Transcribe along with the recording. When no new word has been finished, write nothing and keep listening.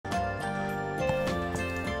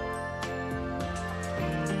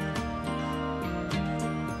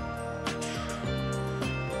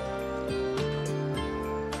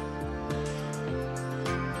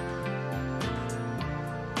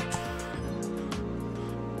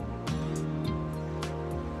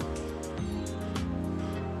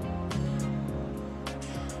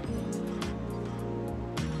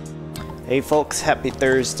Hey folks, happy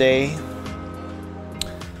Thursday.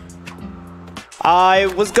 I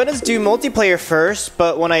was gonna do multiplayer first,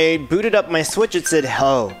 but when I booted up my Switch it said,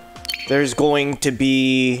 oh, there's going to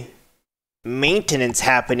be maintenance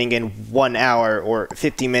happening in 1 hour or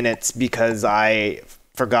 50 minutes because I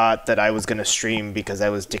forgot that I was gonna stream because I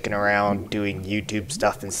was dicking around doing YouTube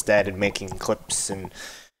stuff instead and making clips, and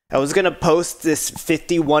I was gonna post this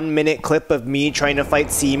 51-minute clip of me trying to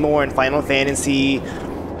fight Seymour in Final Fantasy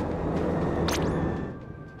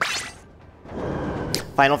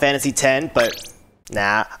X, but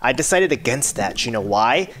nah, I decided against that. You know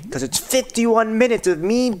why? Because it's 51 minutes of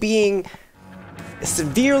me being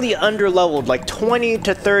severely underleveled, like 20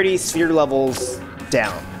 to 30 sphere levels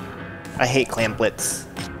down. I hate Clam Blitz.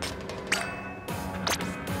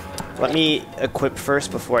 Let me equip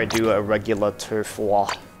first before I do a regular turf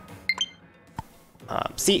wall.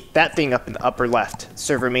 See, that thing up in the upper left,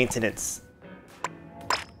 server maintenance.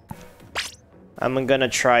 I'm gonna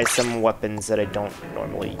try some weapons that I don't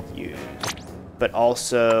normally use, but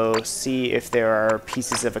also see if there are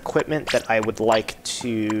pieces of equipment that I would like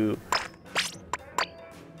to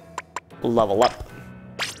level up.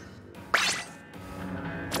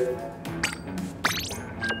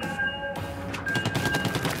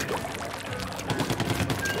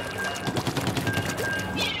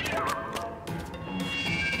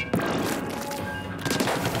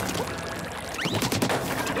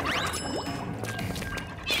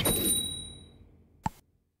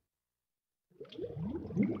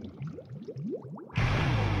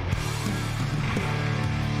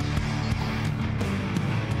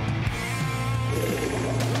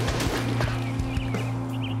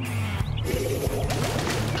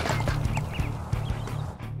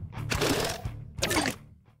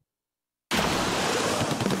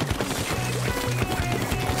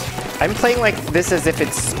 I'm playing like this as if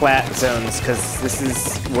it's Splat Zones, because this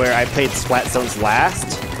is where I played Splat Zones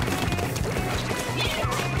last.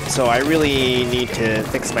 So I really need to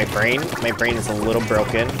fix my brain. My brain is a little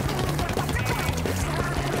broken.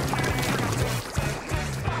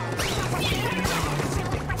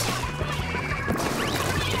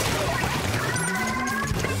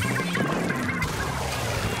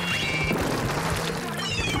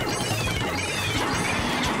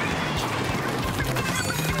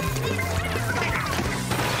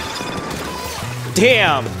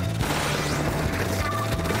 Damn!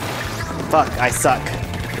 Fuck, I suck.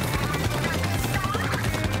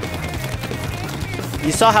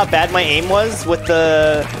 You saw how bad my aim was with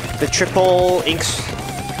the triple inks,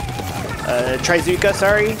 Trizuka,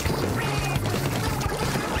 sorry?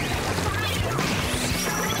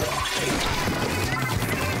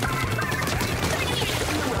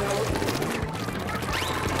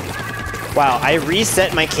 Wow, I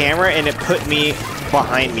reset my camera and it put me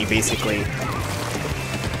behind me, basically.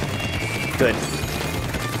 Good.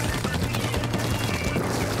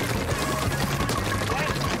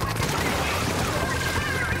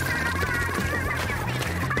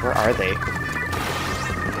 Where are they?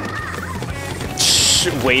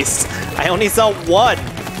 Waste. I only saw one.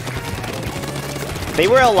 They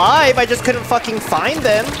were alive, I just couldn't fucking find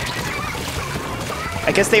them.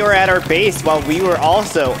 I guess they were at our base while we were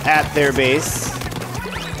also at their base.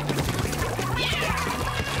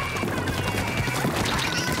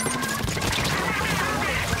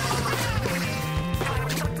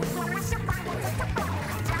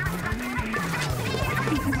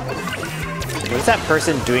 What's that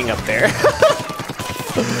person doing up there?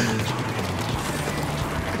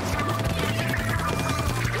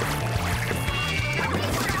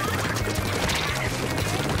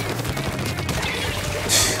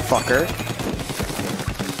 Fucker.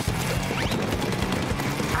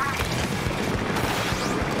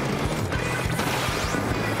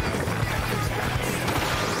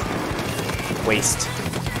 Waste.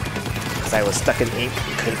 Because I was stuck in ink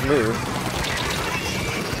and couldn't move.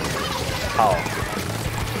 Oh.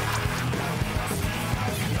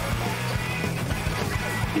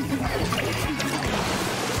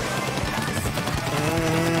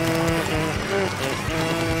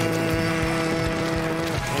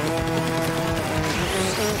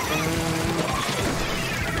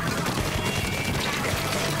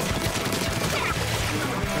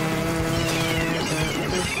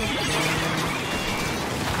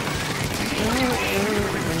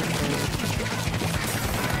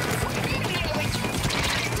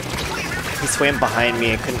 He swam behind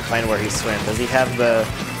me. I couldn't find where he swam. Does he have the...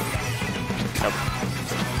 Nope.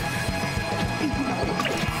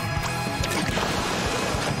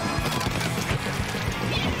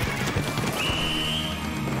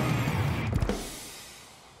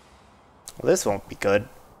 Well, this won't be good.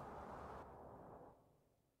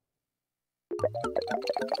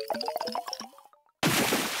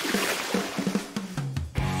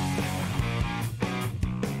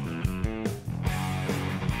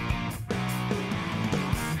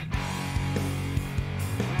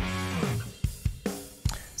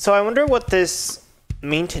 So I wonder what this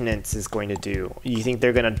maintenance is going to do. You think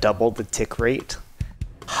they're going to double the tick rate?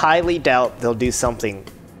 Highly doubt they'll do something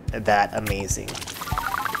that amazing.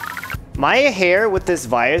 My hair with this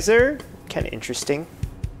visor, kind of interesting.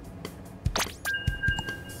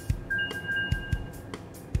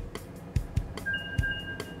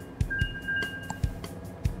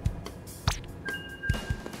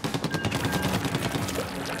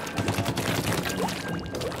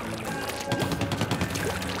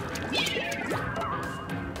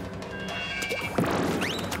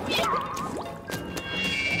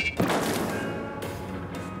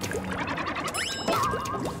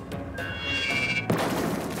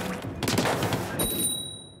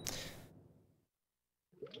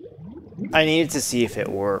 I needed to see if it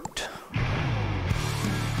worked.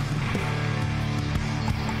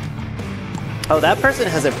 Oh, that person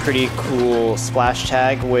has a pretty cool splash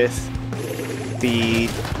tag with the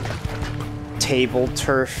table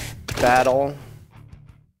turf battle.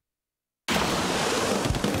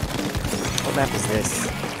 What map is this?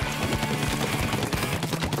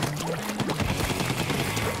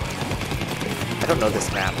 I don't know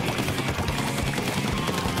this map.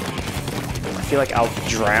 I feel like I'll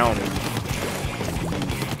drown.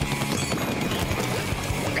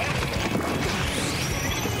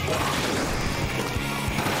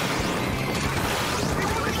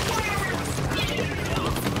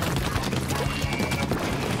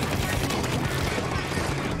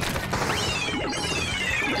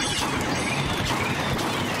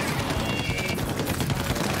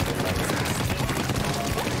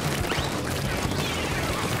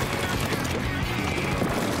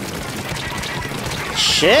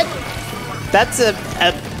 Shit? That's a...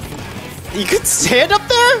 You could stand up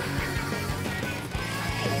there?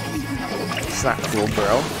 It's not cool,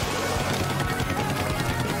 bro.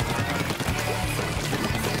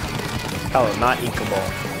 Oh, not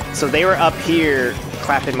inkable. So they were up here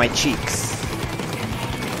clapping my cheeks.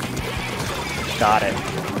 Got it.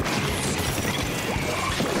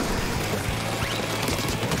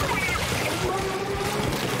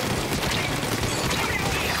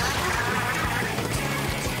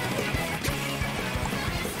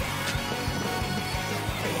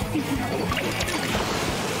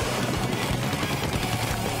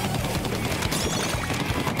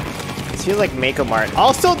 Feels like Make-A-Mart.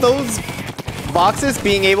 Also, those boxes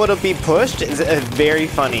being able to be pushed is very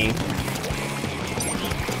funny.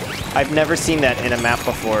 I've never seen that in a map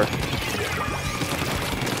before.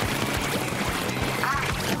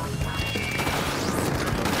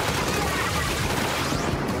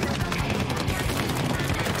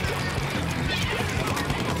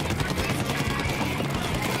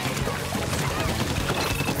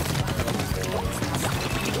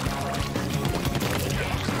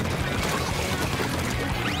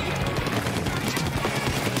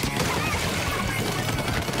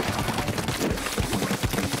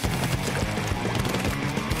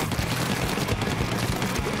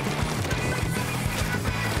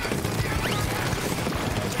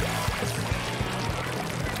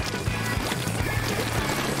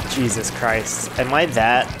 Jesus Christ. Am I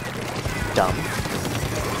that dumb?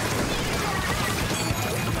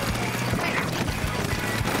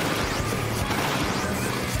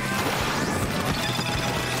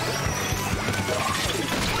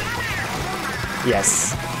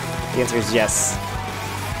 Yes. The answer is yes.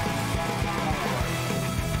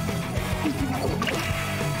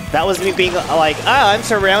 That was me being like, I'm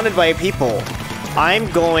surrounded by people.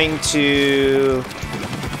 I'm going to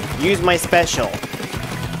use my special.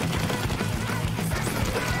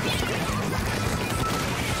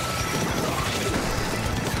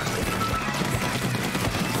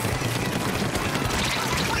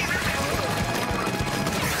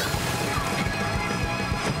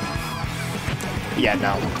 Yeah,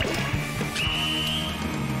 no.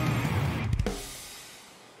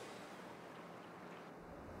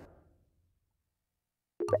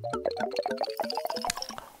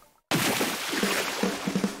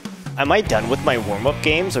 Am I done with my warm-up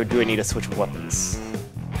games, or do I need to switch weapons?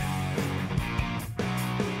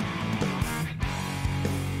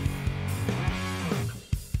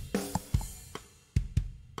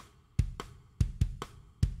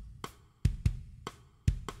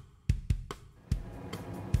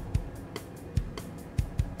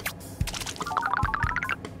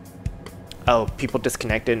 Oh, people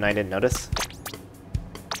disconnected and I didn't notice.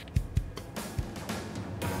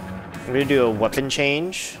 I'm gonna do a weapon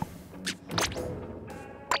change.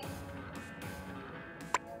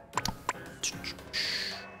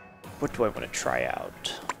 What do I want to try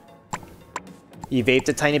out? You vaped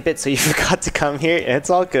a tiny bit, so you forgot to come here. It's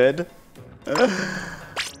all good.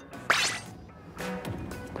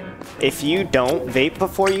 if you don't vape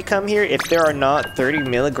before you come here, if there are not 30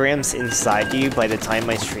 milligrams inside you by the time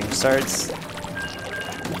my stream starts,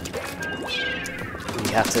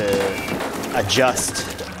 you have to adjust.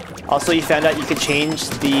 Also, you found out you could change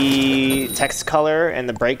the text color, and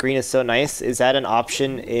the bright green is so nice. Is that an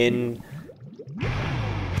option in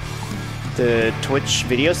the Twitch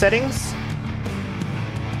video settings?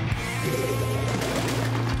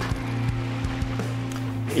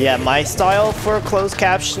 Yeah, my style for closed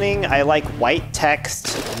captioning, I like white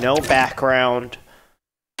text, no background,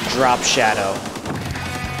 drop shadow.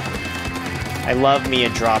 I love me a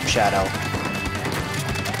drop shadow.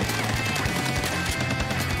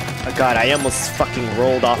 Oh god, I almost fucking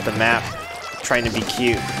rolled off the map trying to be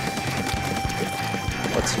cute.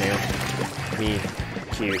 What's new? Me.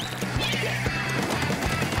 Cute.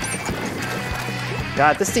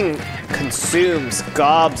 God, this thing consumes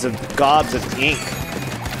gobs of ink.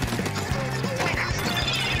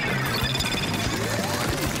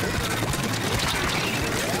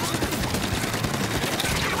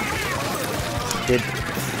 Did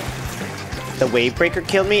the wave breaker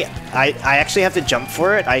kill me? I actually have to jump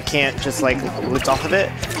for it. I can't just like lift off of it.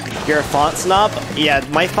 You're a font snob? Yeah,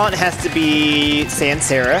 my font has to be sans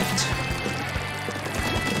serifed.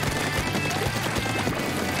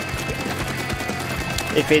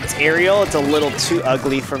 If it's Arial, it's a little too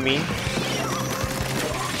ugly for me.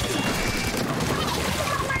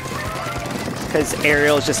 Because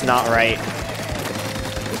Arial is just not right.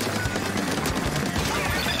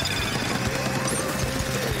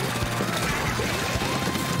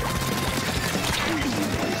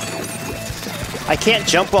 I can't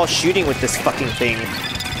jump while shooting with this fucking thing.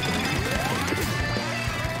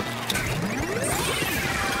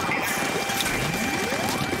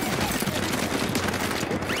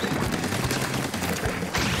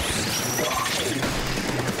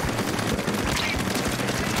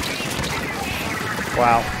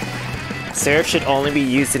 Wow. Serif should only be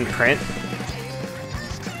used in print.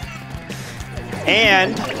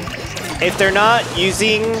 And if they're not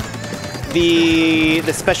using the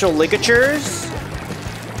special ligatures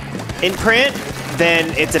in print, then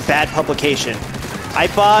it's a bad publication. I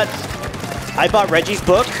bought Reggie's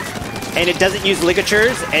book, and it doesn't use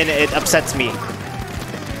ligatures, and it upsets me.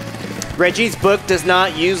 Reggie's book does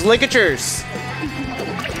not use ligatures.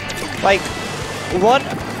 Like, what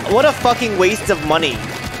a fucking waste of money.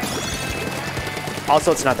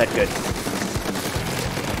 Also, it's not that good.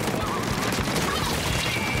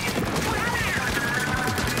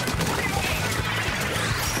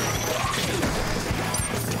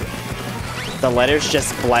 The letters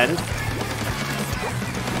just blend.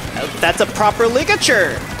 That's a proper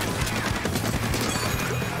ligature!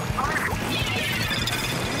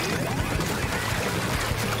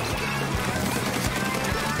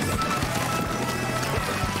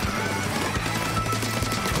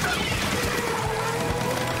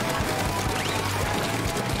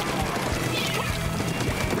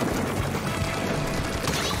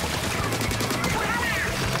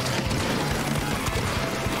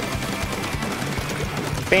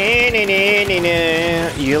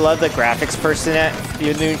 You love the graphics person at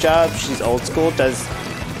your new job? She's old school.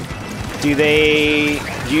 Do they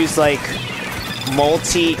use like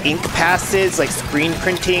multi-ink passes, like screen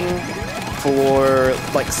printing for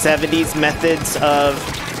like 70s methods of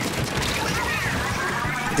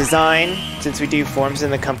design? Since we do forms in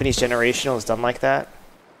the company's generational, is done like that.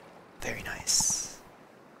 Very nice.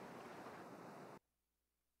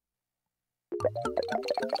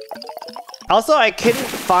 Also, I couldn't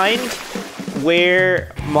find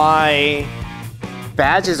where my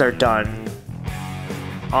badges are done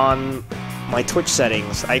on my Twitch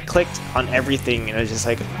settings. I clicked on everything and I was just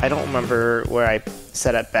like, I don't remember where I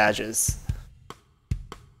set up badges.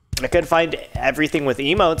 I could find everything with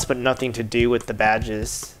emotes, but nothing to do with the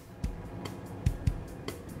badges.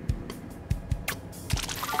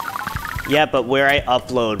 Yeah, but where I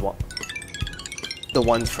upload the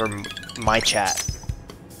ones from my chat.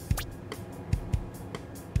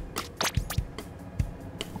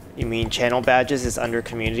 You mean channel badges is under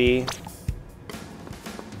community?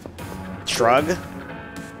 Shrug?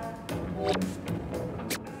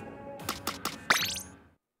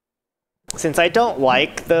 Since I don't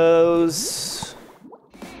like those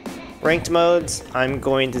ranked modes, I'm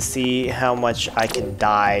going to see how much I can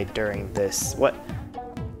die during this. What?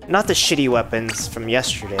 Not the shitty weapons from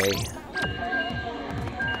yesterday.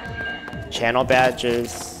 Channel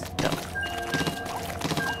badges. No.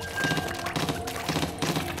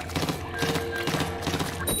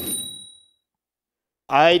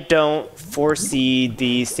 I don't foresee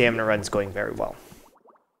the Salmon Runs going very well.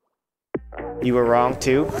 You were wrong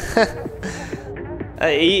too.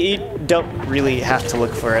 You don't really have to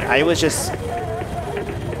look for it. I was just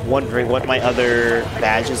wondering what my other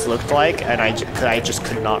badges looked like, and I just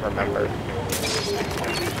could not remember.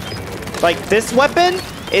 Like, this weapon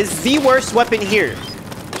is the worst weapon here.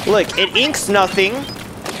 Look, it inks nothing.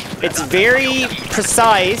 It's very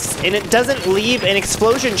precise, and it doesn't leave an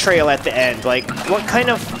explosion trail at the end. Like, what kind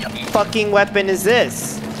of fucking weapon is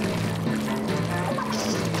this?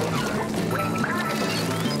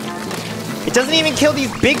 It doesn't even kill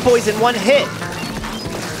these big boys in one hit.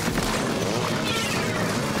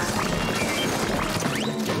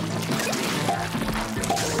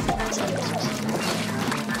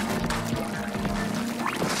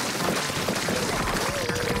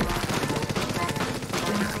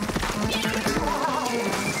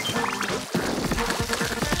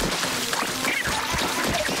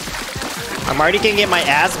 I'm already gonna get my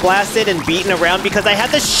ass blasted and beaten around because I had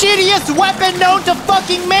the shittiest weapon known to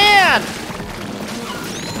fucking man!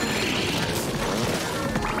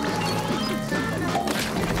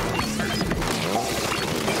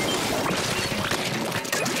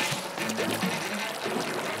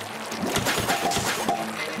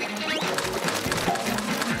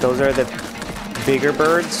 Those are the bigger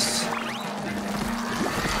birds.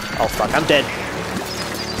 Oh fuck, I'm dead.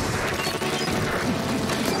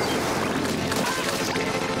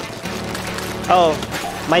 Oh,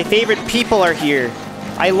 my favorite people are here.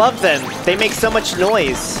 I love them. They make so much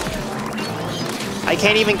noise. I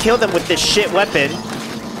can't even kill them with this shit weapon.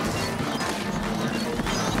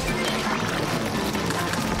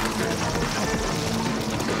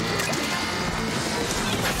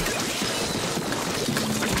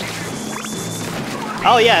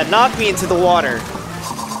 Oh yeah, knock me into the water.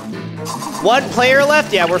 One player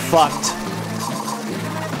left? Yeah, we're fucked.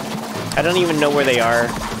 I don't even know where they are.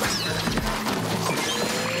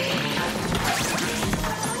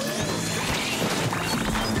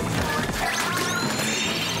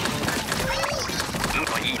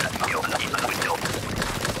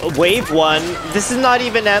 Wave 1, this is not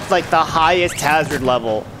even at like the highest hazard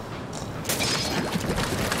level.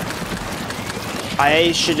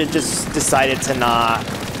 I should have just decided to not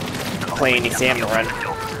play any Salmon Run.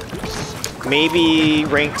 Maybe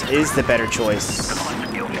ranked is the better choice.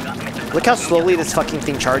 Look how slowly this fucking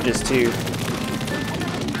thing charges too.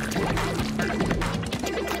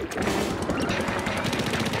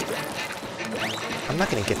 I'm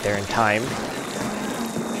not gonna get there in time.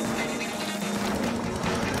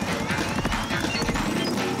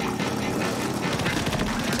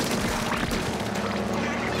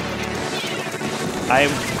 I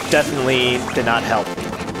definitely did not help.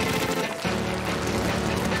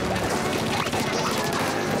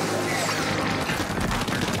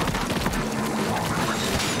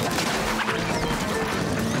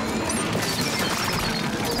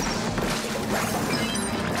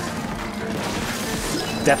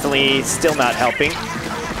 Definitely still not helping.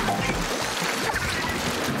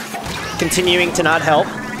 Continuing to not help.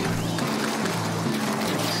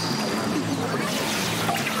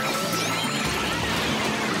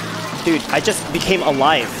 Dude, I just became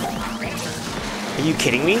alive. Are you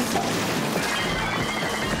kidding me?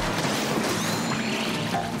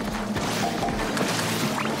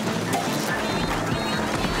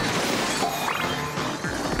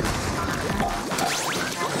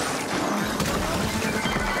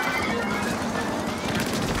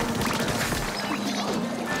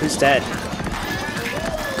 Who's dead?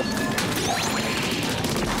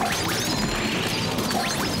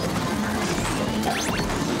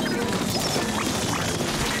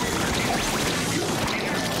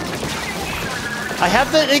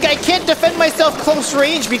 I can't defend myself close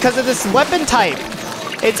range because of this weapon type.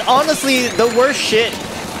 It's honestly the worst shit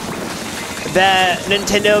that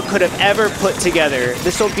Nintendo could have ever put together.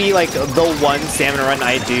 This will be like the one Salmon Run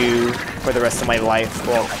I do for the rest of my life.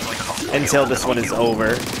 Well, until this one is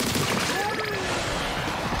over.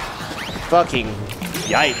 Fucking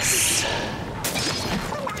yikes.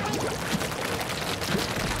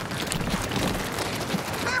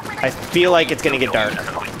 I feel like it's gonna get dark.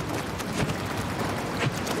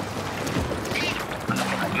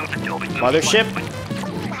 Mothership?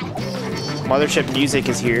 Mothership music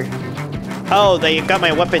is here. Oh, they got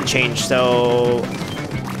my weapon changed, so...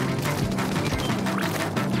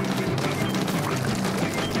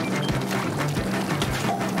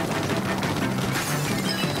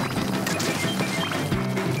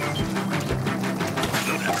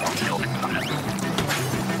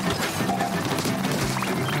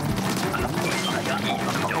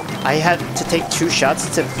 I had to take 2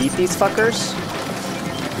 shots to beat these fuckers?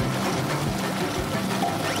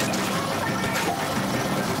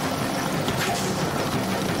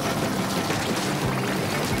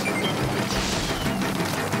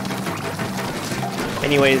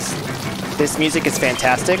 Anyways, this music is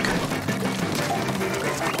fantastic.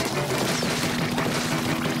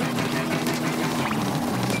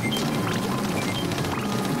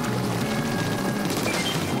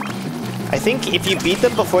 I think if you beat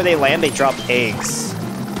them before they land, they drop eggs.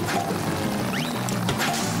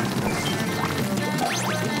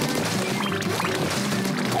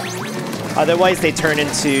 Otherwise, they turn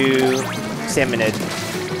into Salmonid.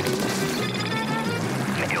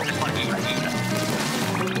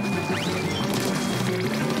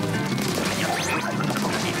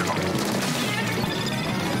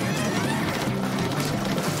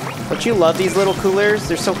 Don't you love these little coolers?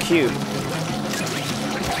 They're so cute.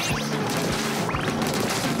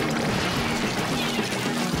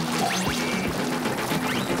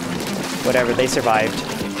 Whatever, they survived.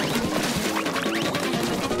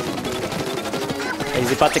 Is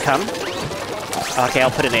he about to come? Okay, I'll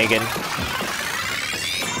put an egg in.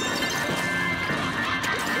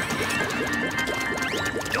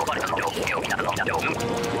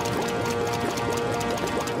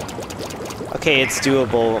 Okay, it's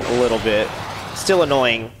doable a little bit. Still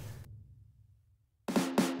annoying.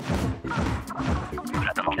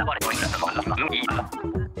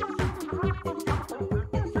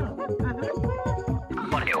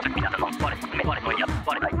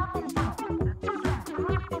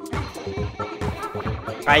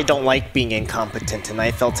 I don't like being incompetent, and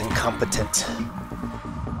I felt incompetent.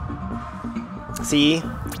 See?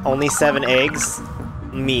 Only 7 eggs.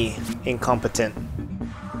 Me, incompetent.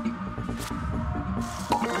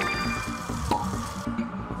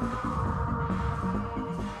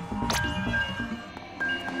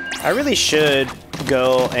 I really should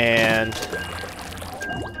go and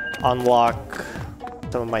unlock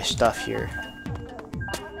some of my stuff here.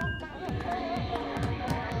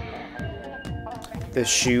 The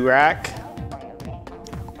shoe rack.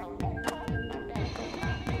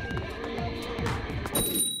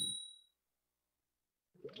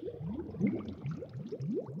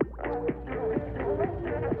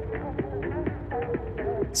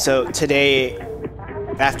 So today,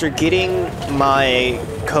 after getting my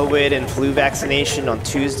COVID and flu vaccination on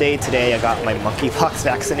Tuesday, today I got my monkeypox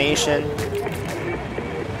vaccination.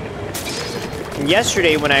 And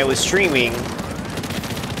yesterday when I was streaming,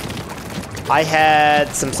 I had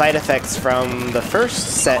some side effects from the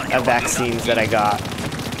first set of vaccines that I got,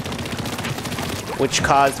 which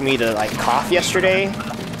caused me to like cough yesterday.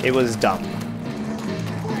 It was dumb.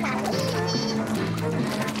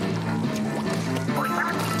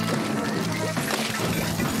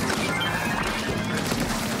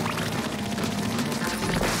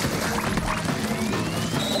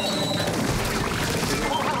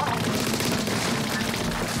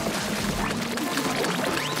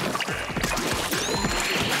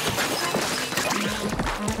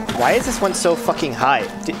 Why is this one so fucking high?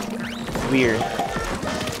 Weird.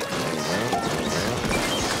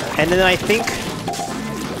 And then I think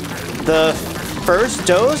the first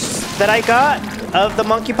dose that I got of the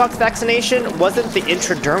monkeypox vaccination wasn't the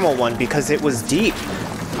intradermal one because it was deep.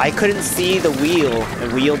 I couldn't see the wheel.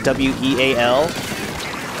 The wheel, W-E-A-L.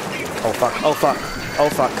 Oh fuck, oh fuck, oh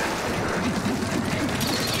fuck.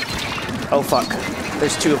 Oh fuck.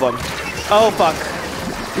 There's 2 of them. Oh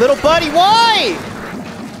fuck. Little buddy, why?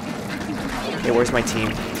 Hey, where's my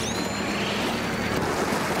team?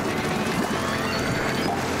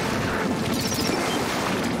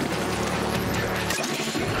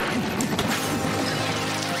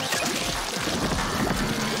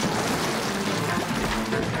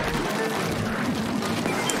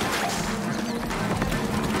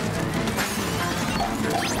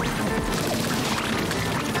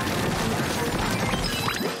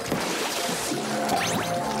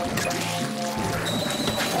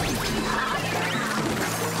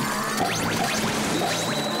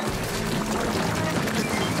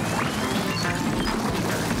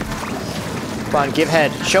 Come on, give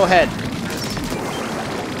head. Show head.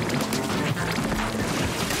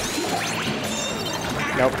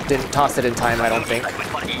 Nope, didn't toss it in time, I don't think.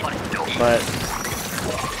 But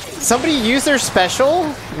somebody use their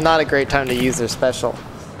special? Not a great time to use their special.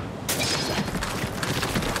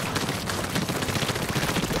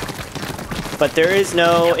 But there is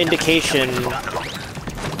no indication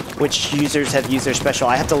which users have used their special.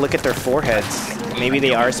 I have to look at their foreheads. Maybe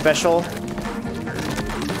they are special.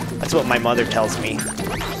 That's what my mother tells me.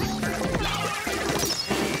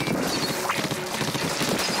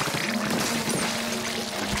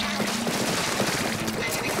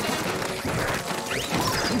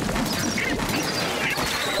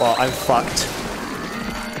 Well, I'm fucked.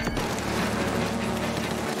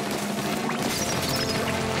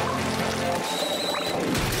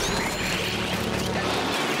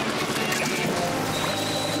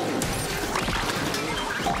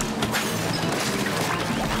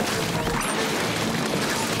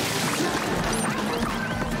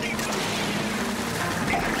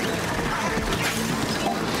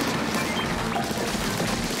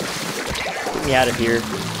 Get me out of here.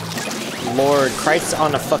 Lord, Christ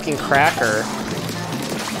on a fucking cracker.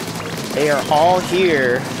 They are all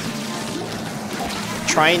here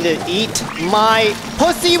trying to eat my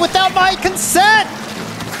pussy without my consent!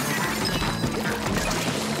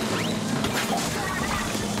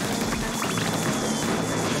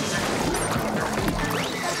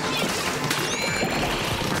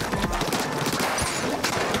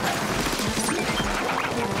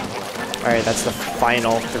 Alright, that's the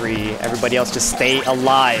final 3. Everybody else just stay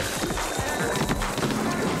alive.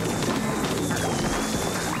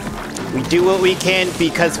 We do what we can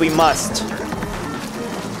because we must.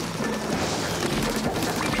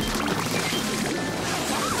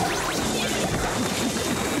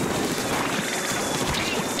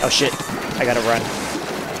 Oh shit, I gotta run.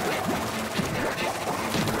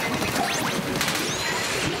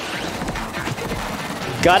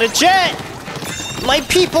 Got a jet! My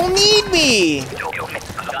people need me!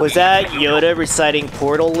 Was that Yoda reciting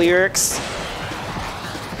Portal lyrics?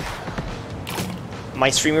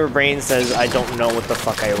 My streamer brain says I don't know what the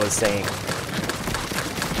fuck I was saying.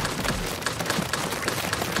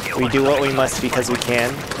 We do what we must because we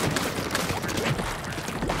can.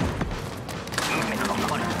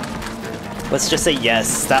 Let's just say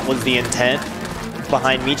yes, that was the intent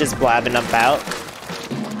behind me just blabbing about.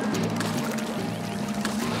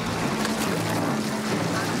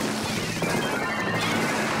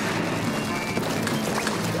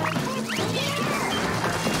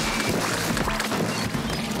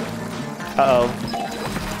 Uh-oh.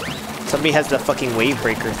 Somebody has the fucking wave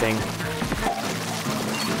breaker thing.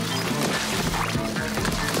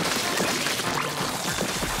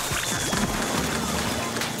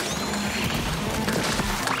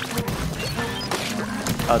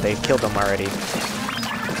 Oh, they killed them already.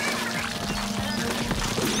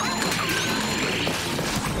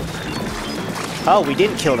 Oh, we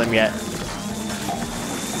didn't kill them yet.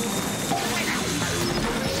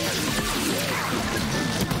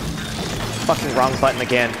 Fucking wrong button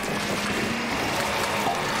again.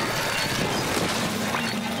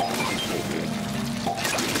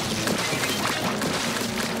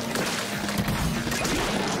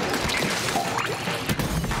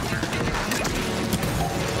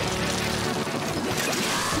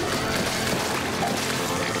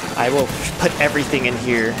 I will put everything in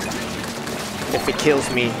here if it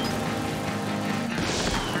kills me.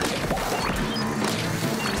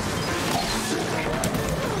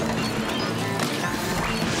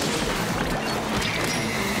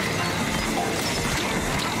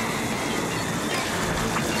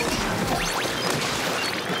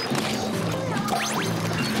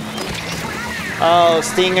 Oh,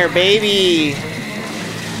 Stinger baby!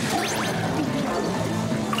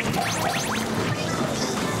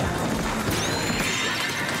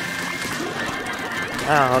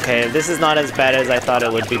 Oh, okay, this is not as bad as I thought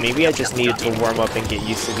it would be. Maybe I just needed to warm up and get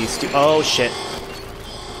used to these two. Oh, shit.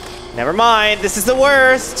 Never mind, this is the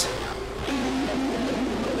worst!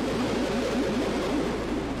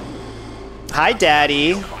 Hi,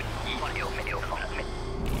 Daddy.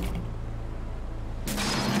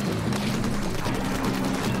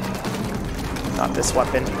 Not this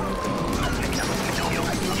weapon.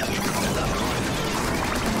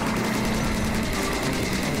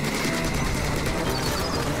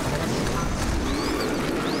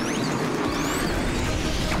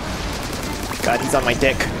 God, he's on my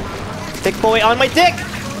dick. Thick boy on my dick!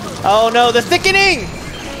 Oh no, the thickening!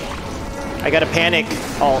 I gotta panic.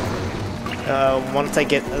 Once I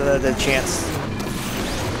get the chance.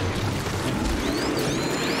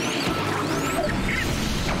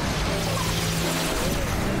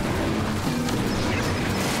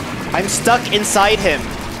 I'm stuck inside him.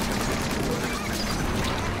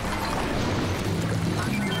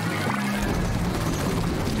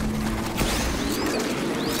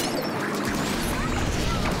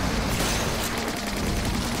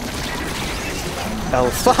 Oh,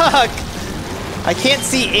 fuck! I can't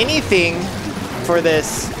see anything for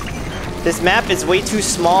this. This map is way too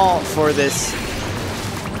small for this.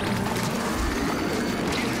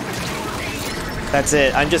 That's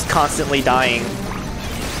it. I'm just constantly dying.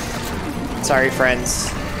 Sorry, friends.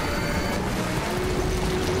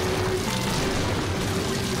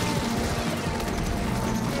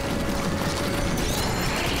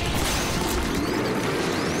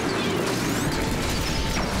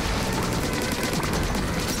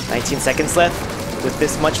 Seconds left. With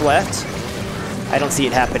this much left, I don't see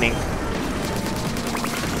it happening.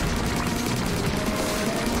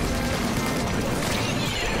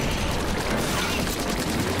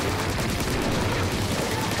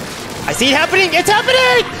 I see it happening! It's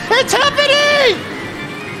happening! It's happening!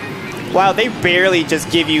 Wow, they barely just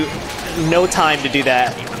give you no time to do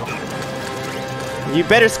that. You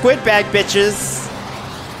better squid bag, bitches.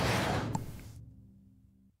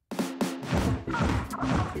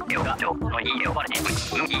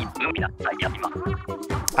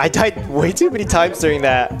 I died way too many times during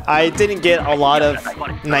that. I didn't get a lot of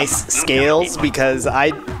nice scales because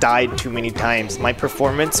I died too many times. My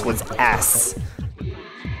performance was ass.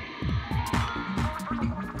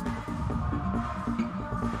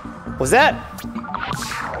 Was that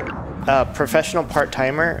a professional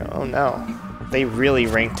part-timer? Oh no. They really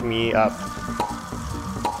ranked me up.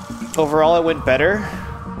 Overall, it went better.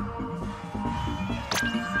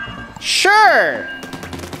 Sure!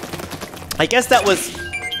 I guess that was...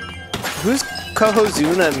 Whose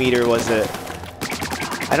Kohozuna meter was it?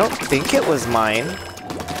 I don't think it was mine.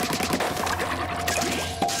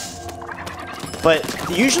 But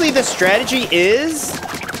usually the strategy is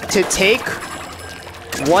to take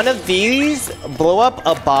one of these, blow up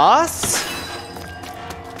a boss,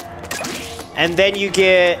 and then you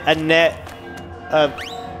get a net of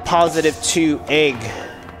 +2 egg.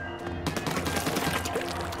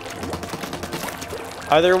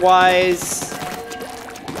 Otherwise,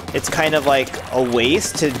 it's kind of like a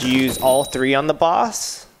waste to use all 3 on the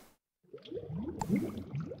boss.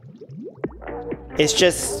 It's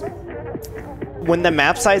just, when the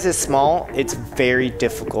map size is small, it's very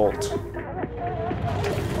difficult.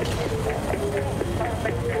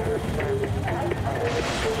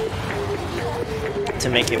 To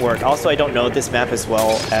make it work. Also, I don't know this map as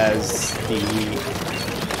well as the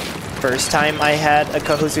first time I had a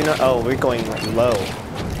Kohozuna. Oh, we're going low.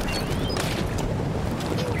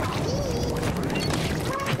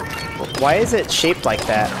 Why is it shaped like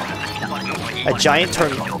that? A giant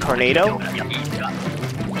tornado?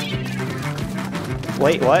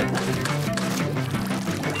 Wait, what?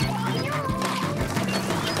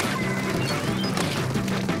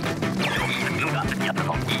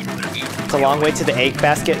 It's a long way to the egg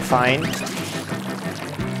basket, fine.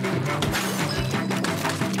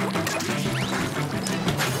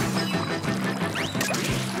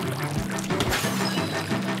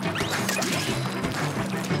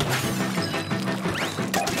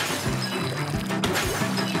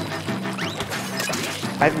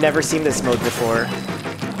 I've never seen this mode before.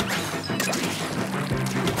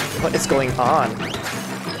 What is going on?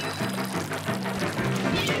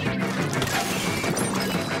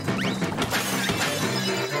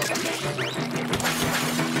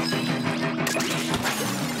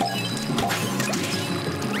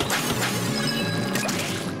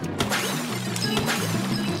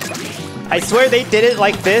 I swear they did it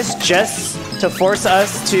like this just to force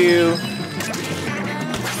us to...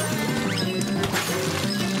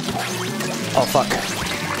 Oh, fuck.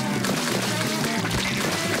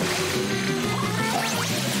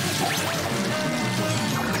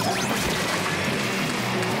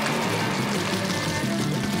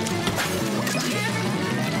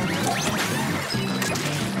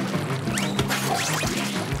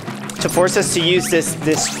 To force us to use this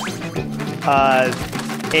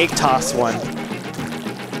egg toss one.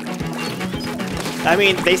 I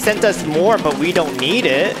mean, they sent us more, but we don't need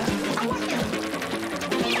it.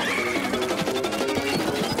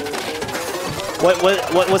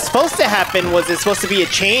 What was supposed to happen was it's supposed to be a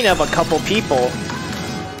chain of a couple people.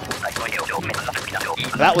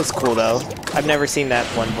 That was cool though. I've never seen that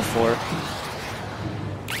one before.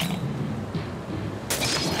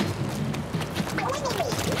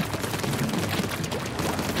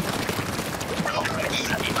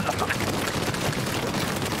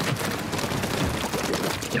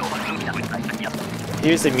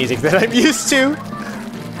 Here's the music that I'm used to.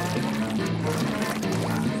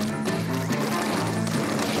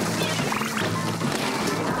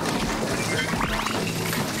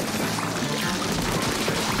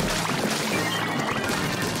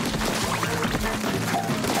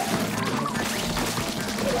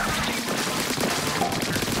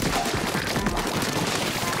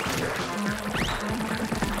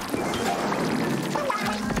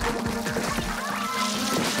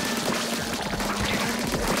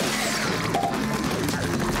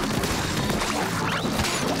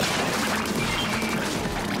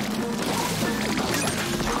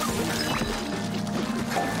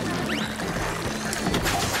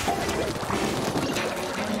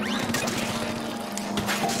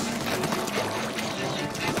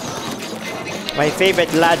 My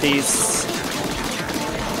favorite laddies.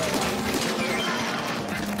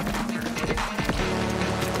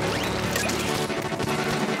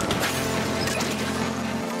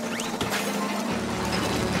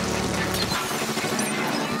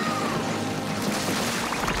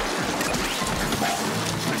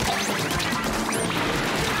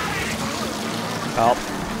 Oh,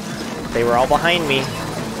 they were all behind me.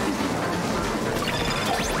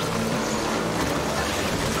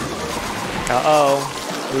 Uh-oh.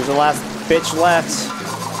 Who's the last bitch left?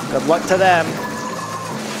 Good luck to them.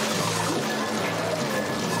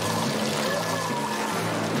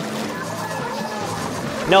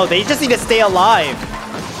 No, they just need to stay alive.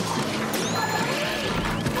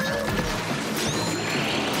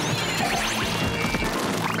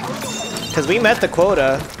 Because we met the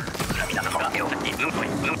quota.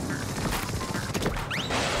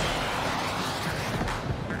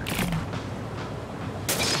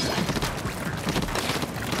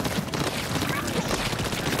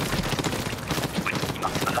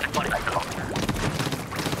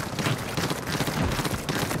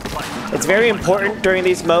 It's very important during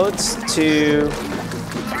these modes to...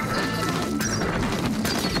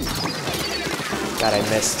 God, I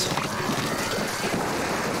missed.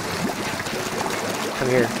 Come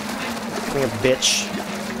here. Come here, bitch.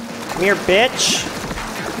 Come here, bitch!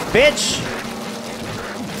 Bitch!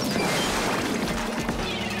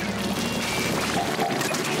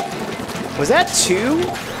 Was that two?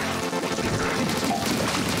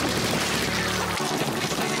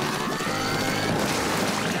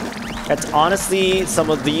 That's honestly some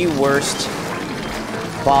of the worst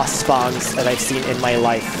boss spawns that I've seen in my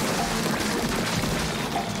life.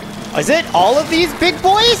 Is it all of these big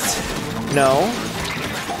boys? No.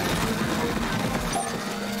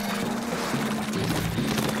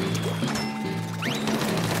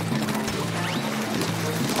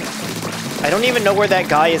 I don't even know where that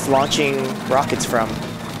guy is launching rockets from.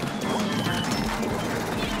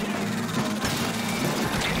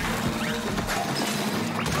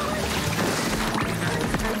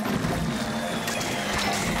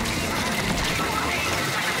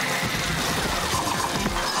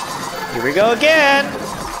 Here we go again!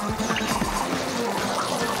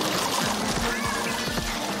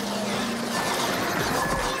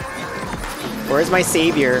 Where's my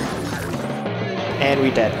savior? And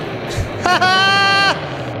we dead.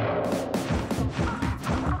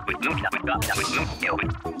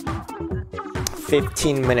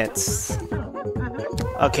 15 minutes.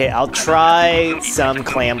 Okay, I'll try some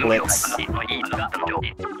Clam Blitz.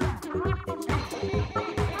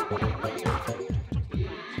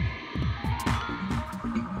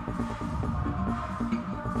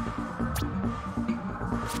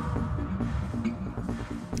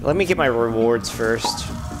 Let me get my rewards first.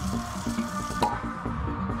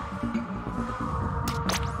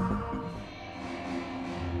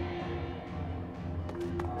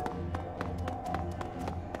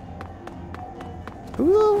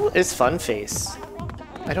 Who is Fun Face?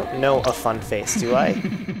 I don't know a Fun Face, do I?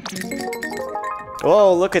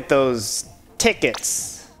 Whoa, look at those tickets.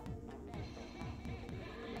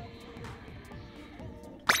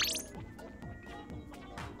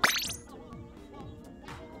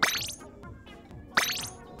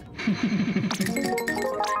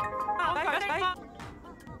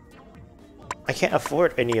 I can't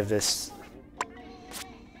afford any of this.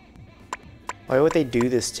 Why would they do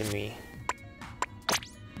this to me?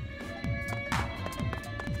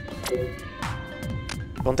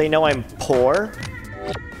 Don't they know I'm poor?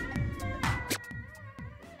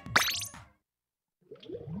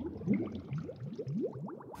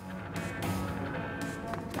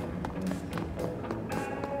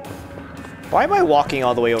 Why am I walking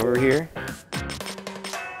all the way over here?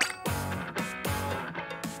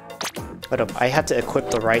 But I have to equip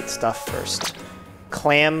the right stuff first.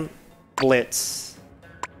 Clam Blitz.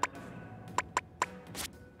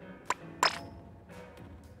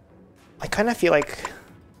 I kind of feel like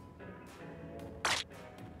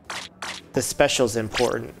the special's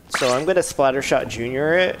important. So I'm gonna Splattershot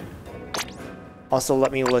Junior it. Also,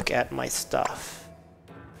 let me look at my stuff.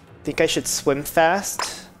 Think I should swim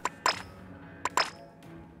fast.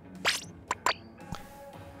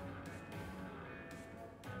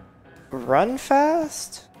 Run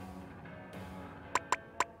fast?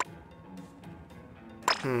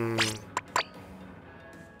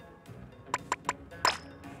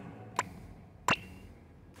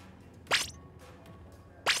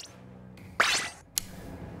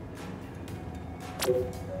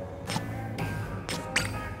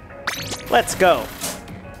 Let's go.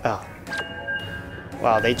 Oh.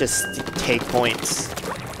 Wow, they just take points.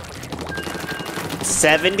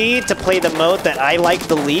 70 to play the mode that I like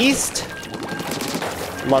the least?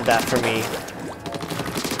 Love that for me.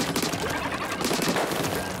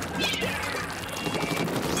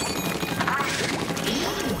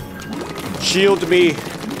 Shield me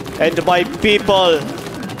and my people.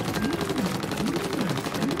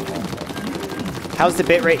 How's the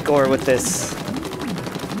bitrate going with this?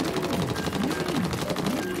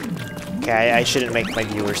 Okay, I shouldn't make my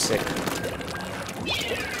viewers sick.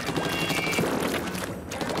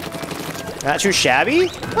 Not too shabby?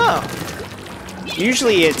 Huh.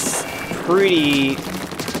 Usually it's pretty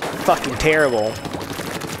fucking terrible.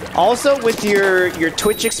 Also, with your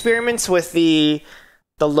Twitch experiments with the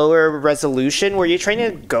lower resolution, were you trying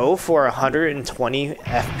to go for 120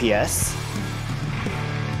 FPS?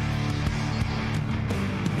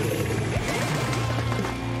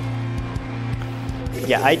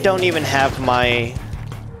 Yeah, I don't even have my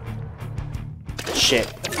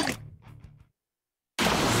shit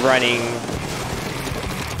running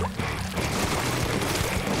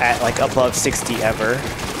at like above 60 ever.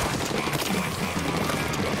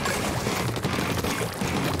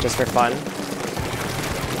 Just for fun.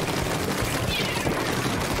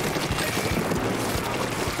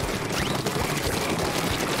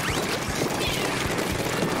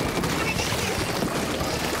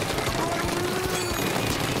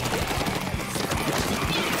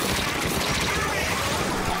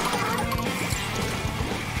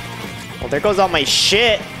 Well, there goes all my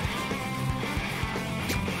shit.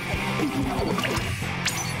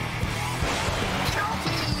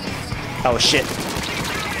 Oh shit.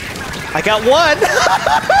 I got one!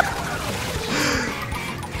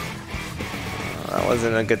 That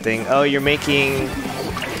wasn't a good thing. Oh, you're making...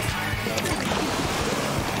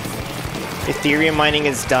 Ethereum mining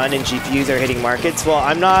is done and GPUs are hitting markets. Well,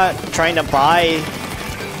 I'm not trying to buy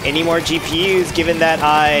any more GPUs given that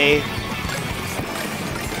I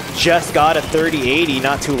just got a 3080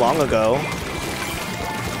 not too long ago.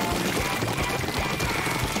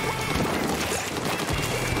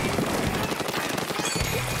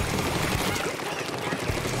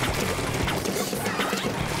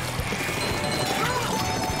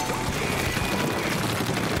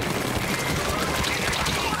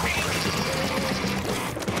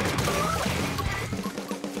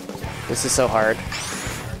 This is so hard.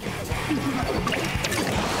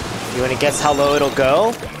 You want to guess how low it'll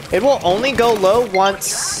go? It will only go low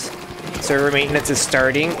once server maintenance is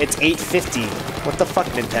starting. It's 8:50. What the fuck,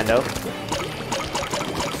 Nintendo?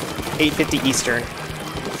 8:50 Eastern.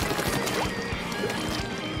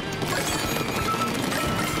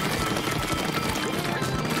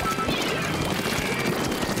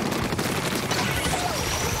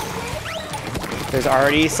 There's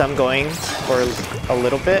already some going for a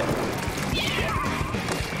little bit.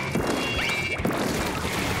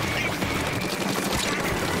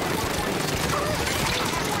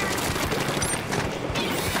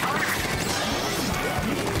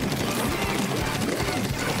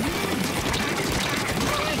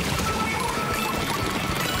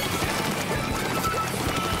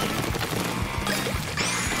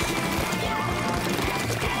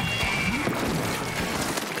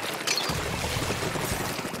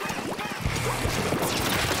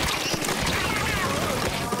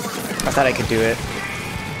 I thought I could do it.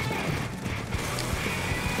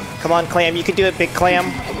 Come on, Clam, you can do it, big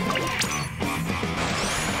Clam.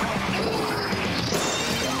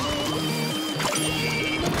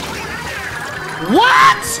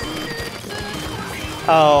 What?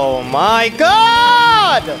 Oh my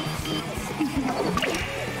god!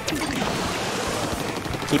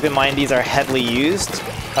 Keep in mind these are heavily used.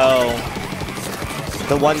 Oh.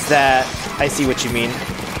 The ones that... I see what you mean.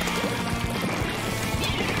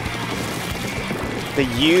 The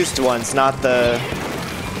used ones, not the...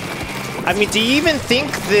 I mean, do you even think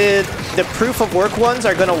the proof of work ones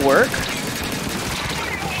are gonna work?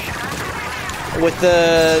 With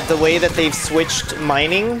the way that they've switched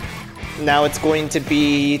mining? Now it's going to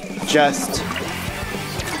be just...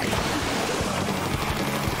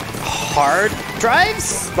 hard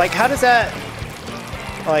drives? Like, how does that...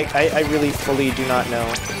 Like, I really fully do not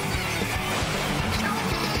know.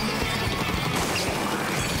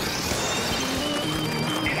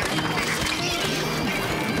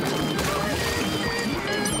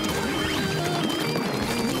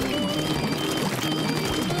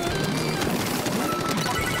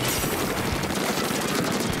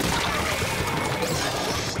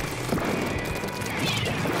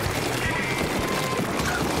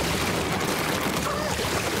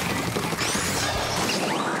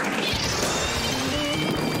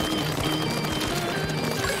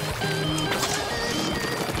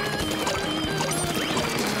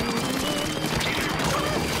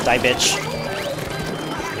 Die, bitch.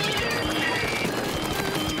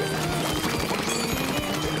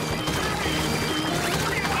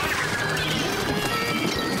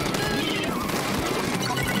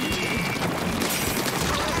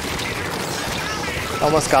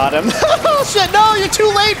 Almost got him. Oh shit, no, you're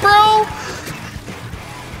too late, bro!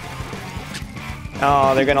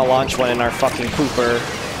 Oh, they're gonna launch one in our fucking pooper.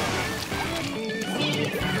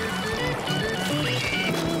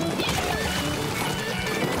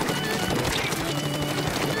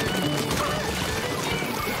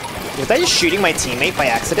 Was I just shooting my teammate by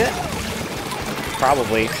accident?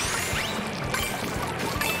 Probably.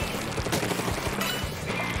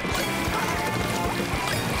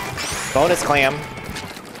 Bonus Clam.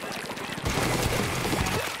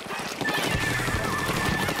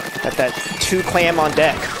 Got that 2 Clam on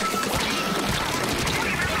deck.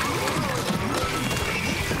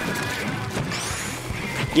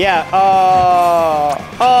 Yeah,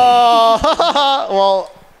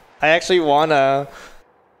 well, I actually won a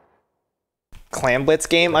Clam Blitz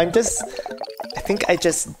game. I think I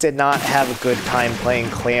just did not have a good time playing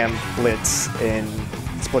Clam Blitz in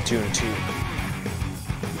Splatoon 2.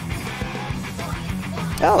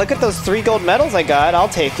 Oh, look at those 3 gold medals I got. I'll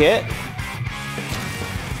take it.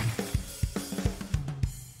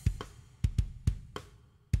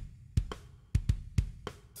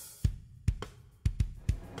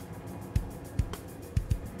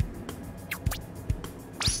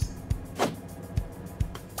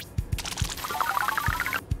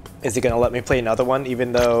 Is he gonna let me play another one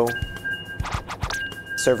even though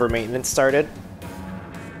server maintenance started?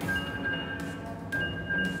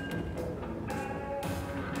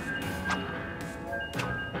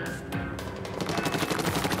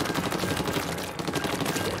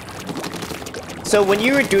 So when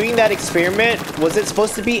you were doing that experiment, was it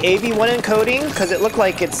supposed to be AV1 encoding? Because it looked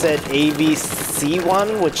like it said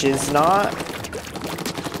AVC1, which is not.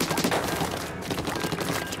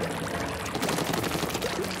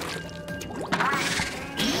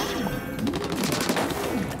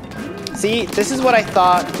 See, this is what I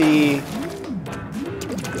thought the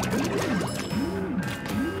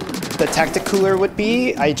Tacticooler would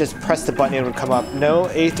be. I just pressed the button and it would come up. No,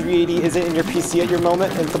 A380 isn't in your PC at the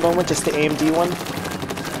moment, just the AMD one.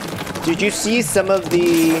 Did you see some of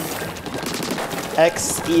the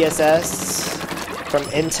XESS from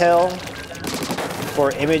Intel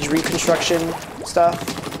for image reconstruction stuff?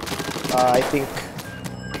 I think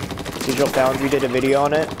Digital Foundry did a video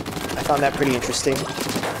on it. I found that pretty interesting.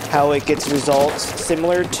 How it gets results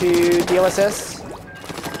similar to DLSS,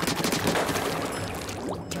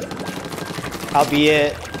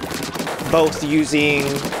 albeit both using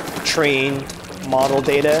trained model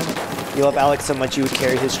data. You love Alex so much you would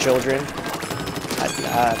carry his children.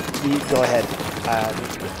 You go ahead.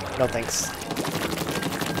 No thanks.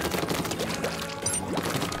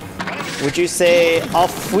 Would you say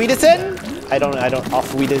Auf Wiedersehen? I don't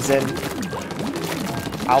Auf Wiedersehen.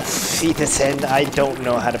 Aufwiedersehen. I don't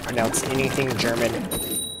know how to pronounce anything German.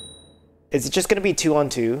 Is it just gonna be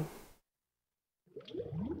 2-on-2?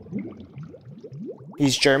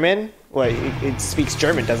 He's German? What, it speaks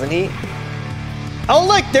German, doesn't he? Oh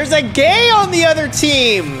look, there's a gay on the other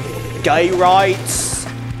team! Gay rights!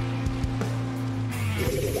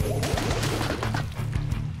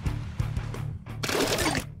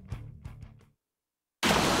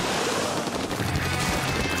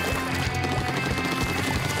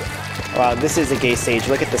 Wow, this is a gay stage.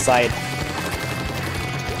 Look at the side.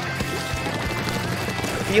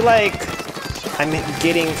 I feel like I'm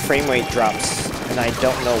getting frame rate drops, and I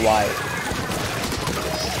don't know why.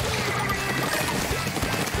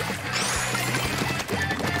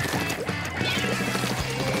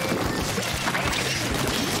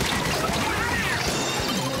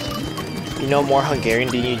 You know more Hungarian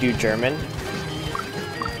than you do German?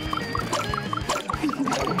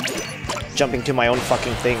 Jumping to my own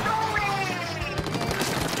fucking thing.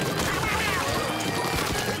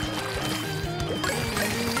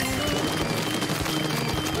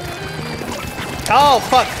 Oh,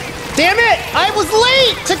 fuck. Damn it! I was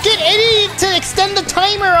late to get to extend the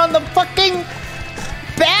timer on the fucking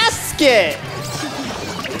basket!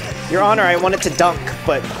 Your Honor, I wanted to dunk,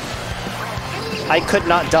 but I could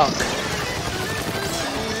not dunk.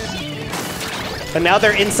 But now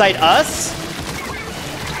they're inside us?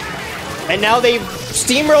 And now they've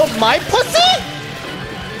steamrolled my pussy?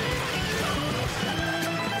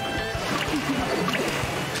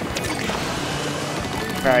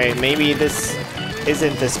 Alright, maybe this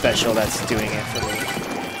isn't the special that's doing it for me.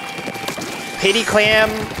 Pity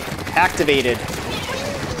Clam activated.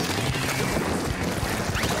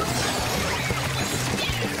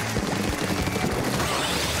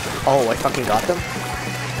 Oh, I fucking got them?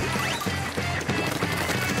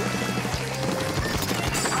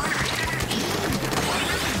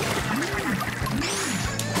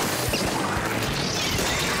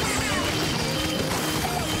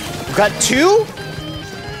 Got 2?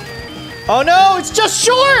 Oh no, it's just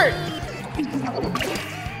short!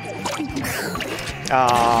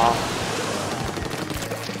 Aww.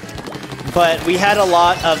 But we had a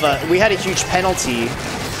lot of, we had a huge penalty.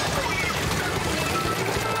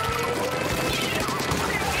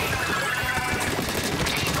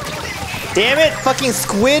 Damn it, fucking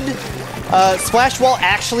squid. Splash wall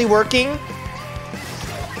actually working.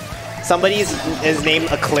 Somebody's his name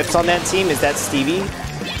Eclipse on that team. Is that Stevie?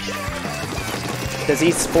 Does he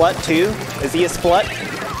splut too? Is he a splut?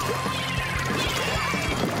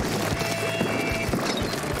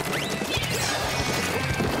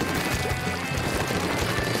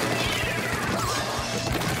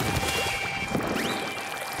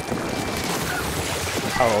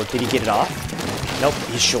 Oh, did he get it off? Nope,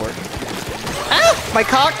 he's short. Ah! My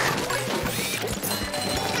cock!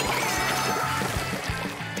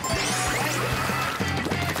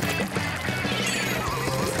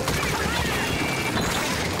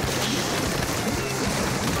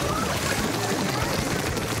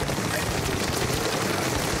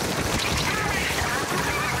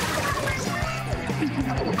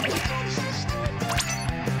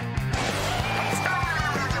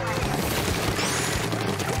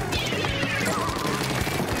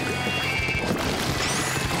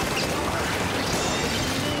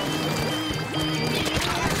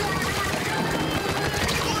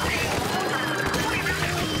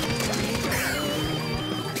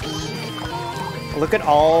 Look at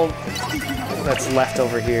all that's left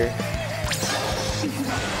over here.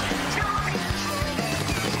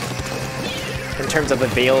 In terms of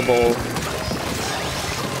available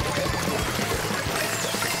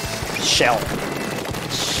shell.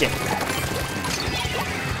 Shit.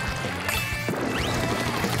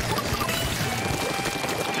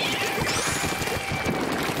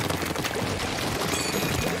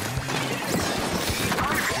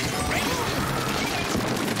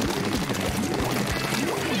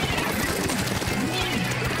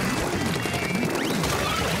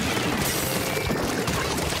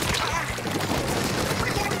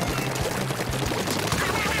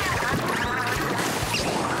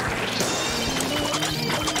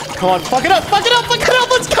 Come on, fuck it up, fuck it up, fuck it up,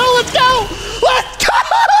 let's go, let's go! Let's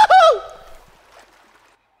go!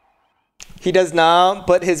 He does not,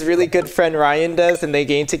 but his really good friend Ryan does, and they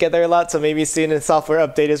game together a lot, so maybe soon a software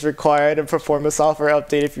update is required and perform a software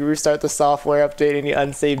update. If you restart the software update, any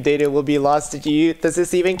unsaved data will be lost to you. Does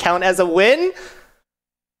this even count as a win?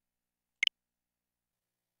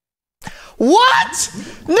 What?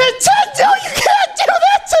 Nintendo, you can't do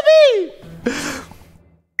that to me!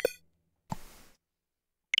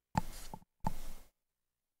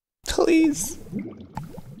 Please.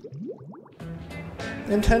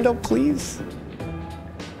 Nintendo, please.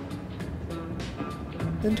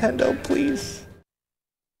 Nintendo, please.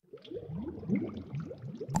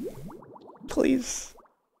 Please.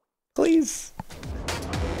 Please.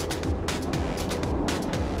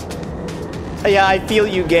 Yeah, I feel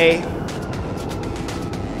you, gay.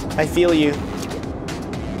 I feel you.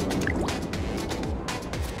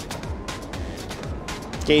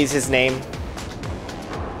 Gay's his name.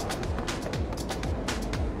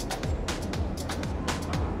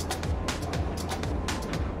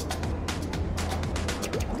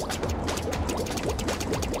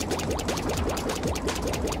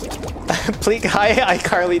 Please, hi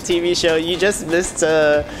iCarly TV show. You just missed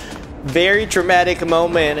a very dramatic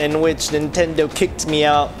moment in which Nintendo kicked me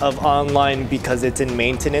out of online because it's in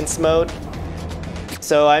maintenance mode.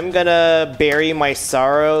 So I'm gonna bury my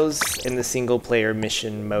sorrows in the single player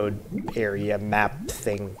mission mode area map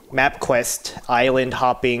thing. Map quest, island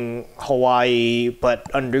hopping, Hawaii,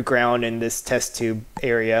 but underground in this test tube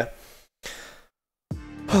area.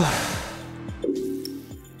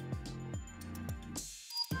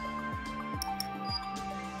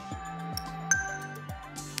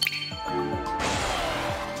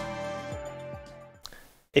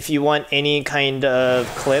 If you want any kind of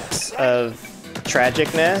clips of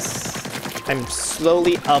tragicness, I'm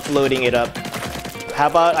slowly uploading it up. How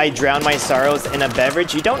about I drown my sorrows in a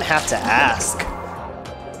beverage? You don't have to ask.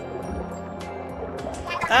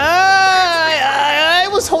 I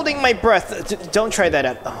was holding my breath. Don't try that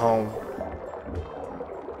at home.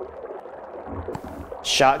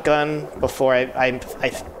 Shotgun before I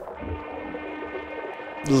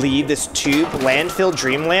leave this tube. Landfill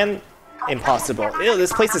Dreamland? Impossible. Ew,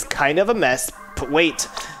 this place is kind of a mess, but wait.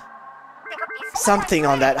 Something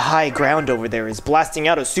on that high ground over there is blasting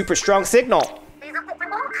out a super strong signal.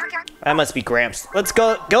 That must be Gramps. Let's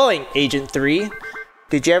go going, Agent 3.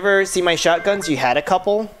 Did you ever see my shotguns? You had a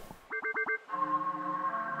couple?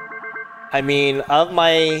 I mean, of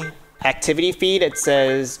my activity feed, it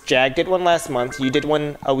says Jag did one last month, you did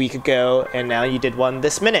one a week ago, and now you did one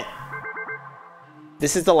this minute.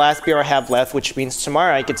 This is the last beer I have left, which means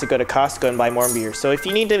tomorrow I get to go to Costco and buy more beer. So if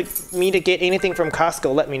you need me to get anything from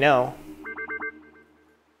Costco, let me know.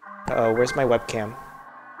 Uh-oh, where's my webcam?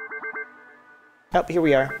 Oh, here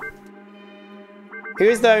we are.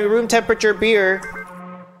 Here's the room temperature beer.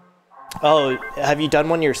 Oh, have you done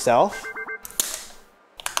one yourself?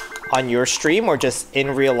 On your stream or just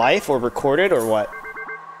in real life or recorded or what?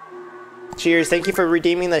 Cheers, thank you for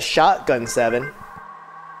redeeming the shotgun 7.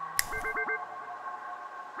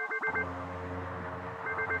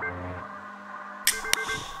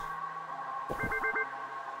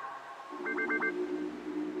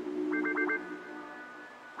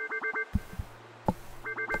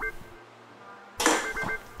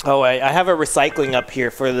 Oh, I have a recycling up here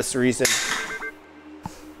for this reason.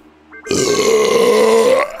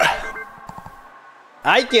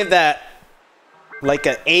 I give that like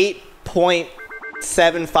a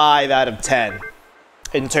 8.75 out of 10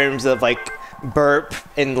 in terms of like burp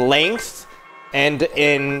in length and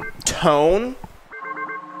in tone.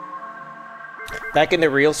 Back in the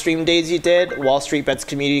real stream days you did, Wall Street Bets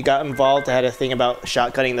community got involved. I had a thing about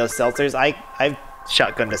shotgunning those seltzers. I've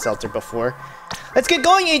shotgunned a seltzer before. Let's get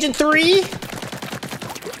going, Agent 3!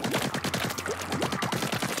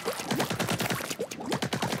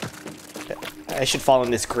 I should fall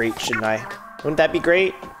in this grate, shouldn't I? Wouldn't that be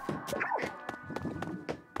great?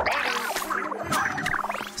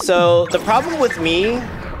 So, the problem with me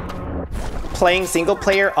playing single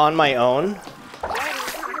player on my own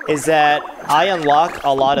is that I unlock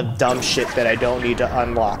a lot of dumb shit that I don't need to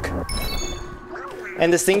unlock.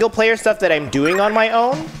 And the single player stuff that I'm doing on my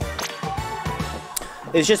own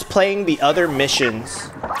is just playing the other missions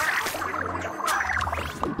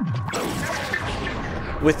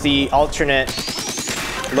with the alternate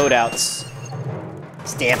loadouts.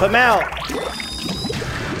 Stamp them out!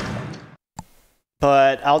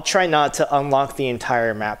 But I'll try not to unlock the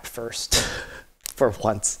entire map first. For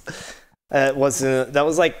once. That was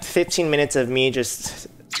like 15 minutes of me just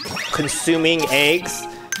consuming eggs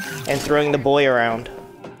and throwing the boy around.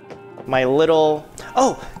 My little...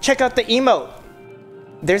 Oh! Check out the emote!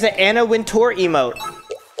 There's an Anna Wintour emote.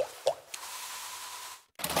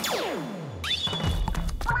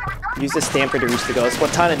 Use the stamper to reach the ghost.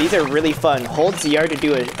 Splatana, these are really fun. Hold ZR to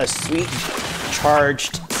do a sweet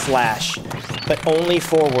charged slash, but only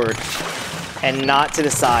forward and not to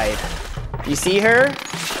the side. You see her?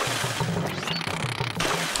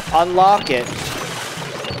 Unlock it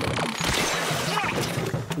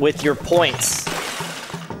with your points.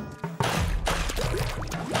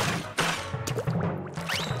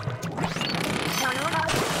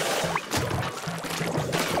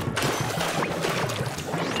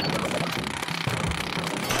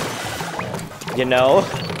 You know?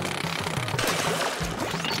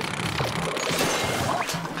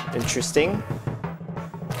 Interesting.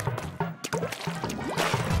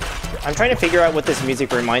 I'm trying to figure out what this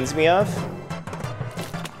music reminds me of.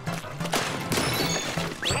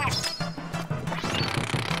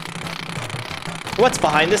 What's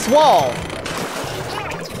behind this wall?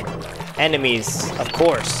 Enemies, of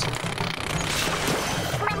course.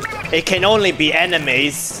 It can only be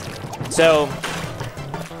enemies. So,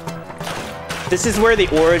 this is where the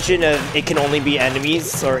origin of it can only be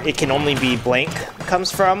enemies, or it can only be blank, comes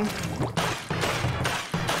from.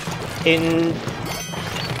 In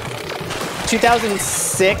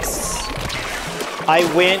 2006, I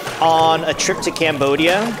went on a trip to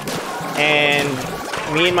Cambodia, and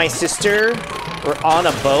me and my sister were on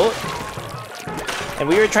a boat, and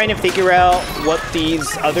we were trying to figure out what these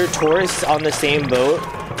other tourists on the same boat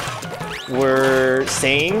were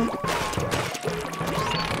saying,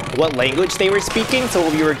 what language they were speaking, so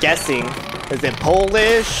we were guessing. Is it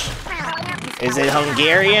Polish? Is it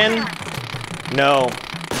Hungarian? No.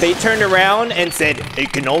 They turned around and said,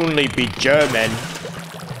 it can only be German.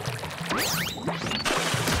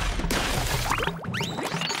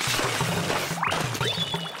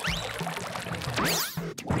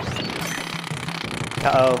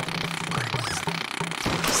 Uh-oh.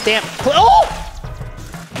 Stamp. Oh!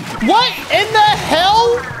 What in the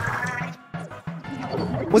hell?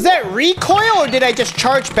 Was that recoil or did I just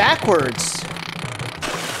charge backwards?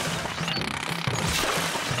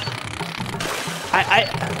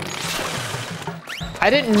 I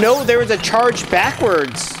didn't know there was a charge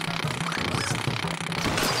backwards.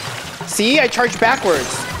 See, I charged backwards.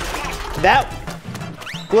 That,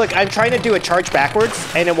 look, I'm trying to do a charge backwards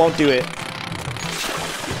and it won't do it.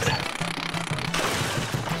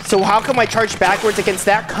 So how come I charged backwards against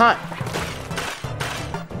that cunt?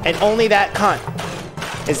 And only that cunt.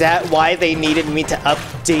 Is that why they needed me to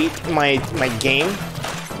update my game?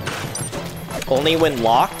 Only when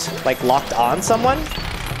locked? Like locked on someone?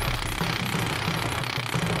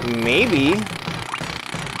 Maybe.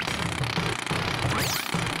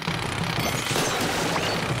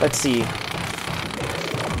 Let's see.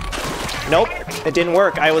 Nope, it didn't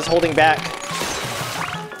work. I was holding back.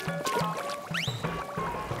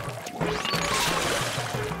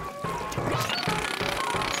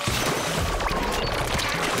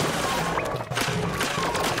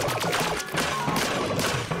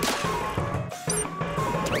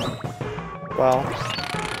 Well.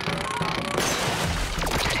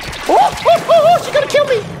 Oh, she's gonna kill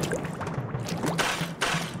me!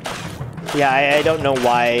 Yeah, I don't know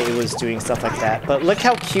why it was doing stuff like that, but look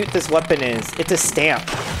how cute this weapon is. It's a stamp.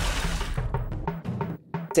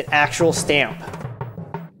 It's an actual stamp.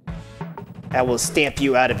 That will stamp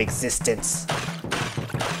you out of existence.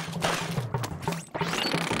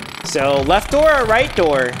 So, left door or right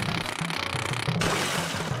door?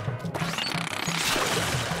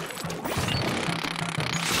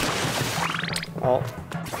 Oh.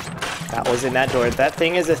 That was in that door. That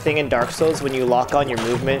thing is a thing in Dark Souls. When you lock on, your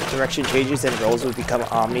movement direction changes and rolls will become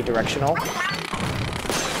omnidirectional.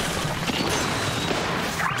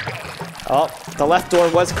 Oh, the left door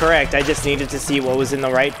was correct. I just needed to see what was in the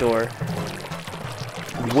right door.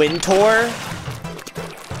 Wintor?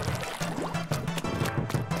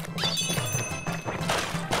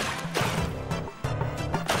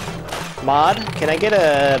 Mod, can I get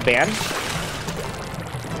a ban?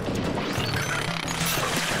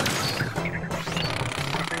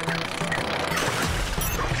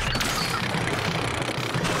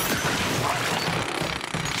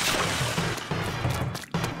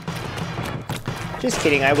 Just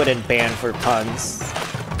kidding, I wouldn't ban for puns.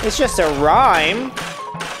 It's just a rhyme.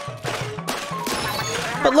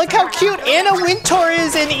 But look how cute Anna Wintour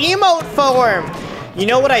is in emote form! You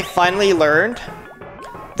know what I finally learned?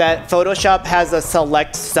 That Photoshop has a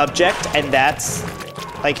select subject, and that's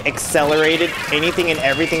like accelerated anything and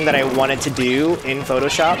everything that I wanted to do in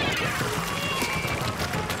Photoshop.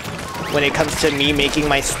 When it comes to me making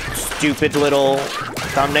my stupid little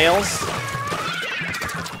thumbnails.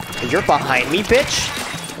 You're behind me, bitch!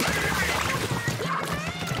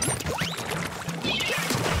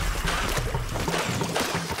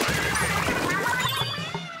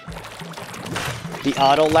 The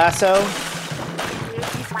auto lasso?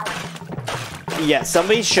 Yeah,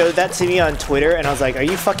 somebody showed that to me on Twitter and I was like, are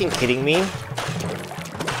you fucking kidding me?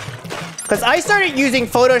 Because I started using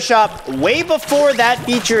Photoshop way before that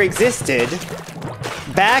feature existed.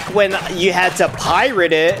 Back when you had to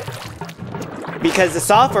pirate it. Because the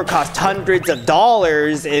software cost hundreds of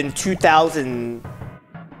dollars in 2000.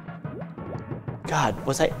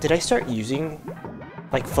 God, did I start using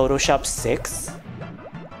like Photoshop 6?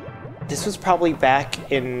 This was probably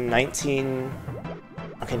back in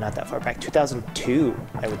okay, not that far back, 2002,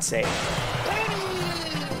 I would say.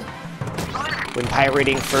 When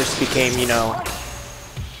pirating first became, you know,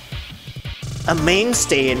 a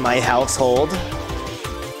mainstay in my household.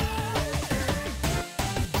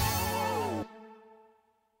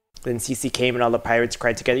 Then CC came and all the pirates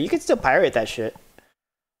cried together. You can still pirate that shit.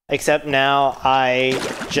 Except now I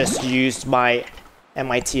just used my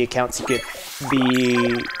MIT account to get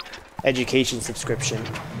the education subscription.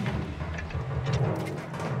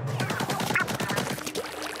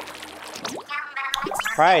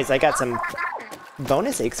 Surprise, I got some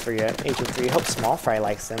bonus eggs for you, Agent 3. Hope Small Fry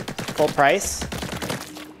likes them. Full price?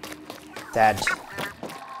 Sad.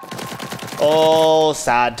 Oh,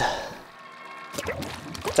 sad.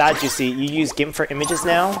 Sad, you see. You use GIMP for images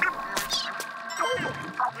now?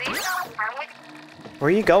 Where are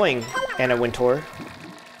you going, Anna Wintour?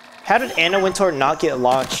 How did Anna Wintour not get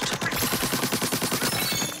launched?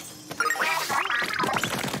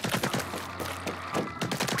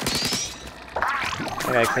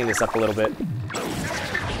 I gotta clean this up a little bit.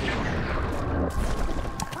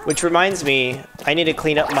 Which reminds me, I need to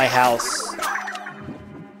clean up my house.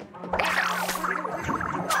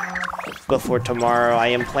 Before tomorrow, I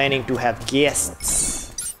am planning to have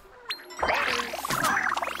guests.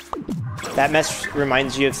 That mess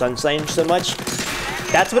reminds you of Sunshine so much.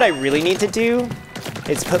 That's what I really need to do,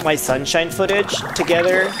 is put my Sunshine footage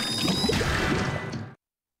together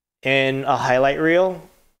in a highlight reel.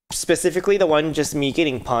 Specifically the one just me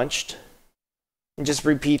getting punched. And just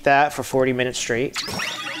repeat that for 40 minutes straight.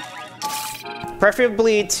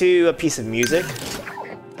 Preferably to a piece of music.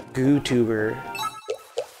 GooTuber.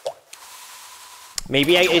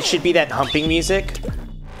 Maybe it should be that humping music.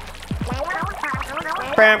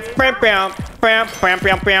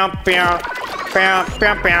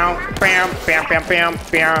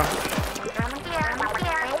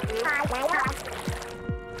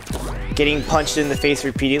 Getting punched in the face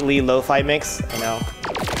repeatedly, lo-fi mix. I know.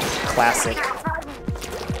 Classic.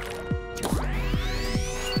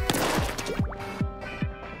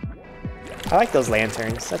 I like those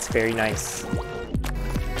lanterns. That's very nice.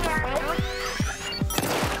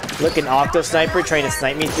 Look, an Octo Sniper trying to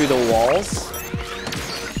snipe me through the walls.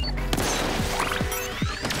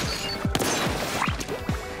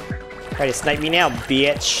 Try to snipe me now,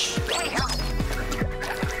 bitch.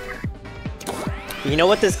 You know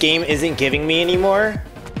what this game isn't giving me anymore?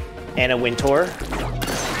 And a Wintor.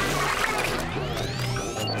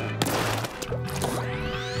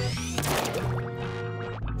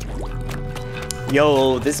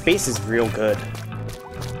 Yo, this base is real good.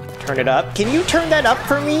 Turn it up. Can you turn that up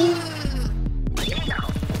for me?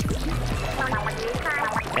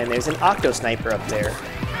 And there's an Octo Sniper up there.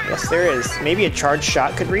 Yes, there is. Maybe a charged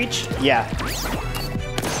shot could reach? Yeah.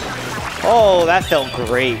 Oh, that felt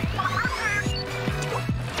great.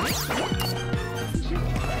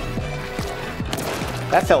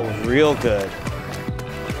 That felt real good.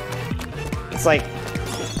 It's like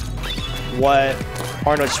what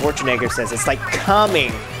Arnold Schwarzenegger says. It's like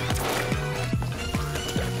coming.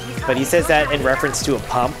 But he says that in reference to a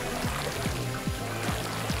pump.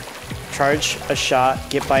 Charge a shot,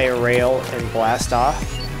 get by a rail, and blast off.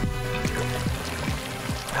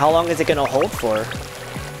 How long is it gonna hold for?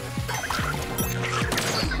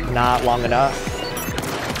 Not long enough.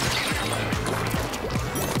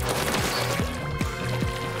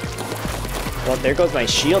 Well, there goes my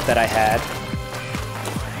shield that I had.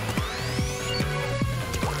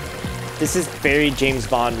 This is very James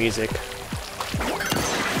Bond music.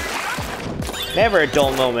 Never a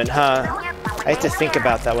dull moment, huh? I have to think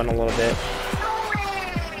about that one a little bit.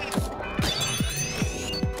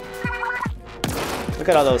 Look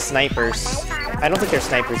at all those snipers. I don't think they're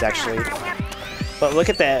snipers, actually. But look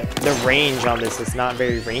at the range on this. It's not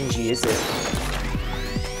very rangy, is it?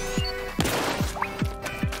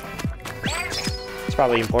 It's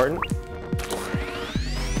probably important.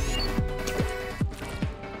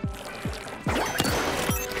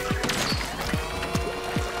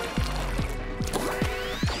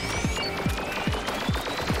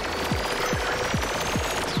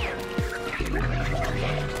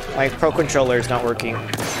 My Pro Controller is not working.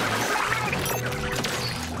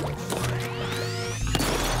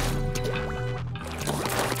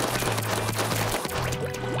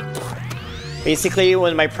 Basically,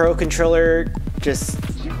 when my Pro Controller just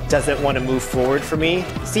doesn't want to move forward for me.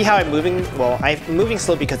 See how I'm moving? Well, I'm moving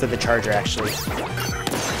slow because of the charger, actually.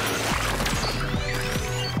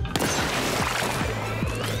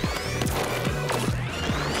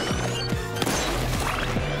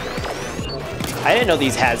 I didn't know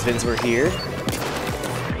these has-beens were here.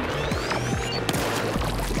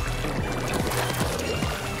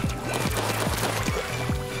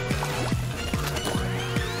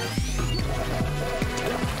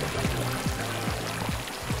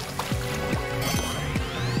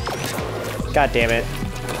 God damn it.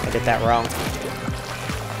 I did that wrong.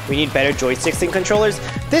 We need better joysticks and controllers.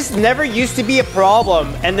 This never used to be a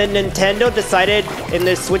problem, and then Nintendo decided in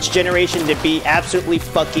this Switch generation to be absolutely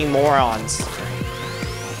fucking morons.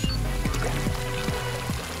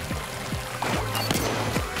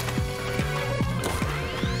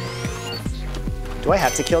 Do I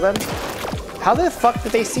have to kill them? How the fuck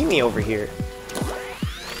did they see me over here?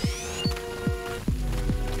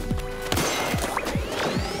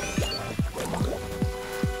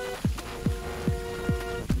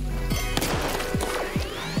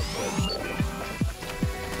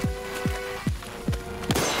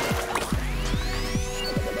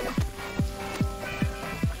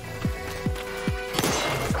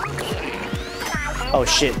 Oh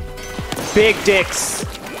shit. Big dicks.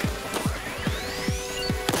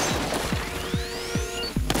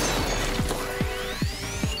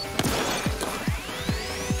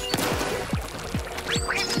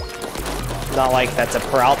 Not like that's a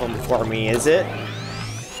problem for me, is it?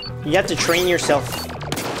 You have to train yourself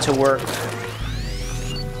to work,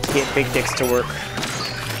 to get big dicks to work.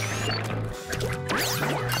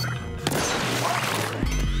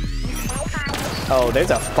 Oh,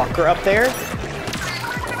 there's a fucker up there?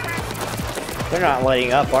 They're not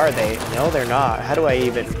letting up, are they? No, they're not. How do I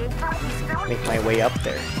even make my way up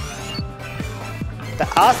there? The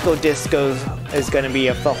Osco Disco is gonna be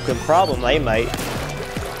a fucking problem, eh, mate?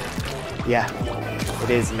 Yeah,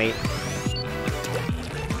 it is, mate.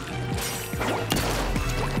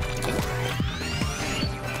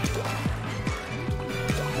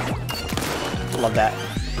 Love that.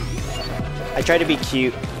 I try to be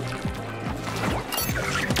cute.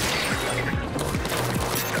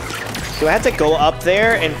 Do I have to go up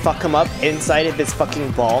there and fuck him up inside of this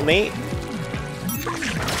fucking ball, mate?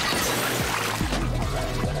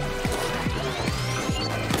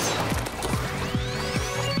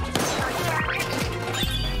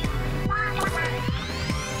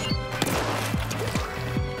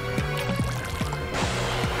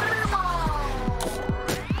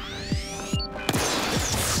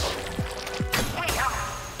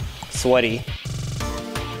 Sweaty.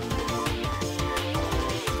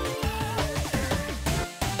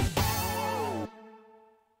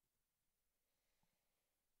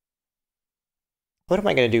 What am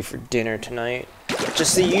I gonna do for dinner tonight?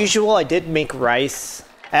 Just the usual. I did make rice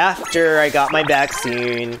after I got my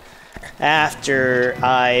vaccine. After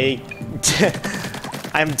I...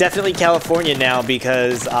 I'm definitely California now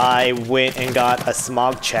because I went and got a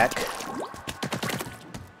smog check.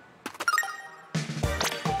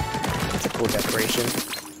 That's a cool decoration.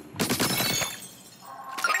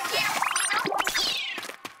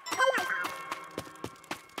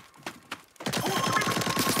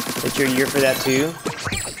 It's your year for that too?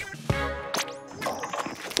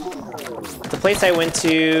 The place I went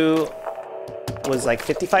to was like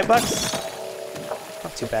 55 bucks.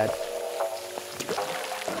 Not too bad.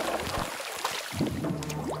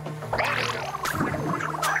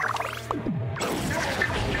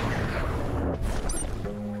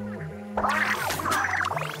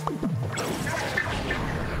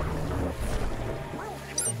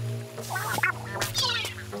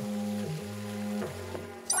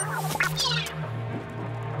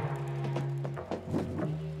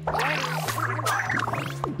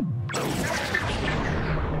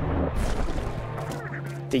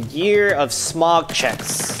 The year of smog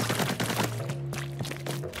checks.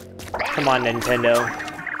 Come on, Nintendo.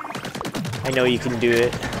 I know you can do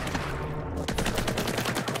it.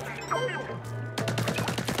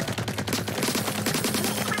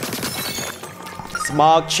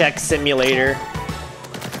 Smog check simulator.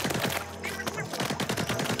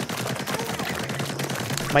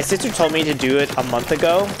 My sister told me to do it a month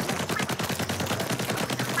ago.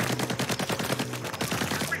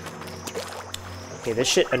 Okay, this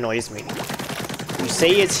shit annoys me. You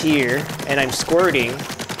say it's here, and I'm squirting,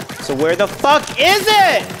 so where the fuck is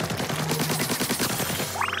it?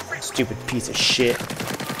 Stupid piece of shit.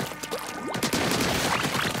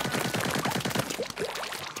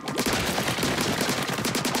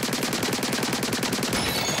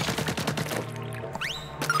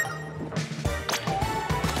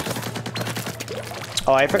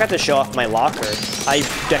 Oh, I forgot to show off my locker. I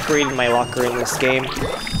decorated my locker in this game.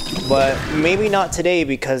 But maybe not today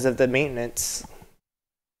because of the maintenance.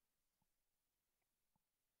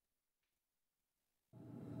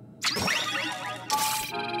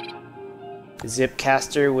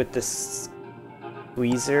 Zipcaster with the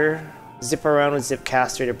squeezer. Zip around with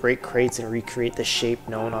Zipcaster to break crates and recreate the shape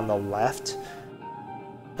known on the left.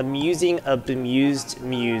 Amusing a bemused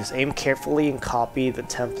muse. Aim carefully and copy the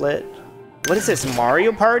template. What is this,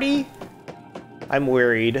 Mario Party? I'm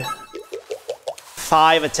worried.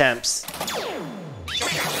 5 attempts.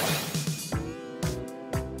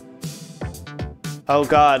 Oh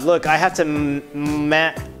god, look, I have to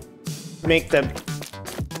make the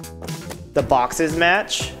boxes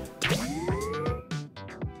match.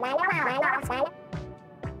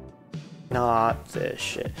 Not this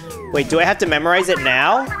shit. Wait, do I have to memorize it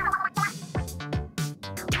now?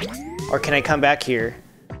 Or can I come back here?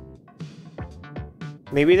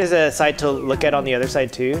 Maybe there's a side to look at on the other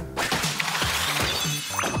side too?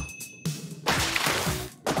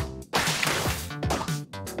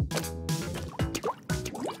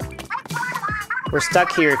 We're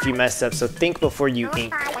stuck here if you mess up, so think before you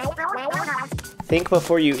ink. Think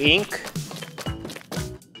before you ink.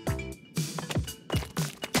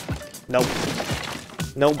 Nope.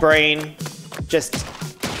 No brain. Just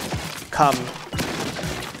come.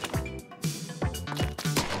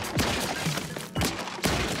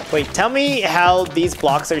 Wait, tell me how these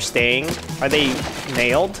blocks are staying. Are they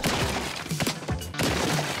nailed?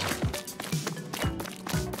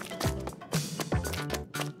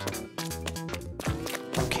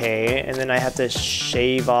 Okay, and then I have to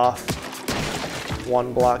shave off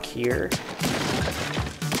 1 block here.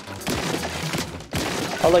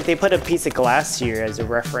 Oh, like they put a piece of glass here as a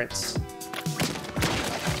reference.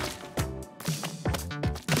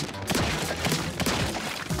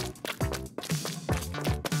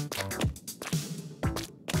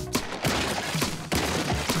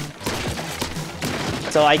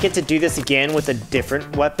 So I get to do this again with a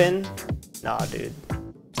different weapon? Nah, dude.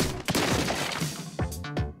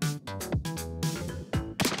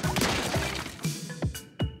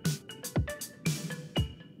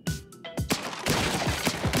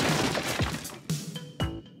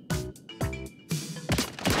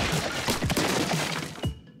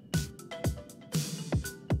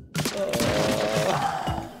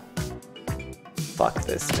 Fuck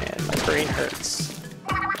this, man. My brain hurts.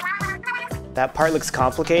 That part looks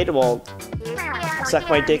complicated? Well, suck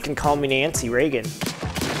my dick and call me Nancy Reagan.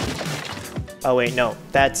 Oh wait, no.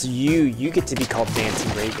 That's you. You get to be called Nancy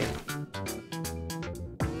Reagan.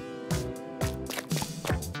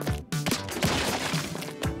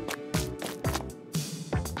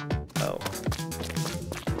 Oh.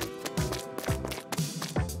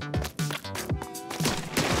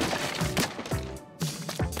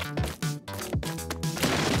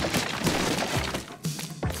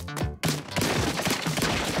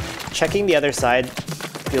 checking the other side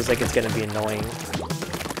feels like it's gonna be annoying.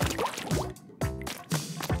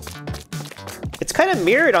 It's kind of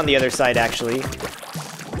mirrored on the other side, actually.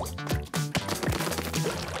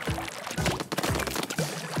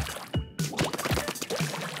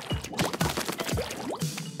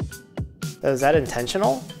 Is that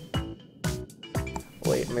intentional?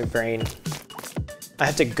 Wait, my brain. I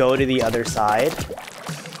have to go to the other side.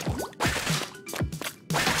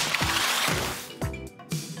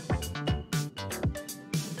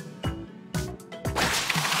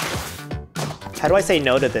 How do I say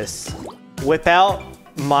no to this? Whip out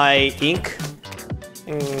my ink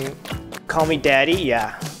and call me daddy?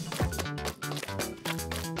 Yeah.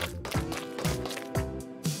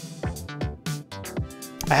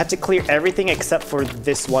 I have to clear everything except for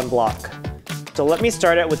this one block. So let me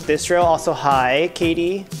start it with this rail. Also, hi,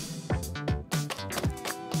 Katie.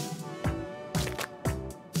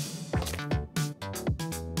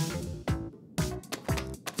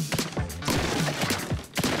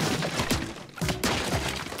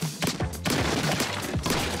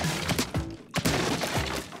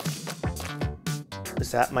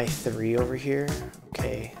 Is that my 3 over here?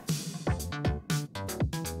 Okay.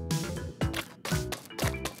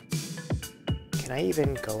 Can I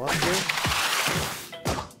even go up here?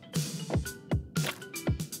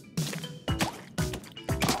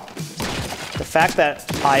 The fact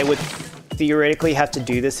that I would theoretically have to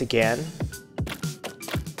do this again.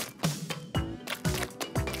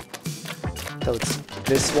 So it's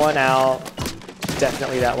this one out,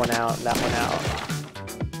 definitely that one out, and that one out.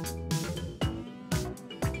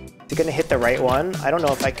 Is it gonna hit the right one? I don't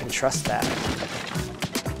know if I can trust that.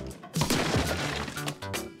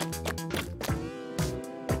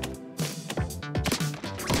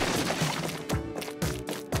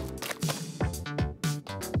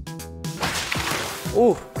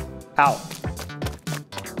 Ooh, ow.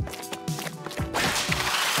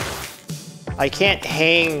 I can't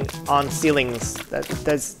hang on ceilings.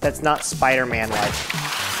 That's not Spider-Man like.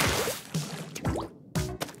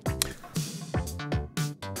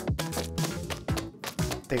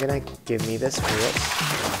 They're gonna give me this for real.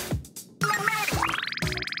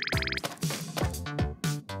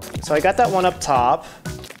 So I got that one up top.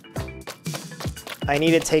 I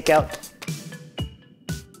need to take out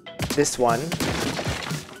this one.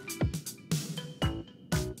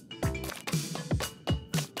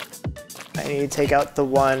 I need to take out the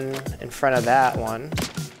one in front of that one.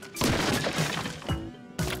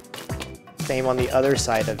 Same on the other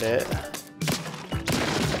side of it.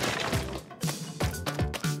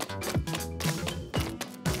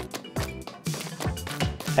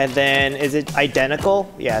 And then, is it identical?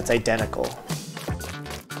 Yeah, it's identical.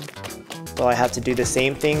 So I have to do the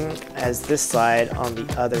same thing as this side on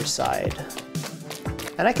the other side.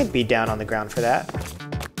 And I could be down on the ground for that.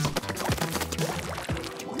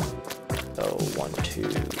 So 1, 2.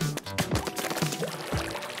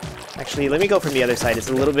 Actually, let me go from the other side. It's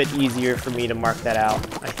a little bit easier for me to mark that out,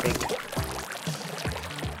 I think.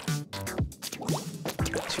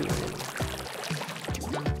 2.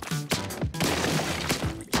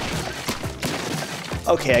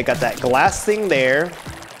 Okay, I got that glass thing there.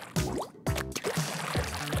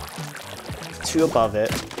 2 above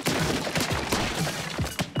it.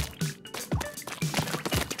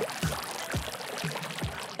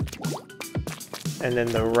 And then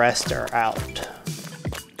the rest are out.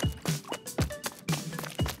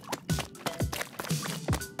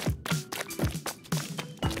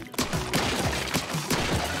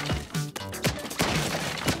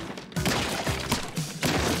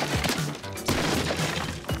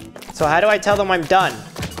 So how do I tell them I'm done?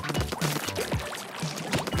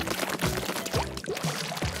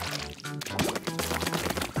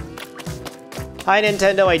 Hi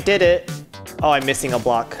Nintendo, I did it. Oh, I'm missing a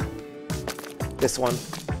block. This one.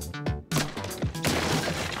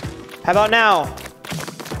 How about now?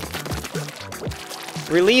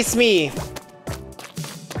 Release me!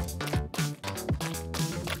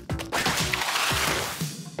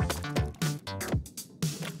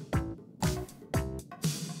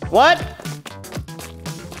 What?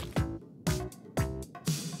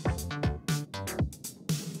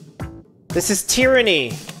 This is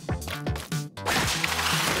tyranny.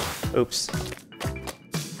 Oops.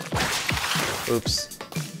 Oops.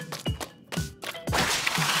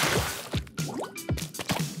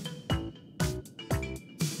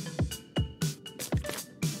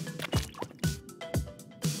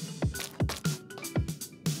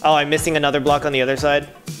 Oh, I'm missing another block on the other side?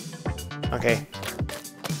 Okay.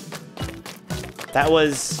 That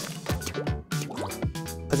was...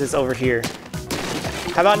 because it's over here.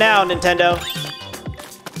 How about now, Nintendo?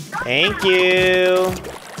 Thank you!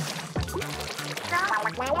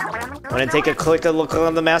 Wanna take a quick look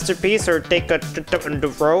on the masterpiece or take a on the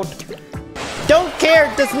road? Don't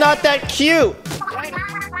care, that's not that cute!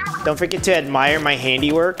 Don't forget to admire my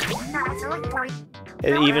handiwork.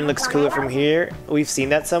 It even looks cooler from here. We've seen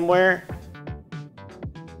that somewhere.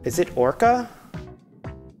 Is it orca?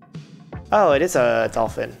 Oh, it is a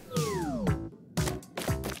dolphin.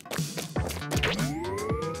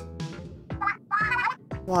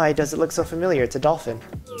 Why does it look so familiar? It's a dolphin.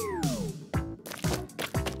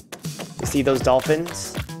 You see those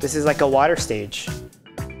dolphins? This is like a water stage.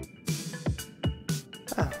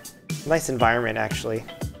 Ah, nice environment, actually.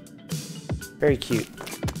 Very cute.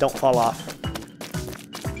 Don't fall off.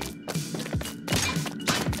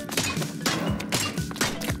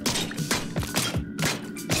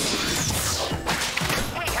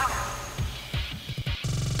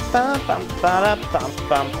 I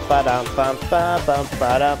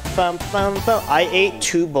ate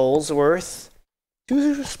 2 bowls worth,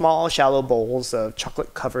 2 small shallow bowls of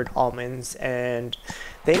chocolate covered almonds, and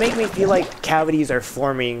they make me feel like cavities are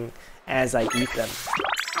forming as I eat them.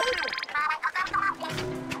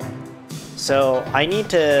 So I need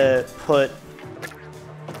to put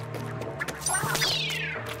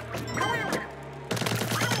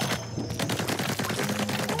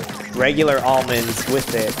regular almonds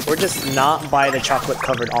with it. We're just not buy the chocolate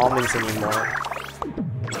covered almonds anymore.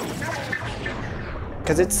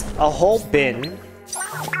 Because it's a whole bin.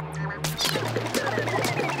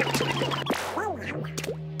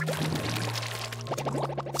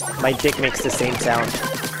 My dick makes the same sound.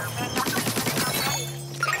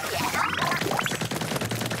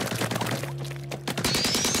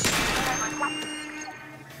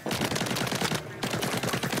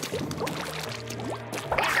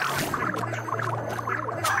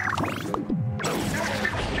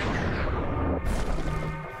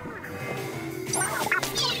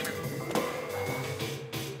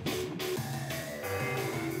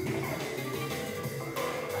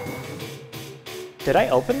 Did I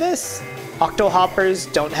open this?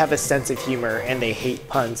 Octohoppers don't have a sense of humor and they hate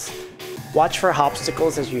puns. Watch for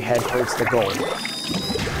hopsicles as you head towards the goal.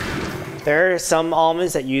 There are some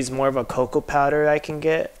almonds that use more of a cocoa powder I can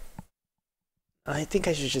get. I think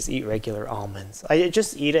I should just eat regular almonds. I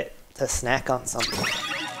just eat it to snack on something.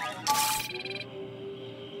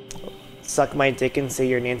 Suck my dick and say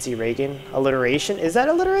you're Nancy Reagan. Alliteration? Is that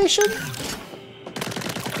alliteration?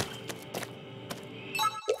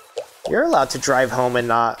 You're allowed to drive home and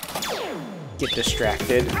not get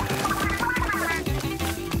distracted.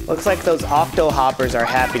 Looks like those Octohoppers are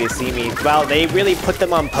happy to see me. Wow, they really put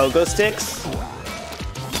them on pogo sticks?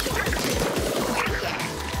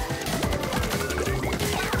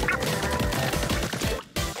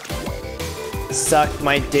 Suck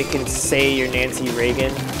my dick and say you're Nancy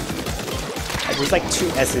Reagan. There's like 2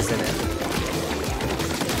 S's in it.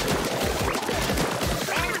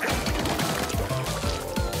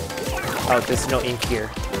 Oh, there's no ink here.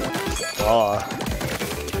 Oh.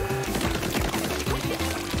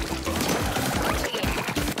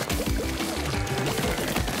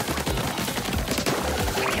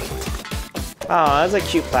 Oh, that's a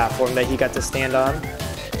cute platform that he got to stand on.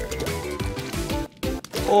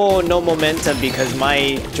 Oh, no momentum because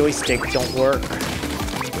my joystick don't work.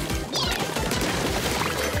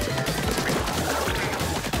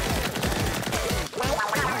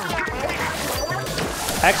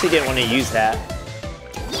 I actually didn't want to use that.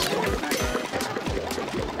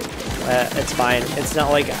 It's fine. It's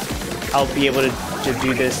not like I'll be able to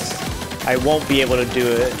do this. I won't be able to do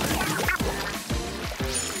it.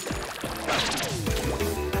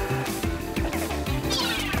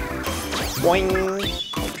 Boing!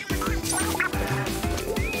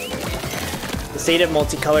 The state of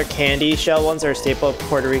multicolored candy shell ones are a staple of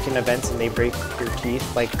Puerto Rican events and they break your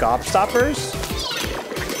teeth like gobstoppers?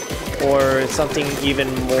 Or something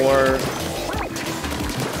even more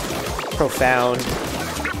profound.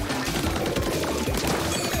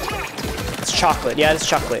 It's chocolate. Yeah, it's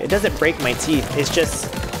chocolate. It doesn't break my teeth. It's just,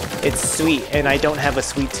 it's sweet, and I don't have a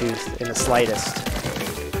sweet tooth in the slightest.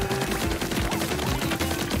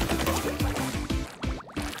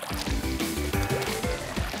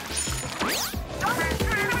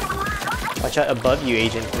 Watch out above you,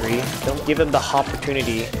 Agent 3. Don't give him the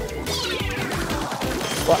opportunity.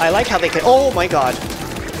 Well, I like how they can. Oh my god!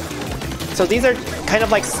 So these are kind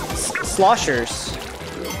of like sloshers.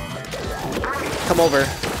 Come over.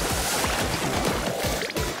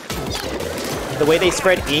 The way they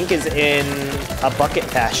spread ink is in a bucket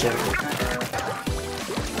fashion.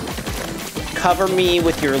 Cover me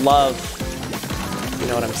with your love. You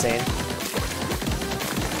know what I'm saying?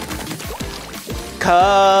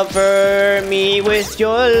 Cover me with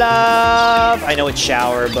your love. I know it's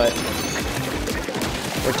shower, but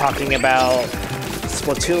We're talking about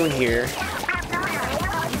Splatoon here.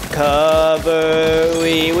 Cover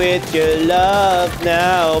me with your love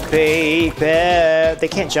now, baby. They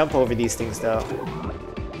can't jump over these things though.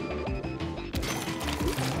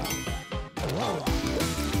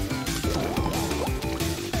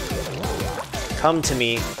 Come to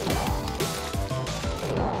me.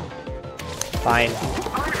 Fine.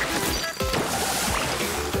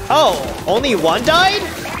 Oh, only one died?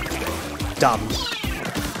 Dumb.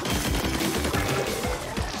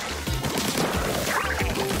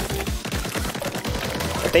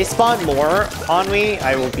 If they spawn more on me,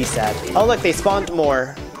 I will be sad. Oh look, they spawned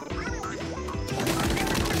more.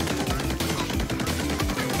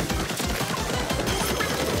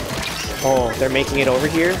 Oh, they're making it over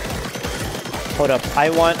here? Hold up, I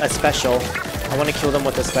want a special. I want to kill them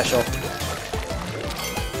with a special.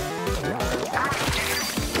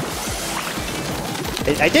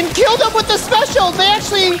 I didn't kill them with the special! They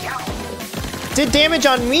actually did damage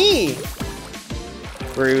on me!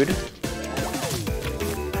 Rude.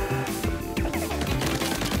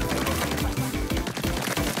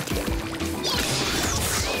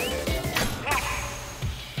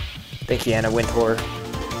 Thank you, Anna Wintour.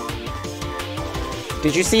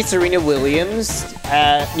 Did you see Serena Williams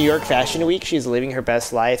at New York Fashion Week? She's living her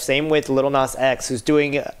best life. Same with Lil Nas X, who's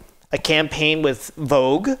doing a campaign with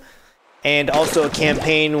Vogue and also a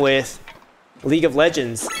campaign with League of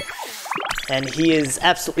Legends. And he is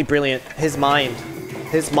absolutely brilliant. His mind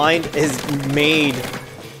is made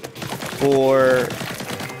for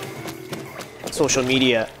social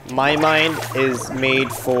media. My mind is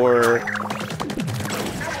made for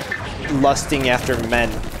lusting after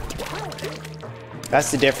men.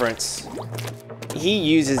 That's the difference. He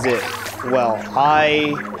uses it well.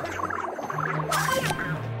 I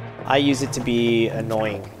use it to be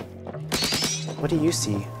annoying. What do you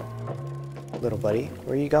see, little buddy?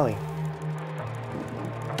 Where are you going?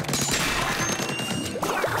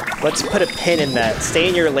 Let's put a pin in that. Stay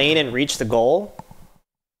in your lane and reach the goal.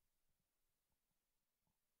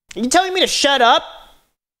 Are you telling me to shut up?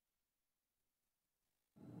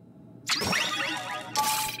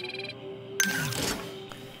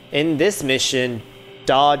 In this mission,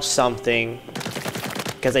 dodge something,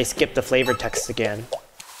 because I skipped the flavor text again.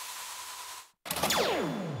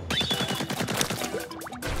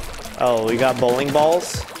 Oh, we got bowling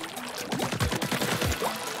balls?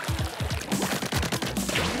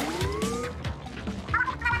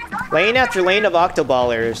 Lane after lane of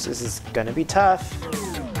octoballers. This is gonna be tough.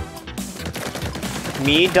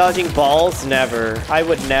 Me dodging balls? Never. I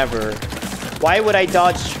would never. Why would I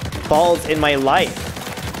dodge balls in my life?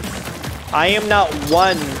 I am not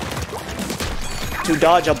one to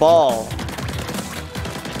dodge a ball.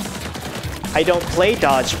 I don't play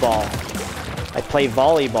dodgeball. I play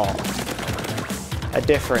volleyball. A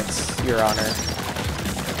difference, Your Honor.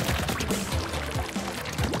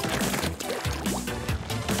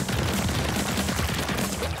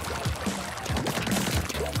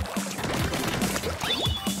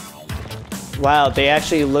 Wow, they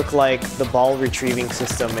actually look like the ball retrieving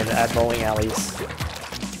system at bowling alleys.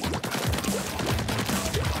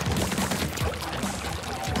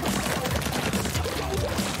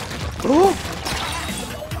 Ooh.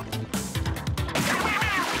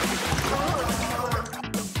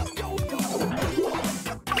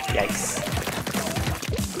 Yikes.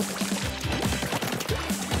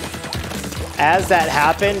 As that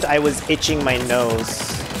happened, I was itching my nose.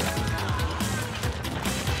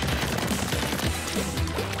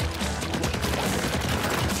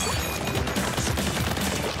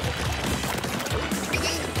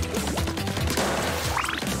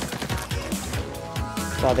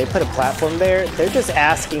 Wow, they put a platform there? They're just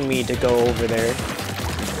asking me to go over there.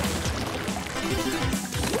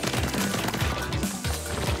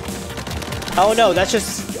 Oh no, that's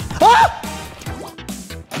just... Ah!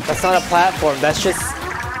 That's not a platform, that's just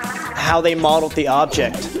how they modeled the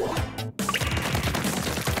object.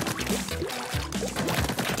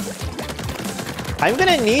 I'm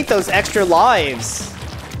gonna need those extra lives.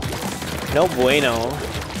 No bueno.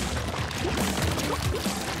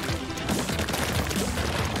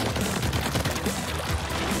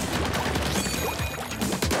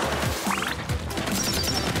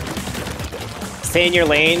 Stay in your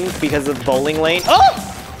lane because of bowling lane. Oh!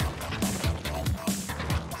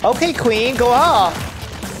 Okay, Queen, go off.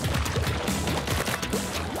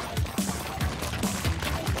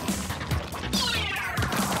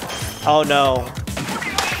 Oh no.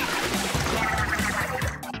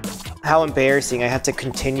 How embarrassing, I have to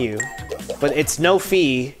continue. But it's no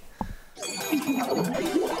fee.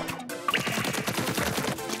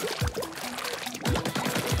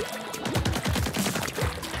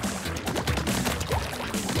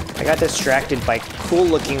 I got distracted by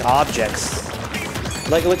cool-looking objects.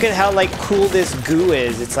 Like, look at how, like, cool this goo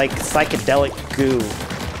is. It's like psychedelic goo.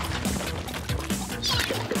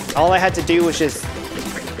 All I had to do was just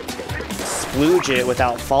splooge it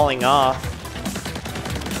without falling off.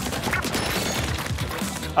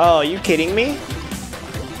 Oh, are you kidding me?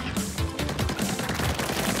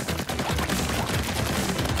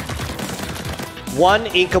 One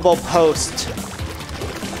inkable post.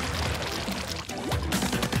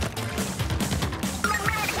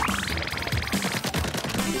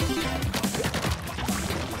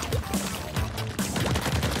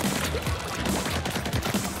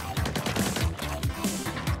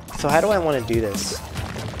 So how do I want to do this?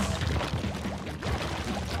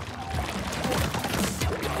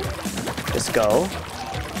 Just go.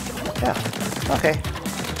 Yeah. Okay.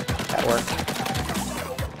 That worked.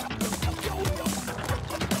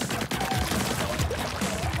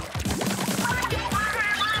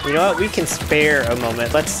 You know what? We can spare a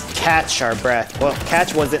moment. Let's catch our breath. Well,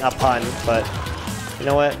 catch wasn't a pun, but you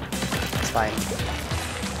know what? It's fine.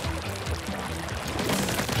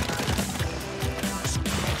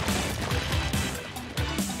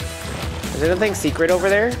 Is there anything secret over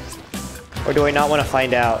there? Or do I not want to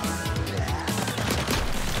find out?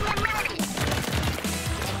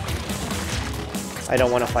 I don't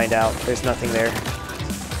want to find out. There's nothing there.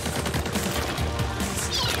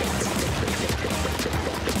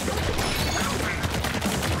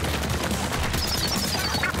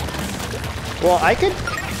 Well, I could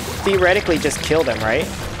theoretically just kill them, right?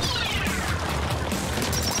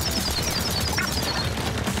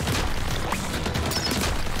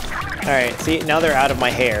 Alright, see, now they're out of my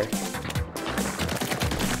hair.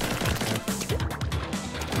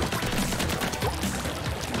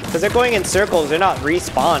 Because they're going in circles, they're not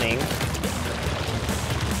respawning.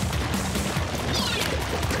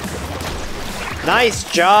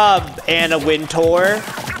 Nice job, Anna Wintour,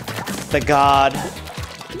 the god.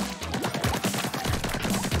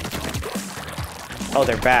 Oh,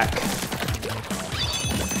 they're back.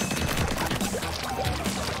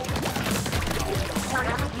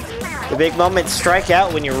 The big moments strike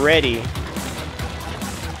out when you're ready.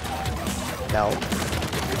 No.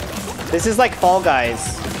 This is like Fall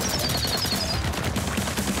Guys.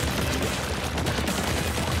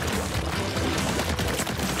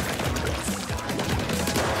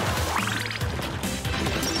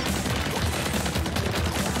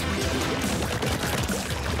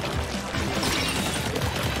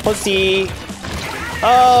 Pussy!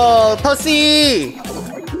 Oh, pussy!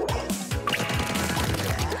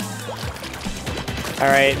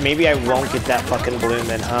 Alright, maybe I won't get that fucking balloon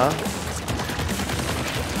then, huh?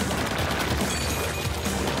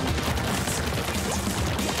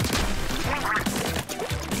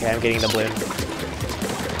 Okay, I'm getting the balloon.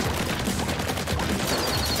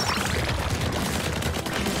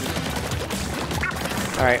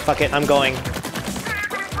 Alright, fuck it, I'm going.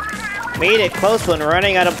 Made it close when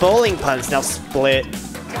running out of bowling puns. Now split.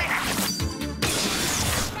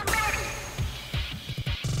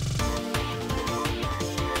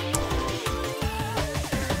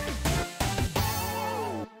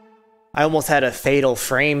 I almost had a fatal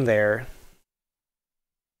frame there.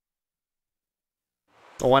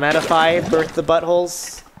 1 out of 5 birthed the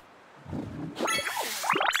buttholes.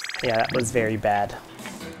 Yeah, that was very bad.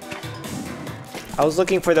 I was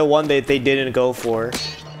looking for the one that they didn't go for.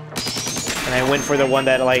 And I went for the one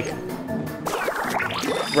that, like,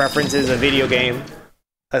 references a video game.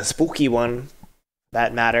 A spooky one,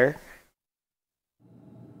 that matter.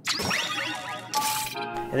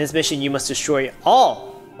 In this mission, you must destroy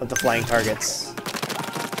all of the flying targets.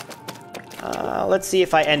 Let's see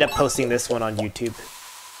if I end up posting this one on YouTube.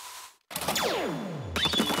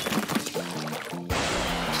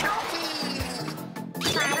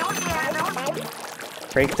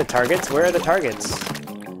 Break the targets? Where are the targets?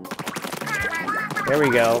 There we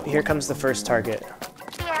go. Here comes the first target.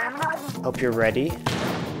 Hope you're ready.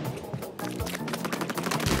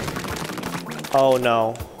 Oh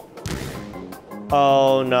no.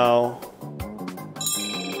 Oh no.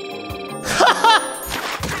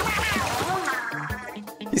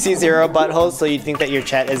 You see 0 buttholes, so you think that your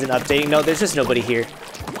chat isn't updating? No, there's just nobody here.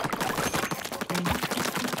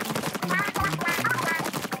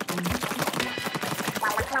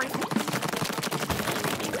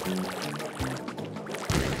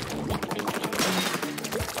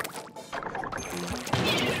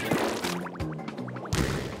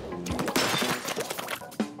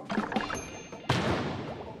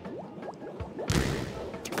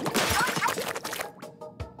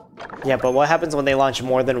 Yeah, but what happens when they launch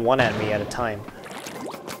more than one at me at a time?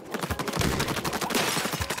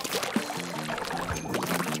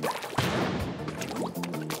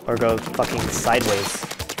 Or go fucking sideways.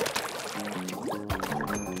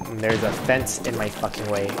 And there's a fence in my fucking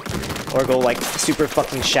way. Or go like super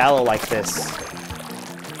fucking shallow like this.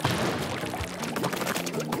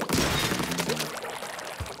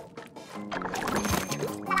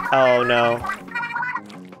 Oh no.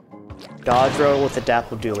 Dodge roll with a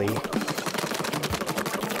dapple dooley.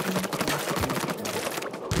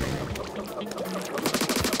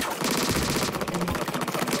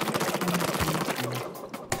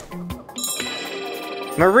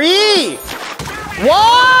 Marie!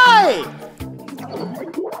 Why?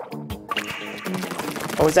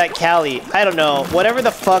 Or was that Callie? I don't know. Whatever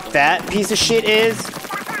the fuck that piece of shit is.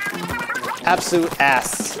 Absolute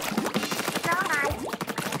ass.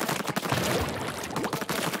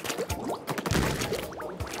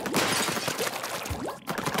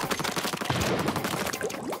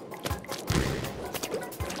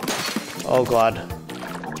 Oh god.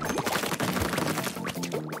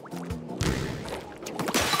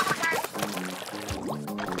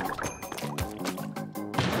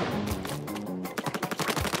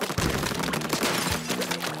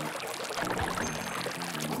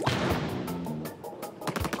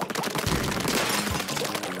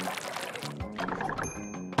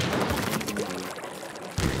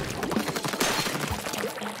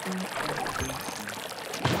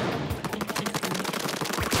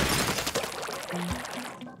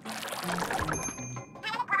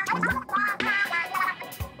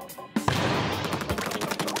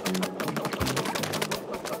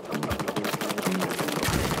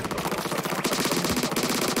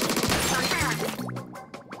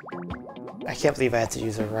 I can't believe I had to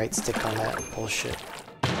use a right stick on that bullshit.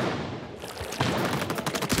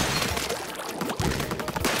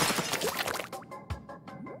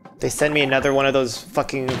 They send me another one of those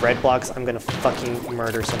fucking red blocks, I'm gonna fucking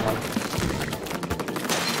murder someone.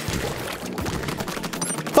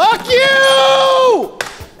 Fuck you!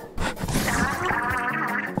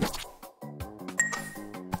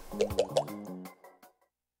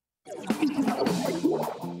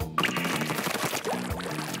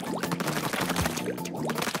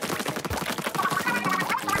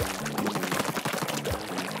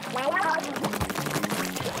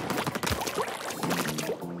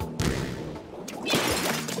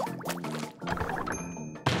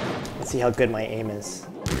 See how good my aim is.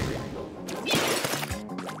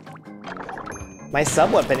 My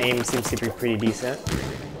sub-weapon aim seems to be pretty decent.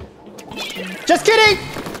 Just kidding!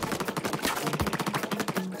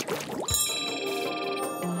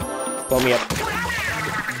 Blow me up.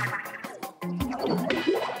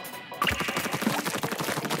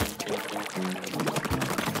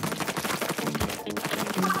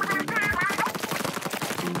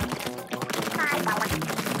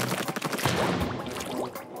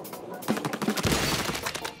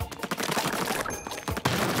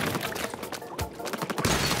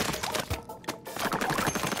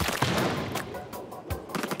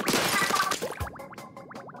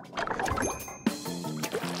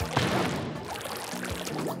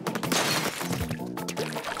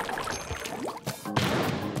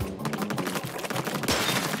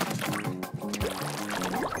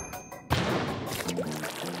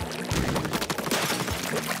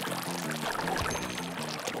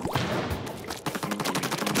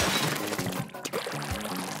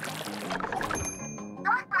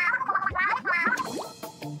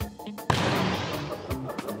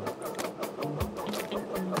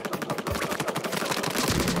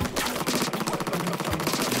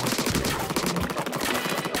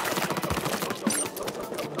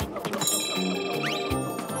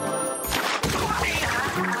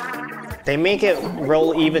 They make it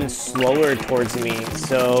roll even slower towards me,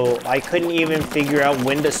 so I couldn't even figure out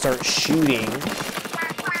when to start shooting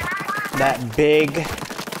that big,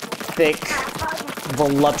 thick,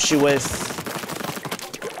 voluptuous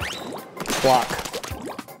block.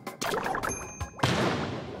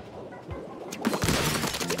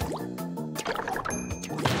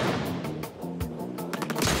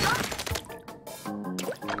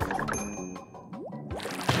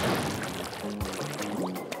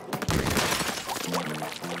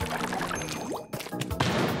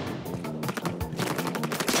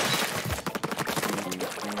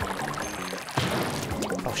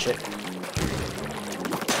 Oh shit.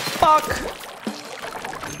 Fuck!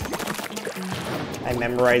 I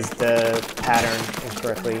memorized the pattern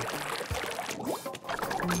incorrectly.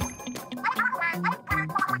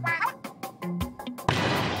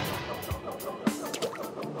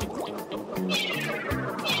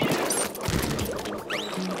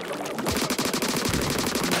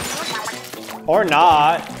 Or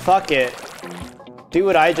not. Fuck it. Do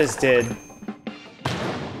what I just did.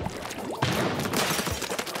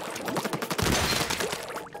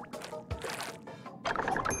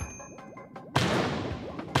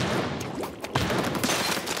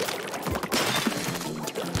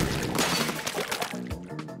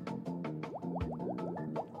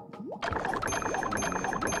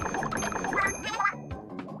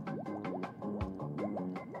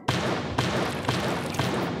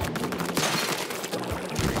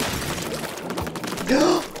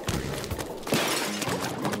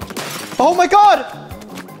 Oh my god!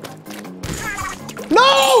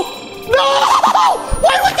 No! No!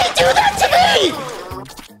 Why would they do that to me?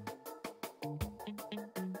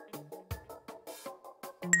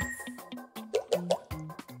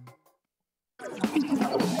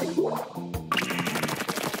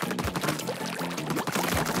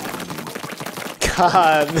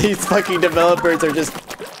 God, these fucking developers are just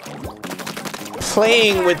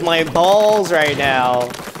playing with my balls right now.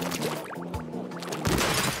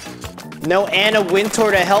 No Anna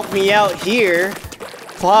Wintour to help me out here.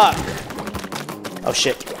 Fuck. Oh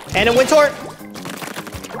shit. Anna Wintour!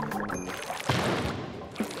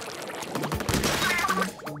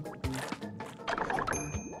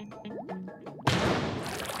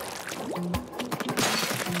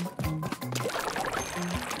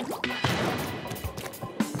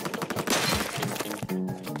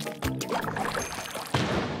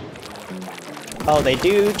 Oh, they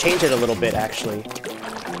do change it a little bit, actually.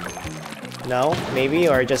 No? Maybe?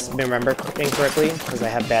 Or I just remember incorrectly, because I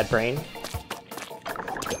have bad brain.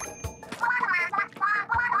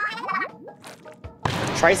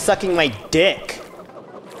 Try sucking my dick!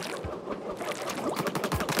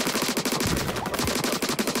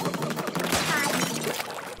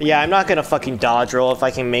 Yeah, I'm not gonna fucking dodge roll if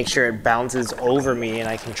I can make sure it bounces over me and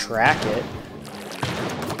I can track it.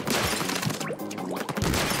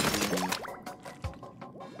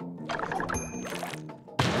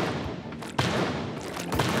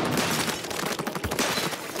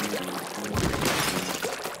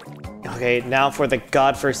 Okay, now for the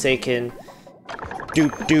godforsaken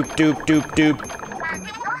doop doop doop doop doop.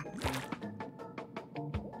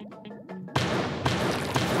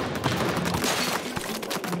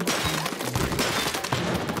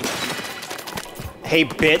 Hey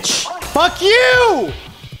bitch. Fuck you!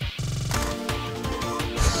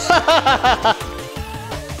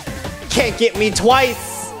 Can't get me twice!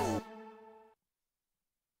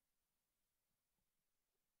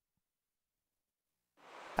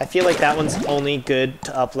 I feel like that one's only good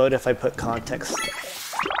to upload if I put context.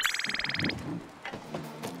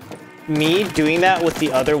 Me doing that with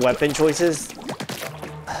the other weapon choices,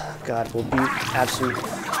 God, will be absolute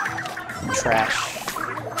trash.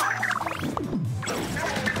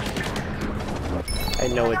 I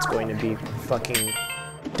know it's going to be fucking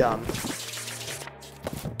dumb.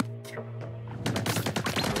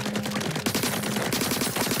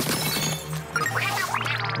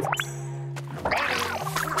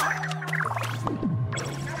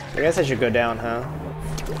 I guess I should go down, huh?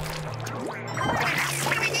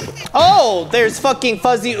 Oh, there's fucking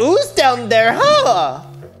Fuzzy Ooze down there, huh?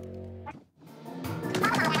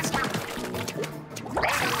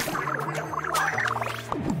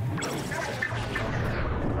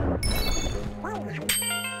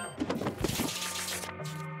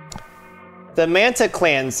 The Manta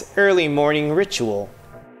clan's early morning ritual.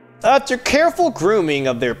 After careful grooming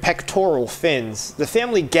of their pectoral fins, the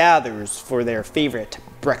family gathers for their favorite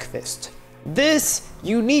breakfast. This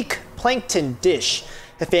unique plankton dish,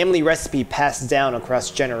 a family recipe passed down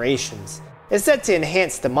across generations, is said to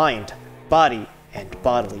enhance the mind, body, and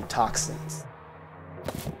bodily toxins.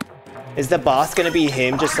 Is the boss gonna be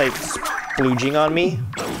him just like splooging on me?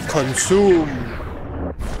 Consume!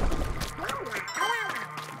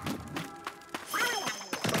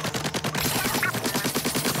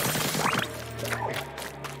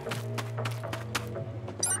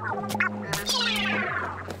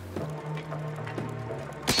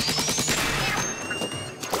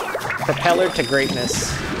 Propeller to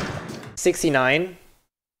greatness. 69?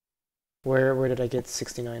 Where did I get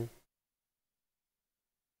 69?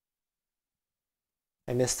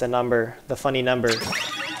 I missed the number, the funny number.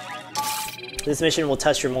 This mission will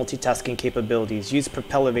test your multitasking capabilities. Use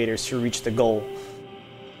propellevators to reach the goal.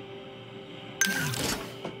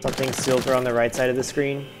 Something silver on the right side of the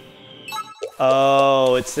screen.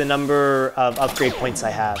 Oh, it's the number of upgrade points I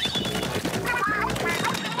have.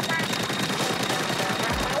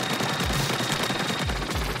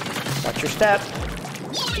 Watch your step.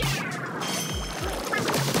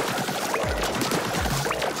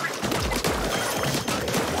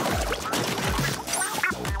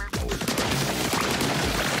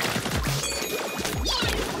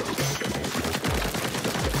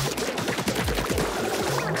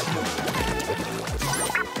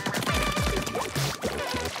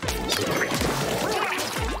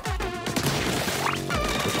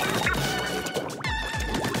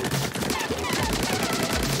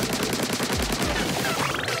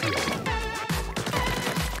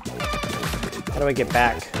 How do I get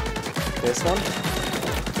back? This one?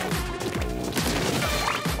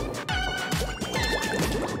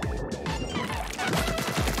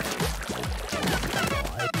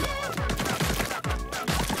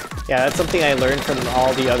 Yeah, that's something I learned from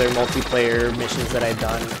all the other multiplayer missions that I've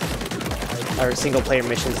done, or single-player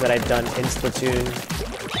missions that I've done in Splatoon,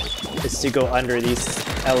 is to go under these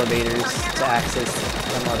elevators to access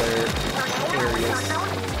some other areas.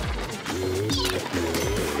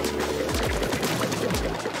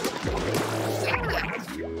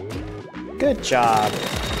 Good job.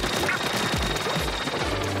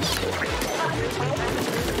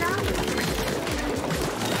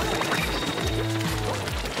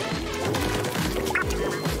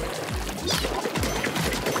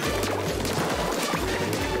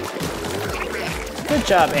 Good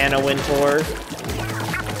job, Anna Wintour.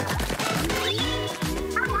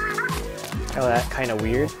 Oh, that kind of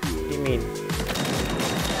weird. What do you mean?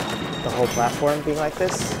 The whole platform being like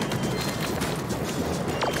this?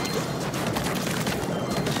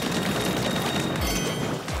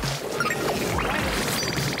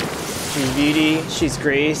 She's Beauty, she's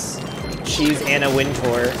Grace, she's Anna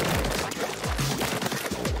Wintour.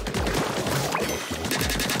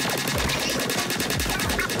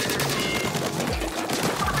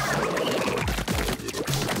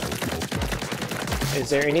 Is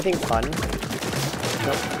there anything fun?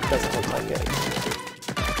 Nope, doesn't look like it.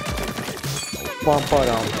 Bum ba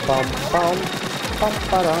dum bum bum bum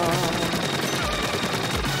ba dum.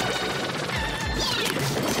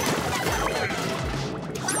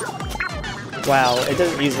 Wow, it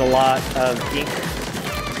doesn't use a lot of ink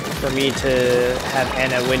for me to have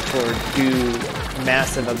Anna Wintour do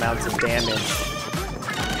massive amounts of damage.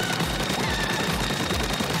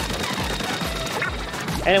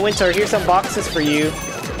 Anna Wintour, here's some boxes for you.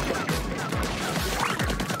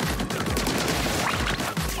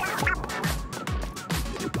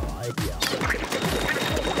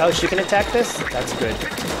 Oh, she can attack this? That's good.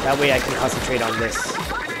 That way I can concentrate on this.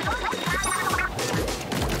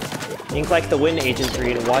 Ink like the wind agent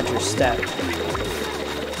 3 and watch your step.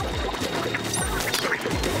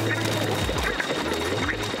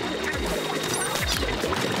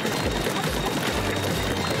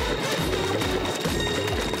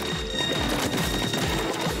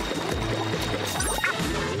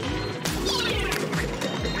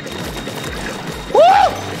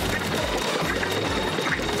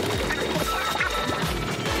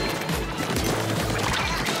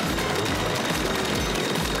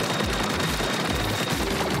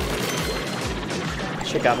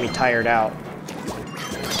 Shit got me tired out.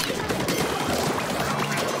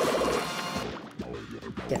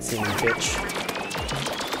 Can't see me, bitch.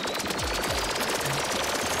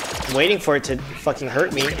 I'm waiting for it to fucking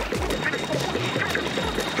hurt me.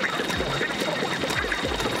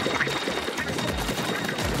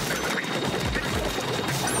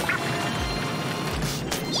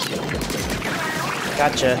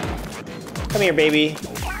 Gotcha. Come here, baby.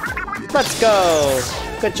 Let's go!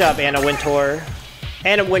 Good job, Anna Wintour.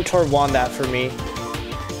 Anna Wintour won that for me.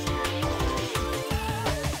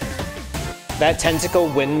 That tentacle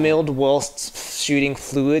windmilled whilst shooting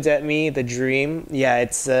fluids at me, the dream. Yeah,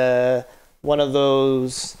 it's one of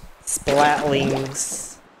those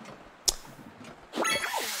Splatlands.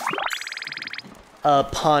 A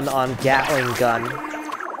pun on Gatling gun.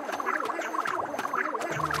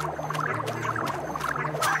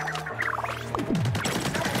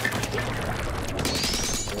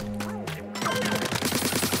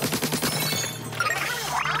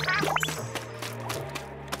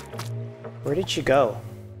 Where did she go?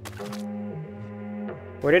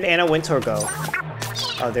 Where did Anna Wintour go?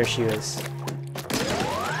 Oh, there she is.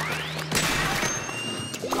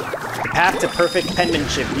 The path to perfect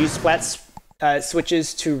penmanship. Use splat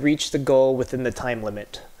switches to reach the goal within the time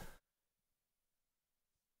limit.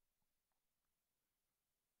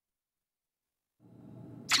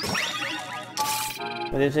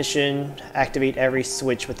 With this mission, activate every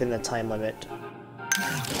switch within the time limit.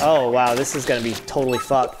 Oh wow, this is gonna be totally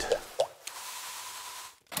fucked.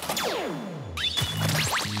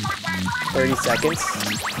 30 seconds.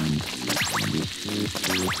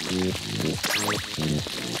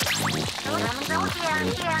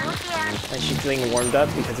 And she's getting warmed up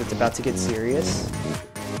because it's about to get serious.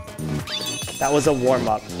 That was a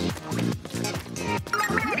warm-up.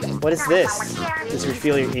 What is this? Just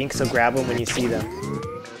refill your ink, so grab them when you see them.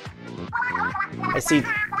 I see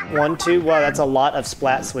 1, 2. Wow, that's a lot of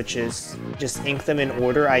splat switches. Just ink them in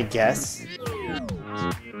order, I guess.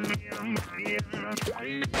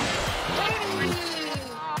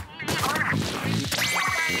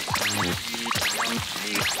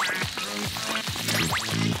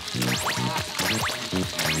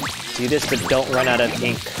 Do this, but don't run out of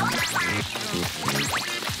ink.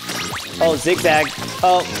 Oh, zigzag.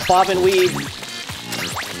 Oh, bob and weave.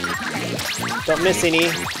 Don't miss any.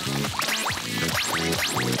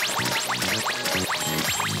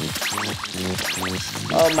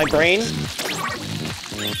 Oh, my brain.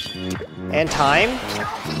 And time.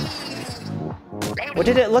 What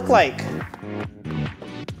did it look like?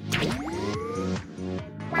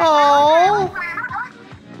 Oh,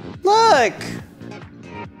 look!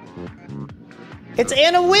 It's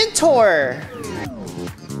Anna Wintour!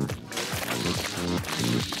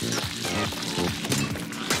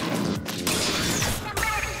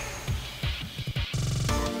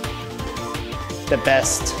 The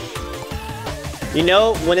best. You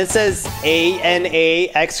know, when it says ANA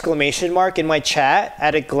exclamation mark in my chat,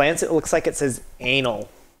 at a glance it looks like it says anal.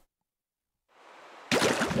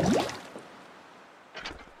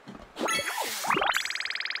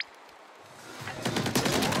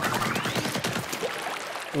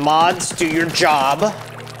 Mods, do your job.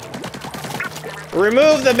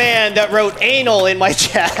 Remove the man that wrote anal in my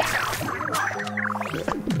chat.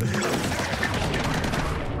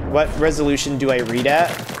 What resolution do I read at?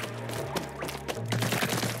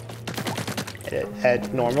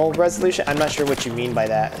 At normal resolution? I'm not sure what you mean by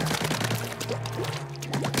that.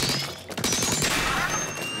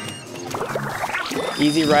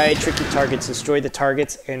 Easy ride, tricky targets, destroy the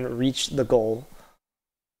targets, and reach the goal.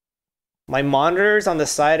 My monitors on the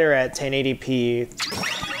side are at 1080p.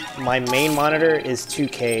 My main monitor is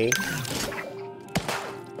 2K.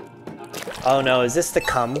 Oh no, is this the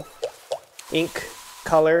cum? Ink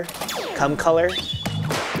color? Cum color?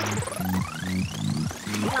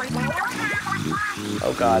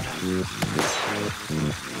 Oh god.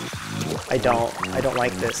 I don't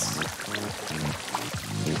like this.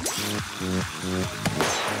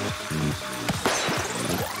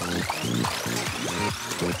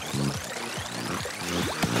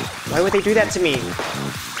 Why would they do that to me?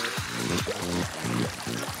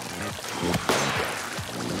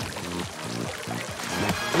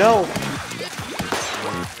 No!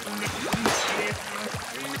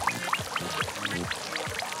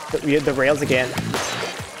 The rails again.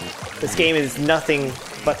 This game is nothing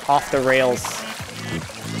but off the rails.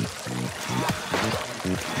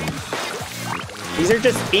 These are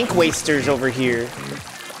just ink wasters over here.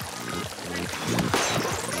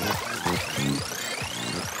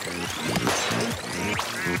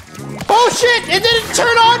 Oh shit! It didn't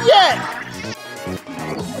turn on yet!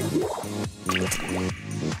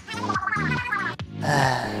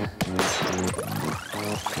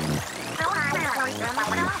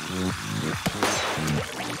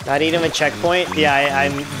 Not even a checkpoint? Yeah,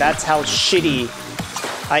 that's how shitty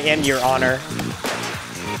I am, Your Honor.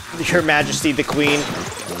 Your Majesty, the Queen.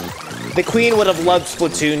 The Queen would have loved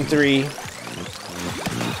Splatoon 3.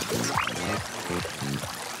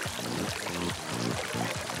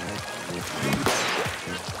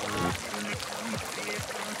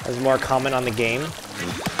 There's more comment on the game.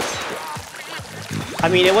 I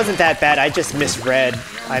mean, it wasn't that bad. I just misread.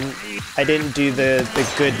 I didn't do the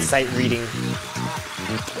good sight reading.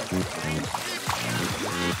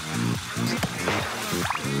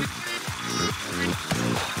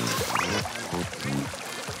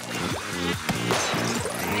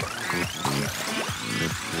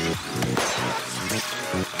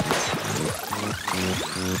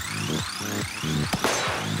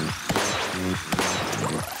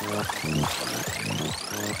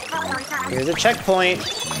 Here's a checkpoint.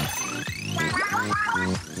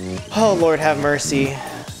 Oh, Lord have mercy.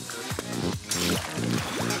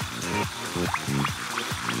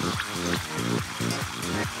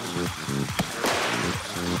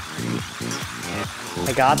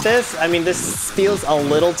 I got this. I mean, this feels a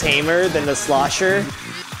little tamer than the slosher.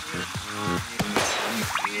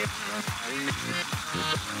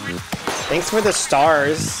 Thanks for the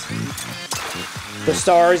stars. The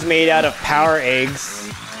stars made out of power eggs.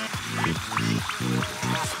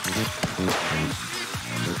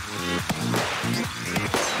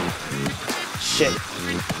 Shit.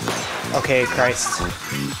 Okay, Christ.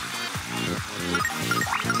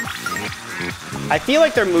 I feel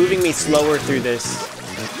like they're moving me slower through this.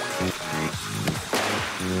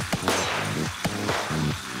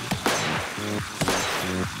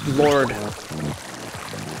 Lord.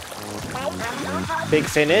 Big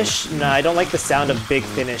Finish? No, I don't like the sound of Big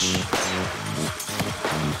Finish.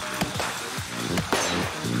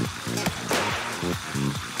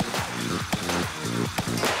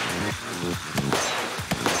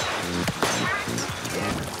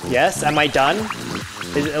 Yes, am I done?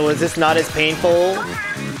 Was this not as painful?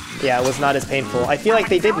 Yeah, it was not as painful. I feel like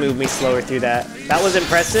they did move me slower through that. That was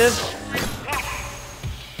impressive.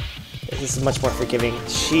 This is much more forgiving.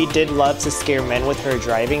 She did love to scare men with her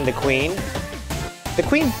driving, the Queen. The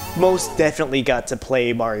Queen most definitely got to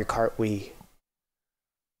play Mario Kart Wii.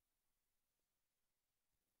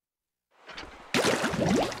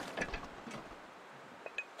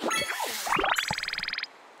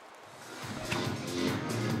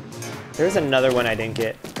 There's another one I didn't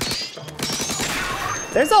get.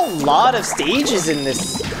 There's a lot of stages in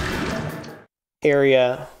this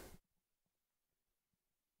area.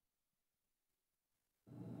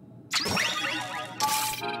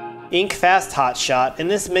 Ink Fast Hotshot. In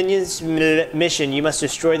this minion's mission, you must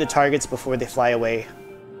destroy the targets before they fly away.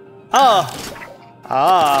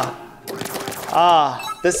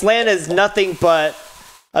 This land is nothing but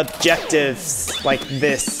objectives like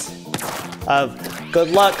this. Of good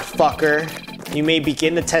luck, fucker. You may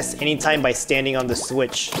begin the test anytime by standing on the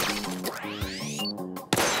switch.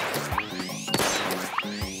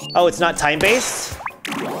 Oh, it's not time-based?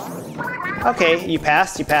 Okay, you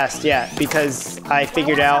passed, yeah, because I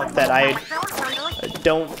figured out that I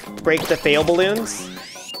don't break the fail balloons.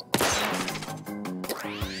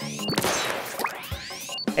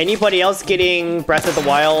 Anybody else getting Breath of the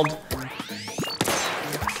Wild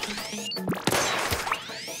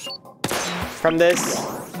from this?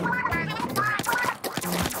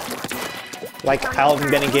 Like, I'm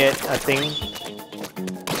gonna get a thing.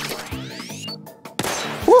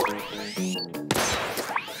 Woo!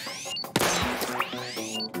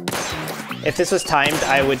 If this was timed,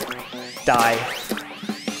 I would die.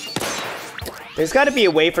 There's gotta be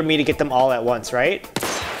a way for me to get them all at once, right?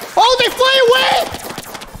 Oh, they fly away!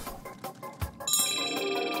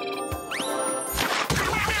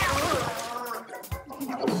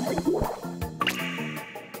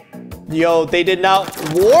 Yo, they did not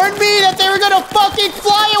warn me that they were gonna fucking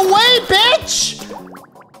fly away, bitch!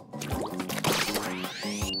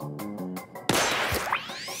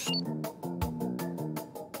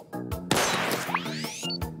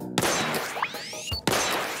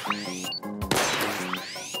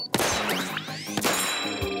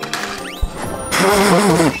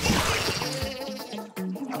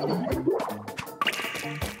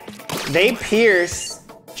 They pierce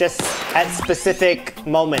just at specific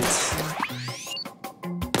moments.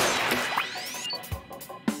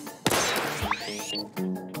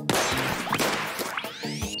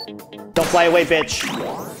 Don't fly away, bitch.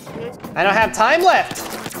 I don't have time left.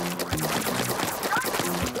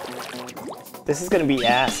 This is gonna be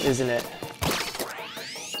ass, isn't it?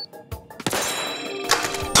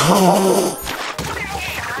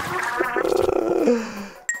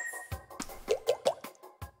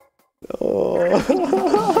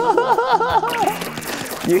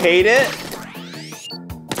 You hate it?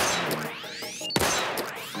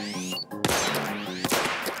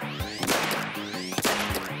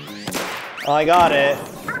 Oh, I got it.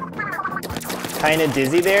 Kinda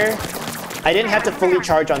dizzy there. I didn't have to fully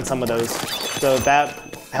charge on some of those, so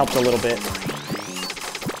that helped a little bit.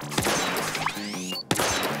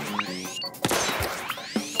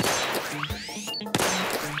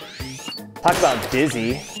 Talk about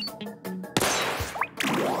dizzy.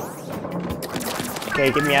 Okay,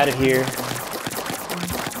 get me out of here.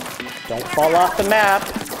 Don't fall off the map.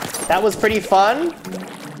 That was pretty fun.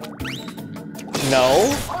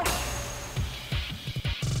 No.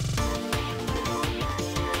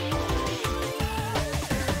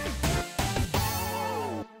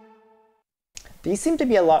 These seem to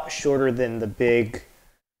be a lot shorter than the big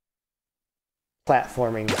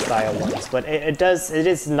platforming style ones, but it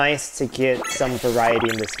is nice to get some variety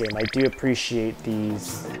in this game. I do appreciate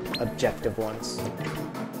these objective ones.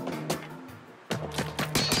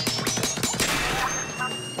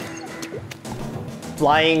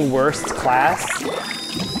 Flying worst class?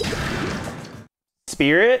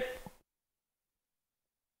 Spirit?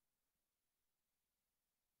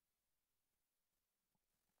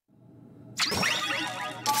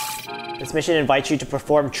 This mission invites you to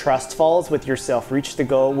perform trust falls with yourself. Reach the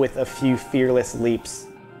goal with a few fearless leaps.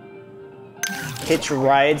 Hitch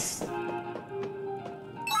rides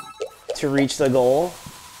to reach the goal.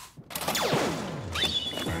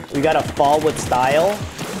 We gotta fall with style.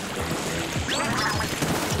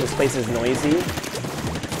 This place is noisy.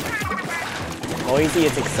 Noisy,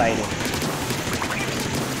 it's exciting.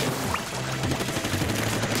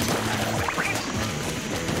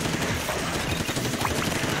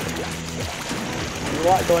 A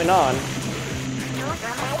lot going on.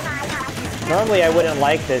 Normally I wouldn't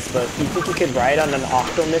like this, but you think you could ride on an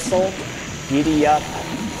octo missile? Giddy up,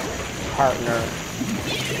 partner.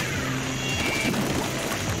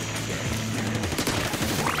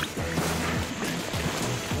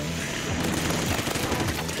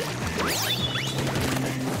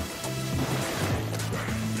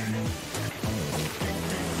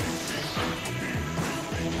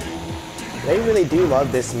 They really do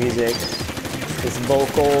love this music. This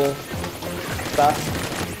vocal stuff.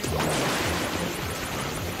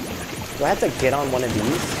 Do I have to get on one of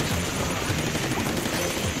these?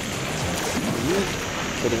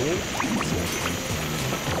 kidding me?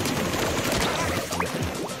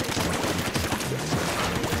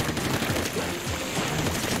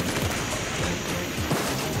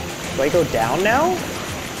 Do I go down now?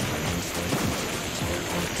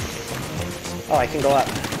 Oh, I can go up.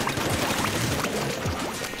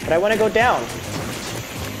 But I want to go down.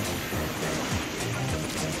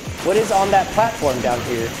 What is on that platform down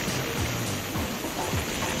here?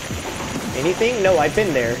 Anything? No, I've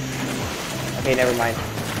been there. Okay, never mind.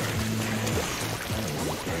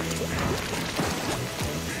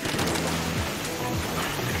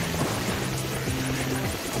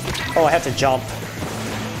 Oh, I have to jump.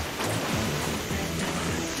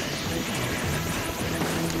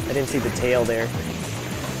 I didn't see the tail there.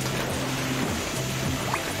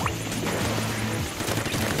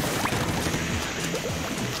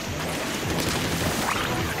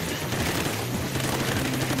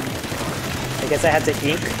 I guess I had to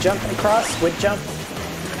ink jump across, squid jump.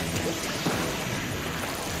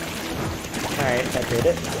 Alright, that did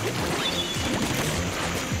it.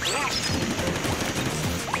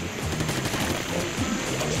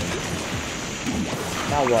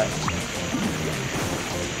 Now what?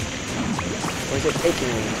 Where's it taking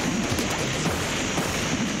me?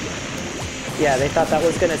 Yeah, they thought that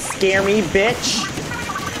was gonna scare me, bitch!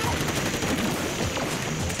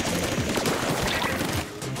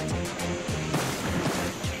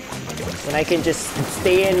 When I can just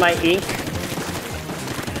stay in my ink.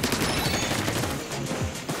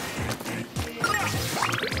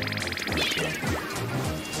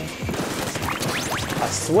 A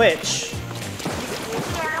switch?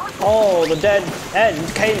 Oh, the dead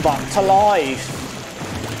end came back to life.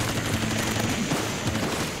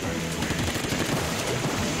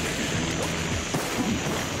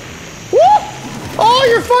 Woo! Oh,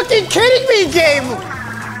 you're fucking kidding me, game!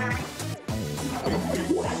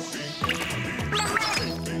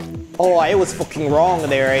 Oh, I was fucking wrong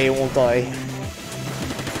there, won't I?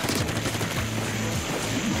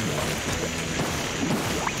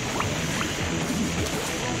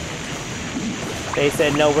 They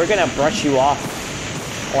said, no, we're gonna brush you off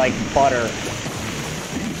like butter.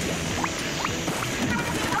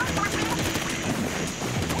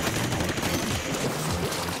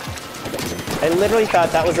 I literally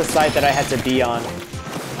thought that was the side that I had to be on.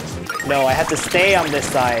 No, I had to stay on this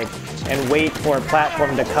side and wait for a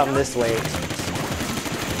platform to come this way.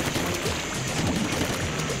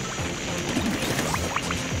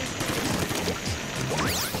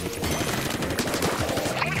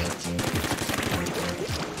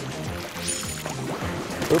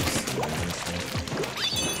 Oops.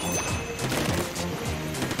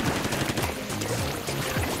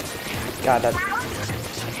 God, that...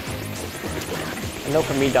 No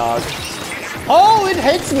for me, dog. Oh, it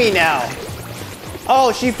hits me now!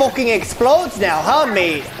 Oh, she fucking explodes now, huh,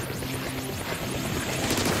 mate?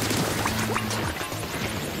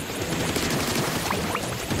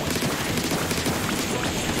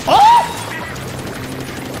 Oh!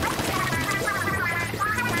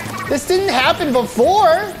 This didn't happen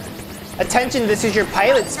before! Attention, this is your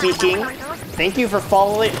pilot speaking. Thank you for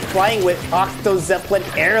flying with Zeppelin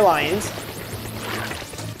Airlines.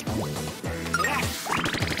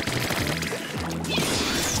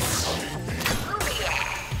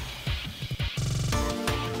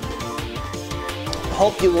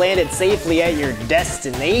 Hope you landed safely at your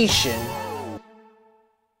destination.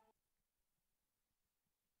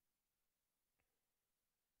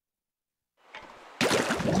 I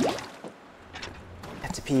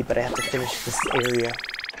have to pee, but I have to finish this area.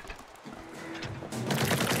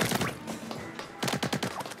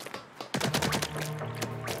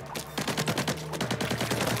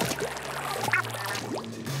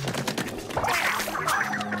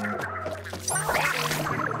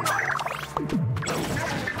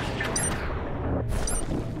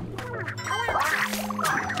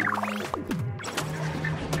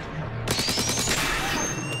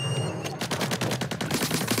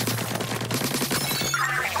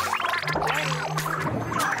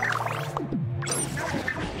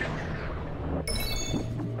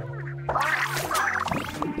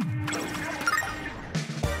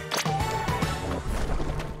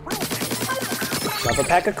 Another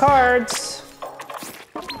pack of cards.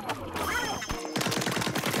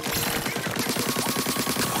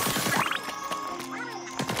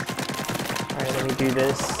 Alright, let me do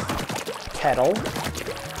this. Kettle.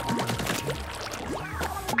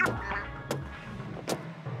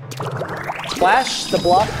 Splash the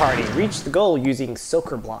block party. Reach the goal using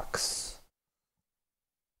soccer blocks.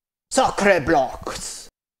 Soccer blocks!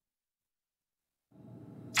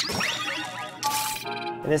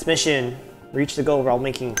 In this mission, reach the goal while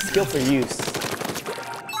making skillful use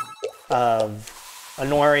of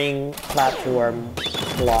annoying platform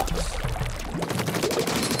blocks.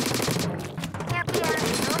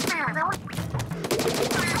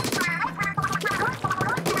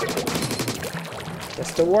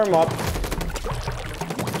 Just to warm up.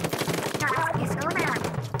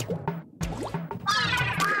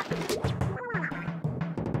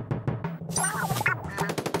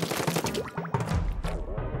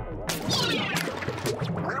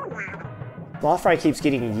 Mothfry keeps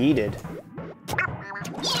getting yeeted.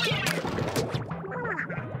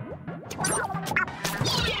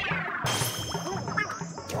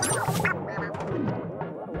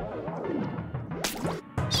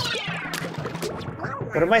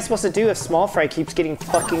 What am I supposed to do if small fry keeps getting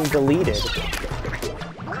fucking deleted?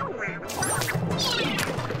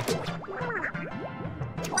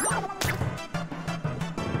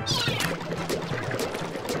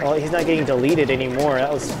 Well, he's not getting deleted anymore.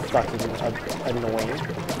 That was fucking annoying.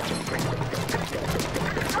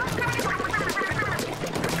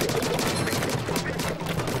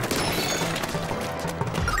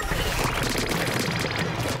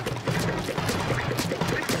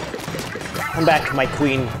 Come back, my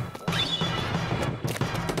queen.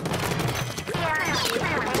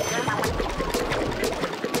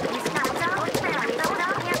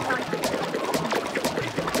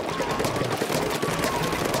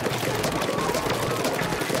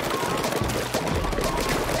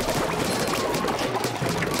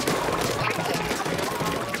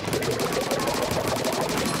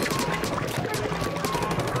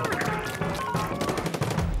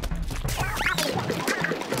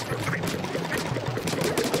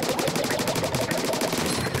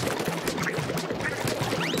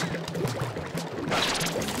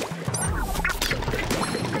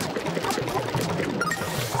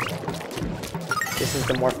 This is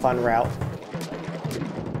the more fun route.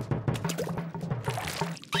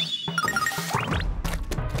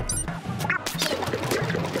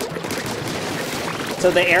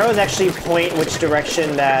 So the arrows actually point which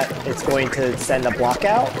direction that it's going to send a block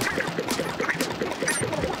out.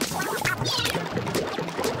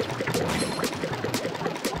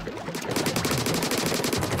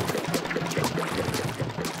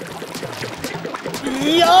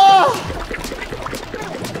 Yeah!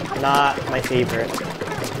 Not my favorite.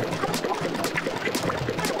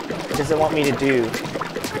 It doesn't want me to do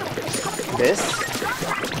this.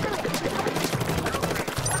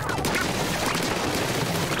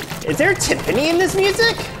 Is there timpani in this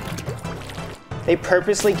music? They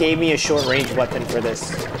purposely gave me a short-range weapon for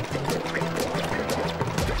this.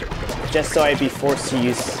 Just so I'd be forced to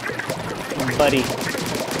use Buddy.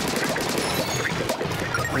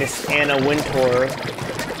 Miss Anna Wintour.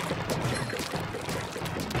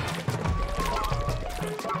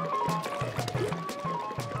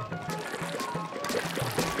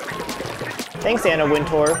 Thanks, Anna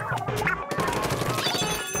Wintour.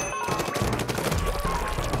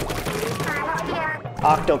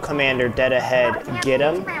 Octo Commander dead ahead. Get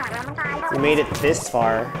him? You made it this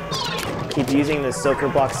far. Keep using the soaker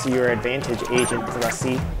blocks to your advantage, Agent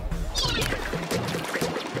Thrusty.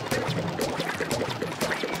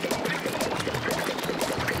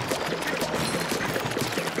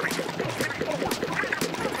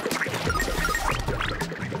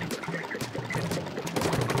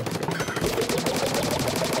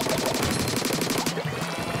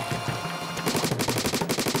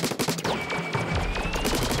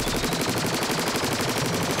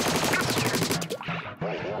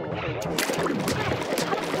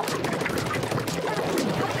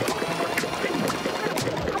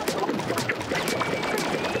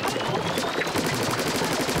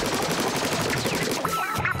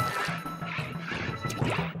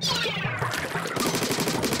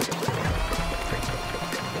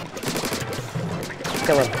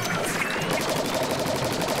 Kill him.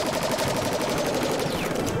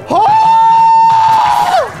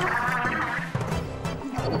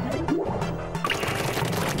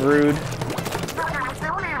 Rude.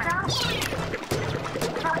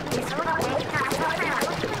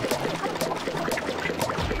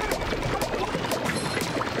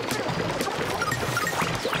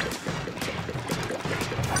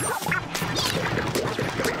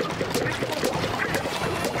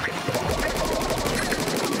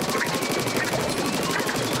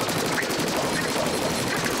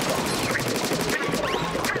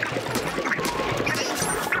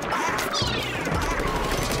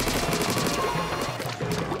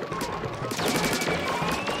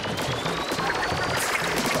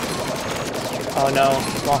 Oh no,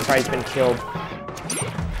 Mothfry's been killed.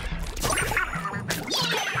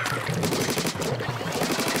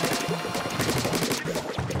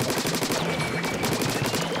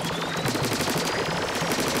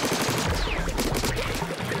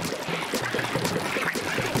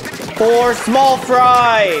 For small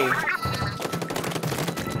fry!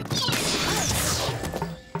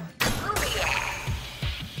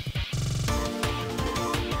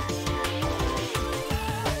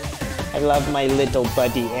 I love my little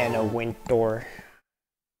buddy Anna Wintour.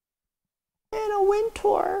 Anna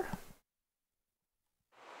Wintour.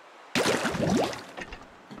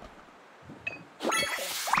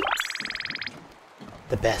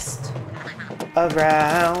 The best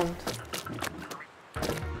around.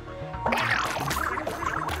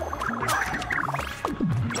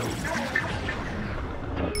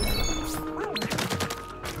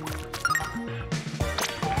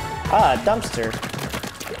 Ah, dumpster.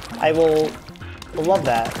 I will love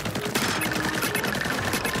that.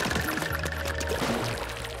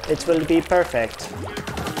 It will be perfect.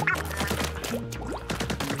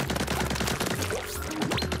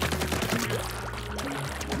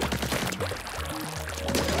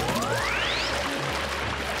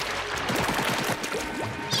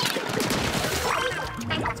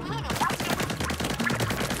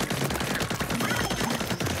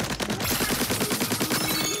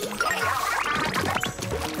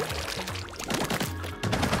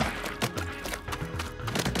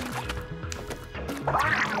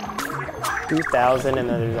 $2,000 and then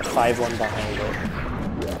there's a 5-1 behind it.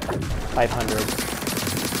 500.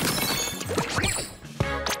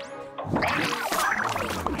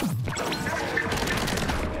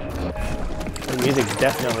 The music's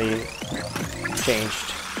definitely changed.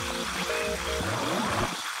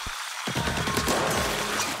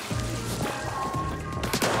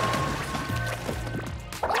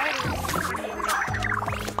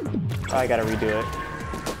 Oh, I gotta redo it.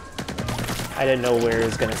 I didn't know where it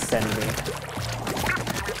was gonna send me.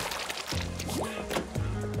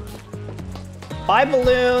 Bye,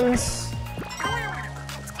 balloons!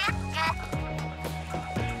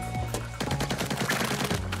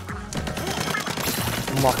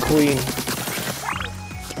 My queen.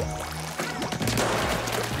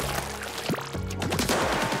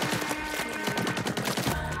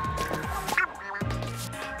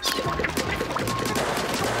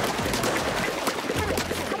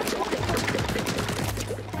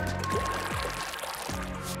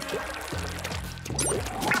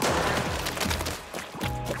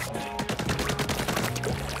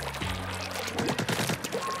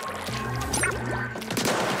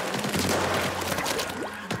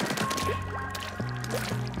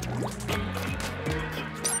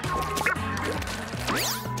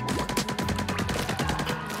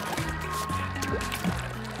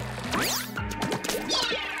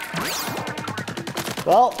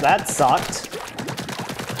 Well, that sucked.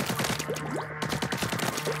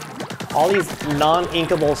 All these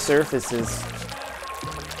non-inkable surfaces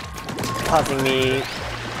causing me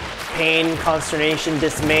pain, consternation,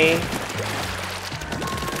 dismay.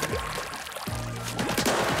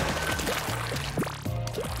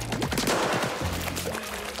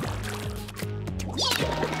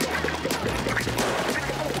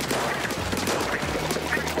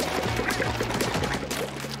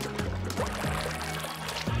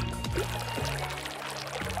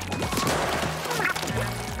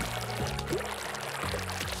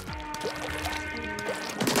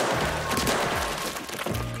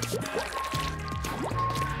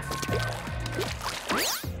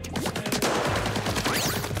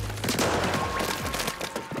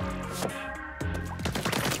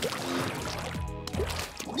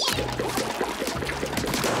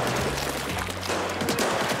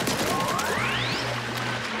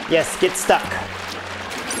 Yes, get stuck.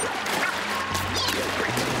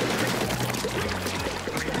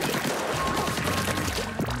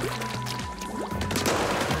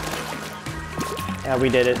 Yeah, we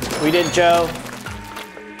did it. We did, Joe.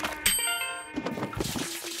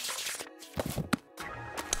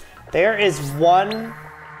 There is one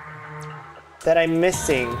that I'm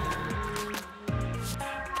missing.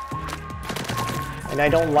 And I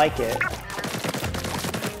don't like it.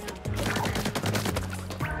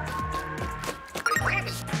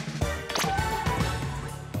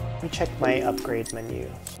 Let me check my upgrade menu.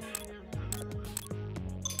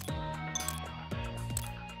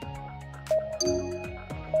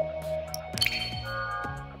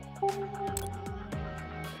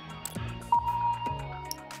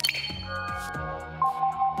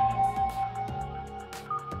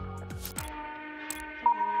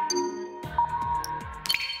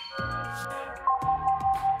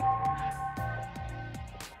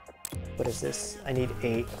 What is this? I need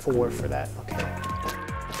 4 for that. Okay.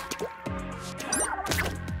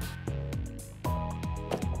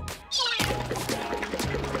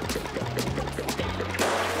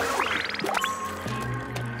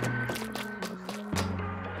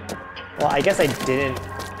 Well, I guess I didn't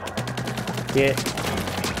get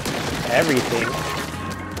everything.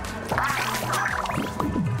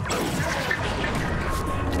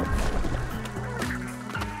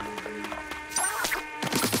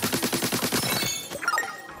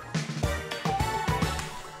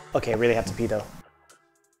 Okay, really have to pee though.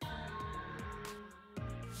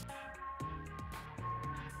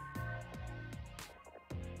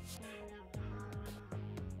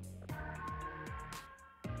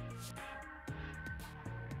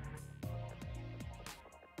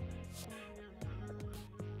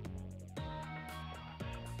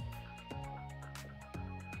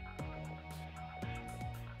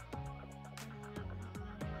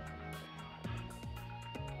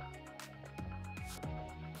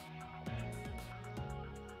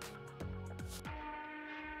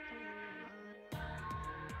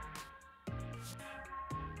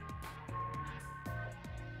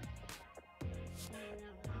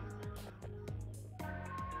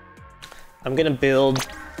 I'm gonna build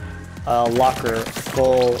a locker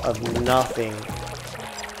full of nothing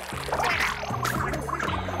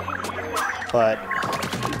but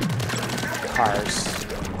cars.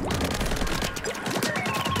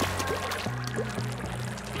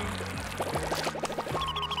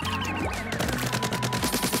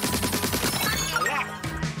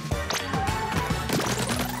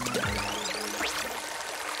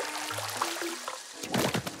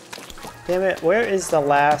 Damn it, where is the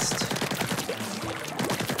last?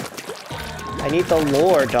 I need the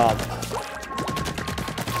lore dump.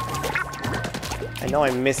 I know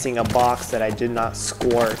I'm missing a box that I did not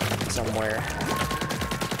squirt somewhere.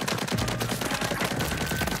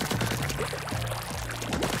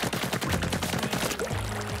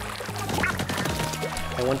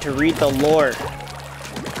 I want to read the lore.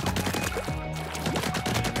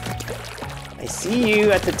 I see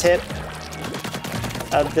you at the tip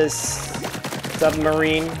of this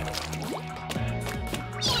submarine.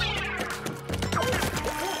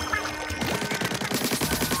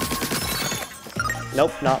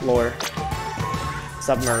 Nope, not lore.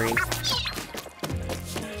 Submarine.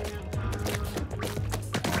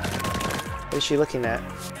 What is she looking at?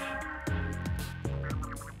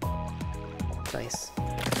 Nice.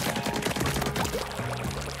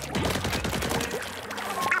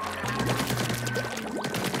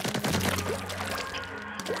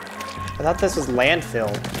 I thought this was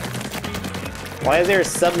landfill. Why is there a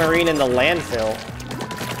submarine in the landfill?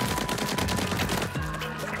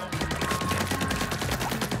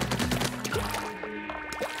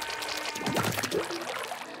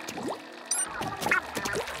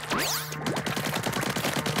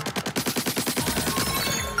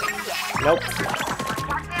 Nope.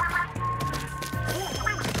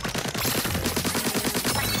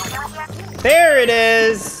 There it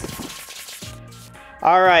is!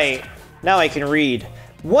 Alright, now I can read.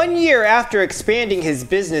 1 year after expanding his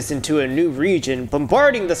business into a new region,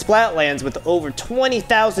 bombarding the Splatlands with over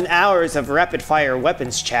 20,000 hours of rapid-fire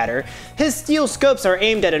weapons chatter, his steel scopes are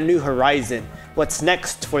aimed at a new horizon. What's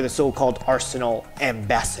next for the so-called Arsenal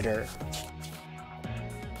Ambassador?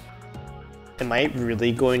 Am I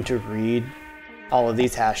really going to read all of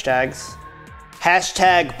these hashtags?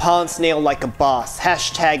 Hashtag pond snail like a boss.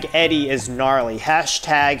 Hashtag Eddie is gnarly.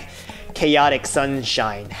 Hashtag chaotic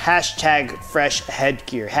sunshine. Hashtag fresh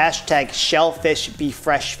headgear. Hashtag shellfish be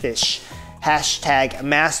fresh fish. Hashtag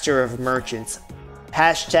master of merchants.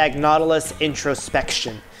 Hashtag nautilus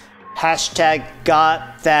introspection. Hashtag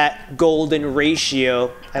got that golden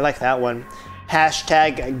ratio. I like that one.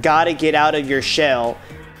 Hashtag gotta get out of your shell.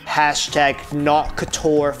 Hashtag not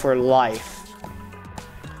couture for life.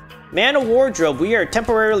 Man of wardrobe, we are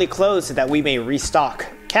temporarily closed so that we may restock.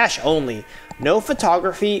 Cash only. No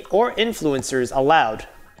photography or influencers allowed.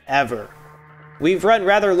 Ever. We've run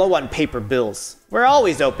rather low on paper bills. We're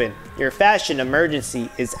always open. Your fashion emergency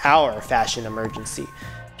is our fashion emergency.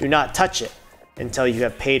 Do not touch it until you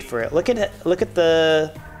have paid for it. Look at it. Look at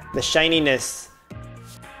the shininess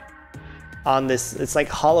on this. It's like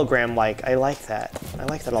hologram-like. I like that. I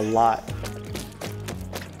like that a lot.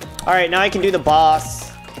 All right, now I can do the boss.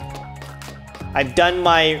 I've done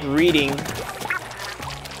my reading.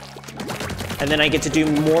 And then I get to do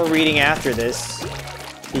more reading after this.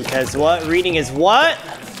 Because what? Reading is what?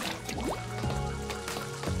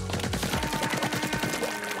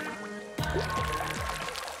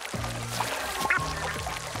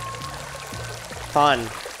 Fun.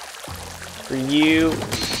 For you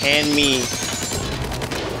and me.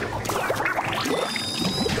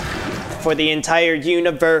 For the entire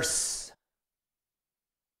universe.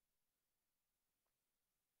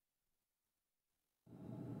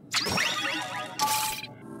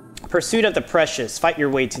 Pursuit of the precious. Fight your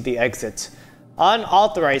way to the exit.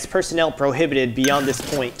 Unauthorized personnel prohibited beyond this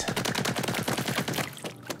point.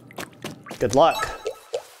 Good luck.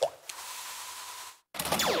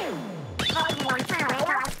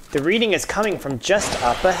 The reading is coming from just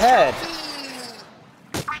up ahead.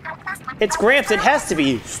 It's Gramps, it has to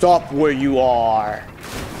be. Stop where you are.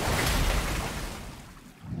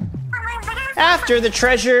 After the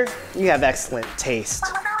treasure, you have excellent taste.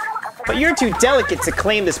 But you're too delicate to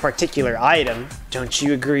claim this particular item. Don't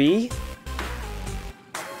you agree?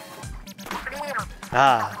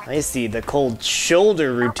 Ah, I see, the cold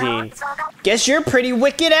shoulder routine. Guess you're pretty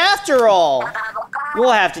wicked after all.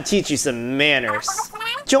 We'll have to teach you some manners.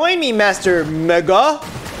 Join me, Master Mega.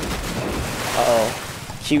 Uh-oh.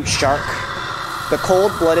 Cute shark. The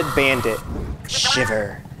cold-blooded bandit.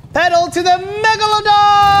 Shiver. Pedal to the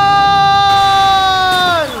Megalodon!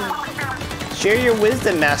 Share your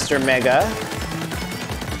wisdom, Master Mega.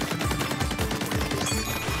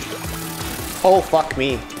 Oh, fuck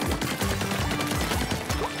me.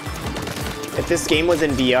 If this game was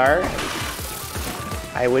in VR,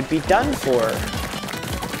 I would be done for.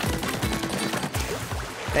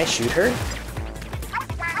 Can I shoot her?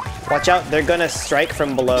 Watch out, they're gonna strike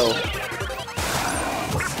from below.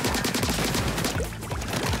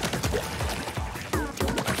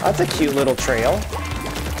 That's a cute little trail.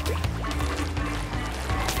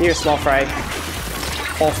 Here, small fry.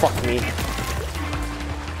 Oh, fuck me.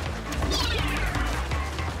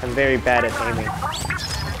 I'm very bad at aiming.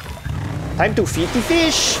 Time to feed the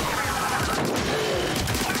fish!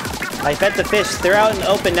 I fed the fish. They're out in the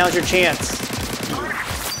open. Now's your chance.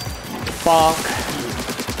 Bonk.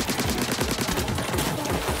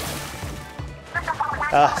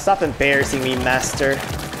 Stop embarrassing me, master.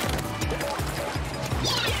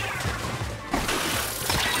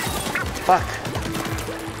 Fuck.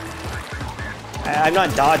 I'm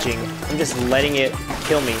not dodging. I'm just letting it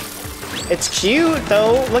kill me. It's cute,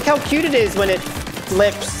 though. Look how cute it is when it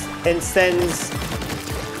flips and sends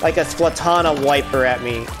like a Splatana wiper at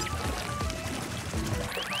me.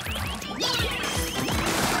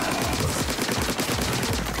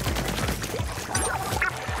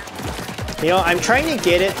 You know, I'm trying to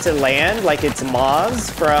get it to land like it's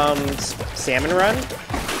Moz from Salmon Run.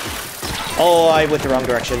 Oh, I went the wrong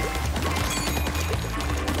direction.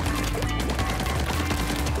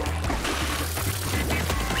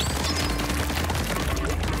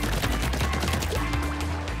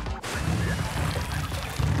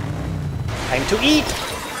 Time to eat!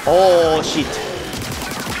 Oh, shit.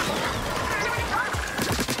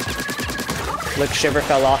 Look, Shiver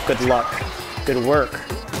fell off. Good luck. Good work.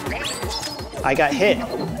 I got hit.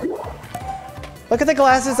 Look at the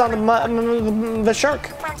glasses on the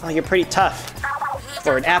shark. Oh, you're pretty tough.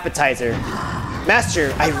 For an appetizer.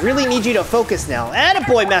 Master, I really need you to focus now.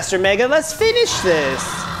 Attaboy, Master Mega. Let's finish this.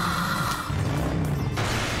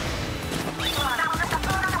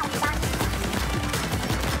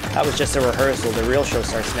 That was just a rehearsal. The real show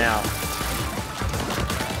starts now.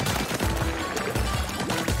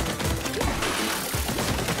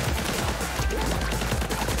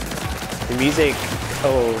 The music,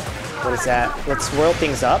 oh, what is that? Let's swirl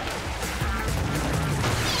things up.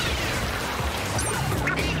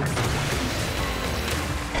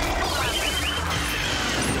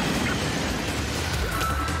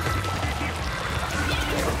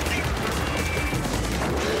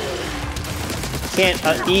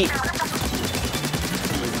 Can't eat.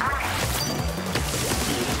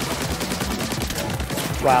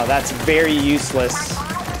 Wow, that's very useless.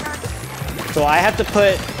 So I have to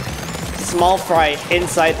put small fry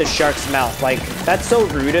inside the shark's mouth. Like, that's so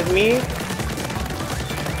rude of me.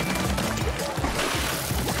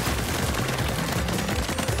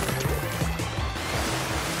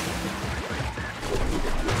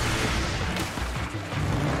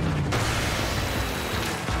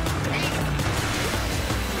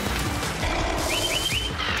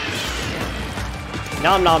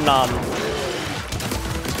 Nom nom nom.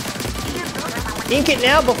 Ink it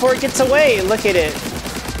now before it gets away. Look at it.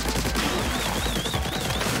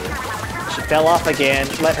 She fell off again.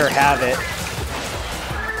 Let her have it.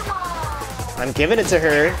 I'm giving it to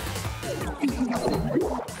her.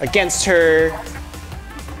 Against her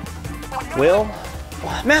will.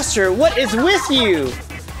 Master, what is with you?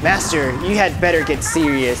 Master, you had better get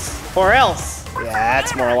serious. Or else. Yeah,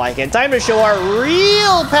 that's more like it. Time to show our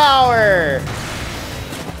real power.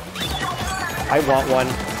 I want one.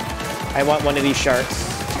 I want one of these sharks.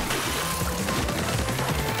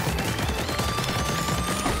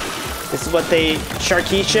 This is what they...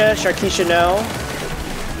 Sharkeisha know.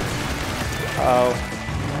 Uh-oh.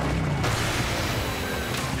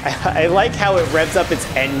 I like how it revs up its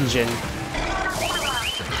engine.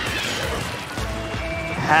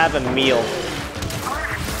 Have a meal.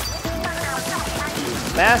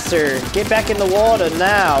 Master, get back in the water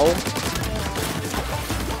now.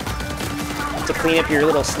 To clean up your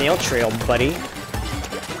little snail trail, buddy.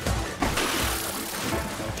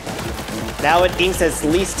 Now it inks as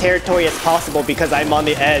least territory as possible because I'm on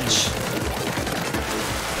the edge.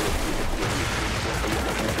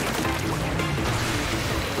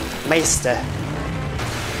 Meister.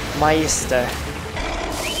 Meister.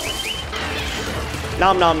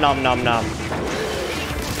 Nom nom nom nom nom.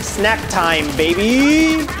 Snack time,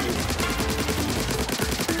 baby!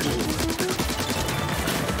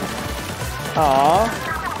 Aww.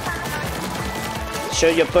 Show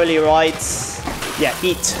your pearly rights. Yeah,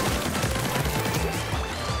 eat.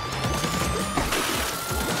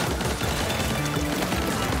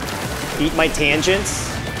 Eat my tangents?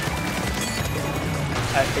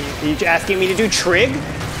 Are you asking me to do trig?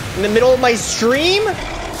 In the middle of my stream?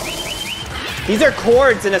 These are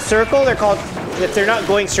chords in a circle. They're called, if they're not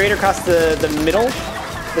going straight across the middle,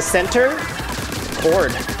 the center,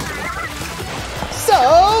 chord.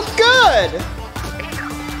 So good!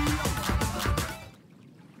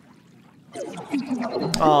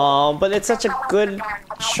 Oh, but it's such a good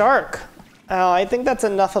shark. Oh, I think that's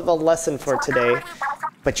enough of a lesson for today.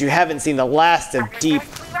 But you haven't seen the last of Deep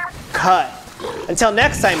Cut. Until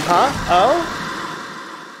next time, huh? Oh?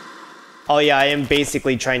 Oh yeah, I am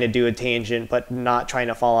basically trying to do a tangent, but not trying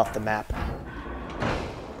to fall off the map.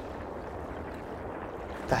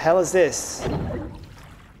 The hell is this?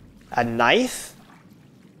 A knife?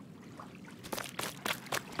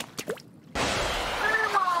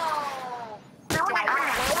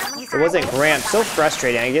 It wasn't Gramps. So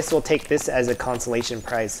frustrating. I guess we'll take this as a consolation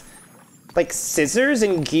prize. Like scissors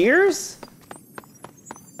and gears?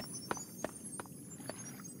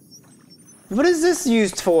 What is this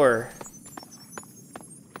used for?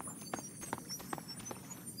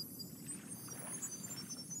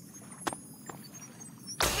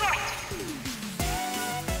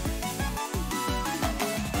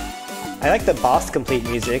 I like the boss complete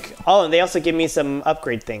music. Oh, and they also give me some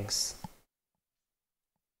upgrade things.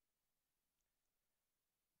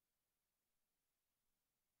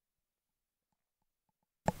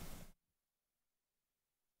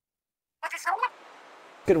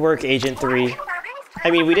 Good work, Agent 3.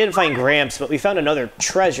 I mean, we didn't find Gramps, but we found another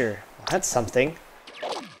treasure. Well, that's something.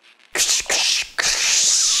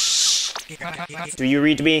 Do you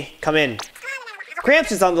read me? Come in.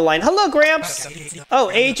 Gramps is on the line. Hello, Gramps!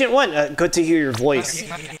 Oh, Agent 1. Good to hear your voice.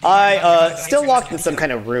 Still locked in some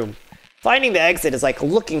kind of room. Finding the exit is like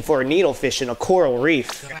looking for a needlefish in a coral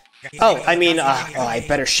reef. Oh, I mean, I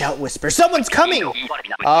better shout whisper. Someone's coming!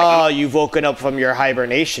 Ah, you've woken up from your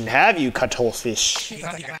hibernation, have you, Cuttlefish?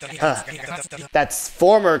 Huh. That's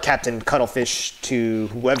former Captain Cuttlefish to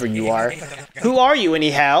whoever you are. Who are you,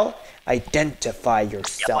 anyhow? Identify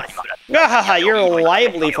yourself. Ah, you're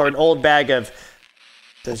lively for an old bag of...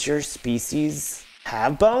 Does your species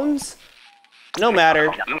have bones? No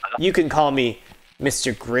matter. You can call me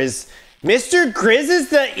Mr. Grizz. Mr. Grizz is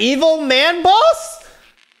the evil man boss?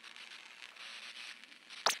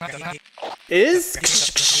 Is?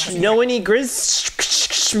 Know any Grizz,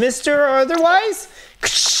 Mr. or otherwise?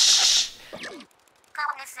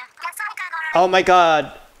 Oh my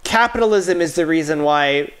god. Capitalism is the reason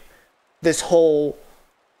why this whole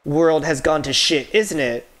world has gone to shit, isn't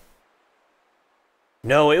it?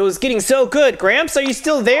 No, it was getting so good. Gramps, are you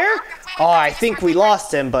still there? Oh, I think we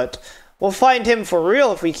lost him, but we'll find him for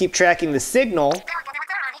real if we keep tracking the signal.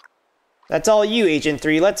 That's all you, Agent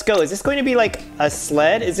 3. Let's go. Is this going to be like a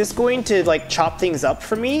sled? Is this going to like chop things up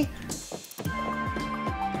for me?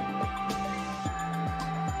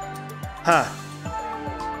 Huh.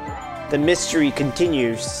 The mystery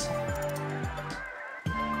continues.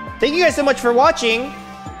 Thank you guys so much for watching.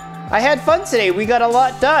 I had fun today. We got a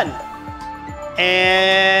lot done.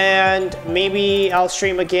 And maybe I'll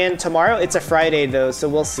stream again tomorrow. It's a Friday though, so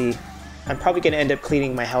we'll see. I'm probably going to end up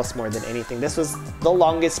cleaning my house more than anything. This was the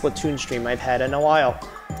longest Splatoon stream I've had in a while.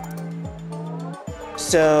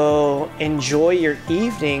 So enjoy your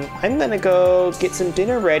evening. I'm going to go get some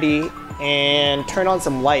dinner ready and turn on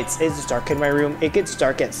some lights. It's dark in my room. It gets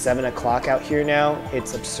dark at 7 o'clock out here now.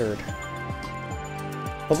 It's absurd.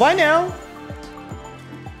 Well, bye now.